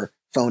your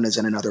phone is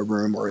in another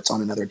room or it's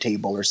on another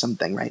table or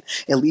something, right?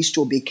 At least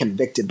you'll be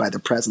convicted by the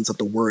presence of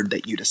the word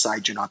that you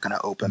decide you're not going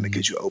to open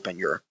because you open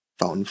your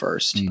phone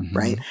first,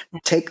 right?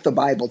 Take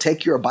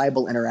your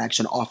Bible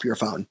interaction off your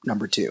phone.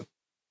 Number 2,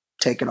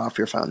 take it off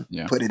your phone,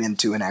 put it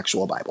into an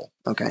actual Bible.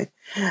 Okay.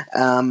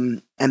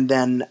 And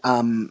then,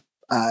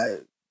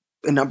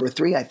 number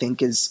 3, I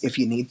think, is if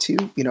you need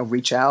to,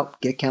 reach out,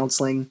 get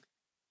counseling,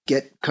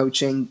 get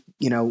coaching,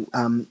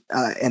 and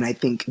I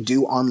think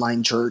do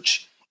online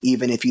church.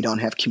 Even if you don't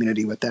have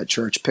community with that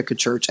church, pick a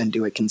church and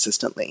do it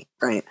consistently,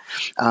 right?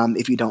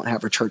 If you don't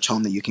have a church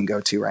home that you can go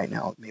to right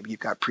now, maybe you've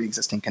got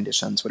pre-existing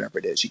conditions, whatever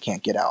it is, you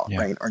can't get out,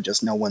 right? Or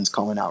just no one's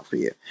calling out for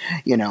you,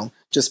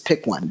 just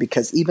pick one,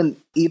 because even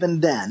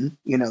then,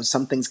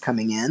 something's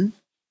coming in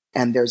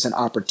and there's an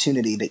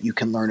opportunity that you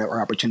can learn,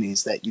 or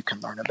opportunities that you can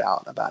learn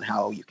about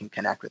how you can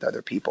connect with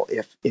other people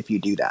if you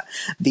do that.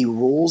 The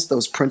rules,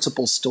 those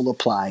principles still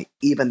apply,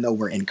 even though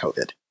we're in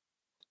COVID.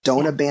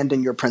 Don't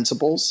abandon your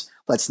principles.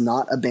 Let's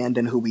not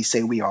abandon who we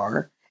say we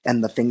are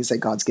and the things that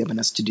God's given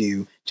us to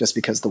do just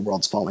because the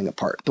world's falling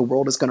apart. The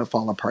world is going to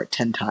fall apart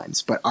 10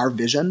 times, but our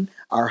vision,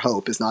 our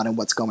hope is not in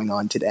what's going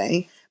on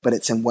today, but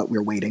it's in what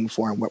we're waiting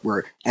for and what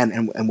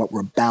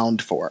we're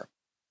bound for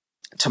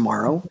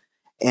tomorrow.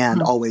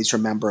 And always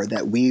remember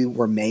that we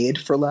were made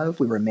for love.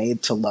 We were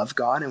made to love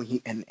God, and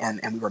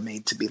we were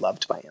made to be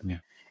loved by Him. Yeah.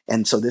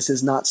 And so this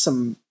is not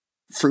some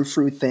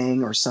frou-frou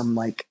thing or some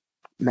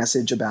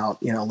message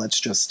about, let's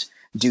just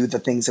do the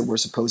things that we're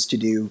supposed to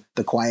do,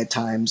 the quiet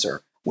times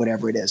or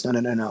whatever it is.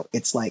 No.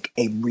 It's like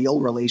a real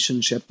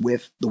relationship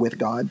with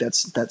God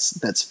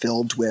that's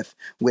filled with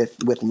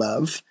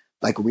love.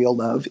 Like real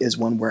love is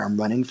one where I'm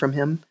running from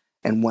Him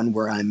and one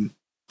where I'm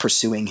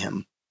pursuing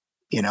Him,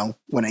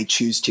 when I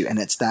choose to. And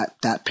it's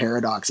that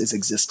paradox is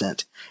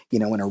existent,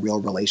 in a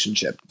real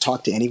relationship.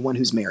 Talk to anyone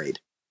who's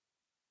married,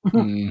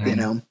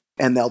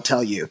 and they'll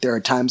tell you there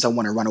are times I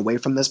want to run away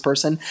from this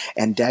person,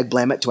 and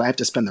dagblam it, do I have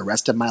to spend the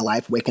rest of my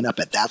life waking up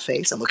at that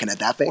face and looking at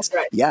that face?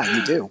 Right. Yeah,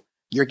 you do.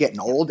 You're getting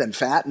old and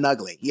fat and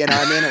ugly, you know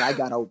what I mean? And I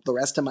got the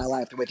rest of my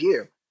life with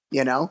you,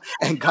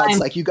 and God's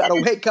like, you got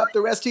to wake up the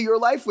rest of your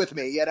life with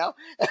me,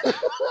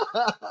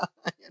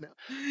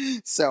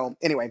 So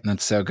anyway.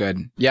 That's so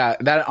good. Yeah.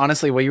 That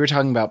honestly, what you were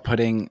talking about,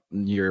 putting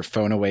your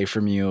phone away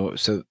from you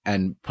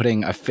and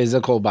putting a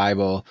physical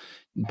Bible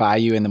by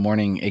you in the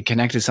morning, it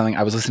connected something.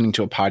 I was listening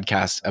to a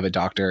podcast of a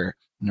doctor,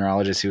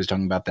 neurologist, who was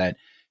talking about that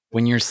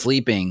when you're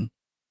sleeping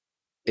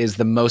is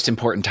the most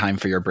important time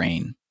for your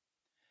brain.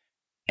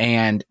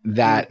 And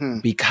that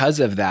because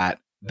of that,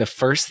 the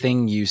first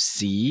thing you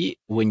see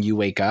when you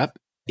wake up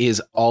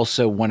is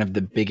also one of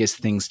the biggest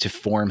things to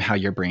form how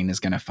your brain is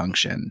going to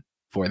function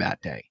for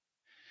that day.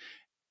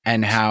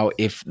 And how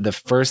if the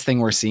first thing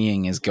we're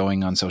seeing is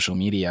going on social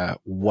media,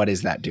 what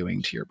is that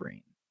doing to your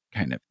brain?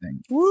 Kind of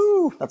thing.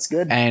 Woo, that's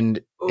good.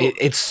 And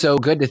it's so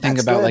good to think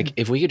about,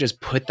 if we could just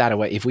put that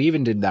away, if we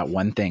even did that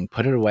one thing,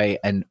 put it away,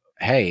 and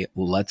hey,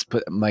 let's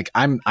put,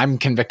 I'm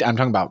convicted. I'm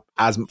talking about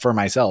as for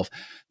myself.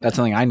 That's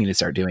something I need to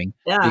start doing.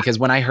 Yeah. Because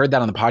when I heard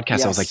that on the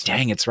podcast, I was like,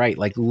 dang, it's right.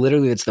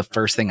 Literally, it's the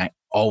first thing I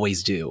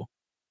always do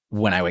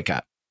when I wake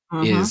up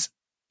is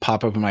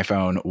pop open my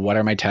phone. What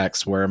are my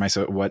texts? Where am I?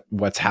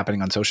 What's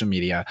happening on social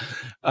media?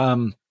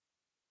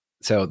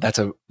 So that's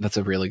a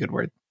really good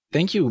word.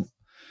 Thank you.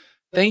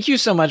 Thank you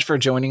so much for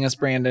joining us,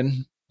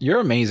 Brandon. You're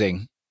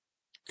amazing.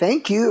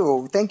 Thank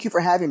you. Thank you for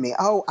having me.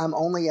 Oh, I'm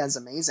only as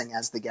amazing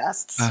as the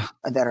guests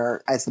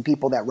as the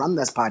people that run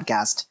this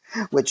podcast,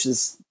 which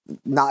is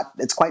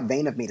it's quite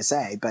vain of me to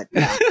say, but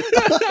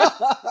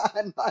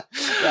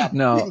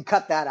no, you can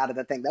cut that out of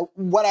the thing.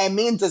 What I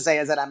mean to say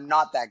is that I'm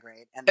not that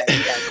great, and that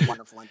you guys are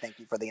wonderful, and thank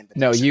you for the invitation.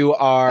 No, you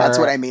are. That's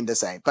what I mean to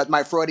say, but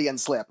my Freudian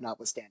slip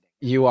notwithstanding.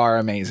 You are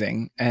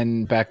amazing.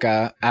 And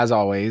Becca, as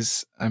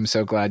always, I'm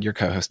so glad you're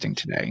co-hosting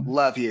today.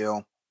 Love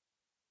you.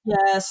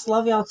 Yes,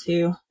 love y'all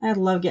too. I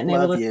love getting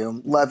able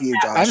to. Love you,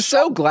 Josh. I'm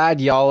so glad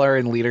y'all are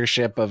in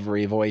leadership of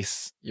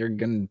Revoice. You're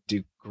going to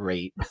do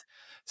great.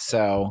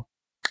 So.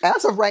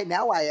 As of right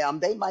now, I am.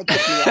 They might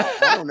kick me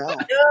out. I don't know.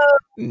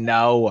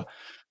 No.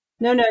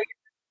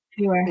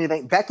 Anywhere. You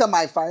think Becca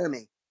might fire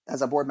me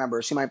as a board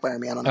member? She might fire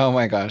me. I don't know. Oh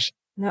my gosh.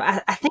 No,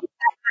 I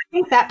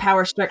think that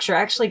power structure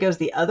actually goes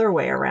the other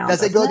way around.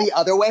 Does it go the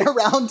other way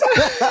around?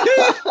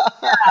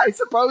 I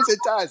suppose it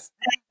does.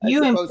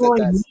 You employ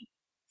me.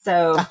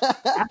 So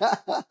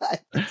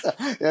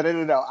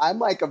no. I'm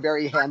like a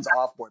very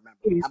hands-off board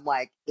member. I'm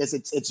like,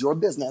 it's your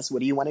business.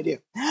 What do you want to do?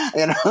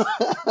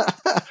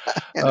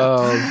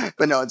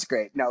 But no, it's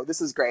great. No,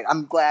 this is great.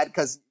 I'm glad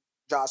because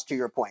Josh, to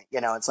your point,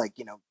 it's like,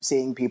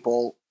 seeing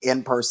people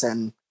in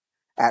person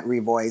at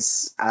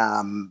Revoice,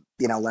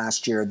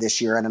 last year, this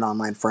year in an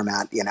online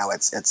format,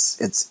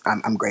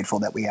 I'm grateful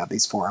that we have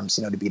these forums,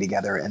 to be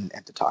together and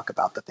to talk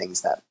about the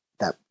things that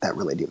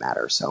really do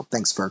matter. So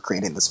thanks for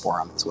creating this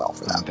forum as well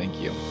for that. Thank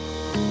you.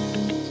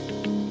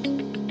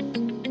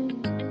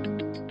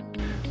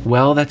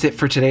 Well, that's it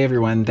for today,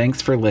 everyone.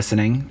 Thanks for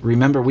listening.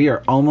 Remember, we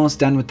are almost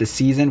done with the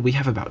season. We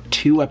have about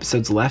 2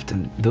 episodes left,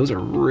 and those are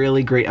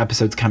really great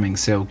episodes coming,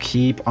 so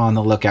keep on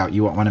the lookout.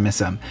 You won't want to miss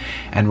them.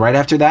 And right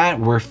after that,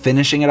 we're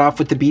finishing it off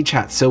with the Bee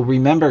Chat. So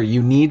remember,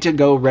 you need to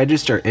go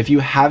register. If you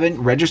haven't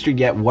registered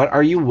yet, what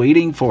are you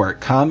waiting for?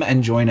 Come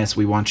and join us.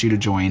 We want you to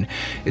join.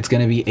 It's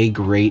going to be a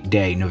great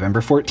day.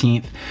 November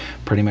 14th,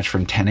 pretty much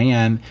from 10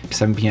 a.m. to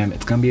 7 p.m.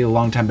 It's going to be a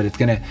long time, but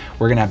we're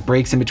going to have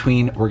breaks in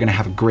between. We're going to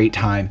have a great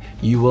time.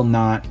 You will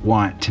not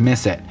want to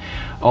miss it.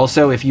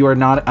 Also, if you are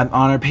not on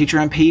our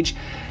Patreon page,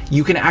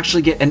 you can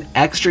actually get an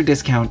extra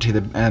discount to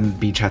the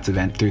Bee Chats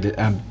event through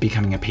the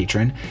becoming a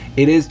patron.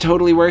 It is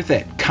totally worth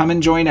it. Come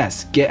and join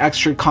us. Get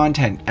extra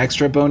content,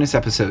 extra bonus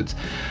episodes.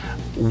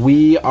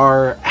 We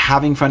are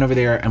having fun over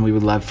there, and we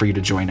would love for you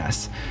to join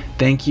us.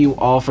 Thank you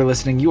all for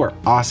listening. You are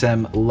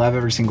awesome. Love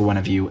every single one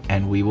of you,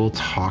 and we will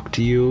talk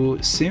to you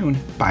soon.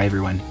 Bye,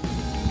 everyone.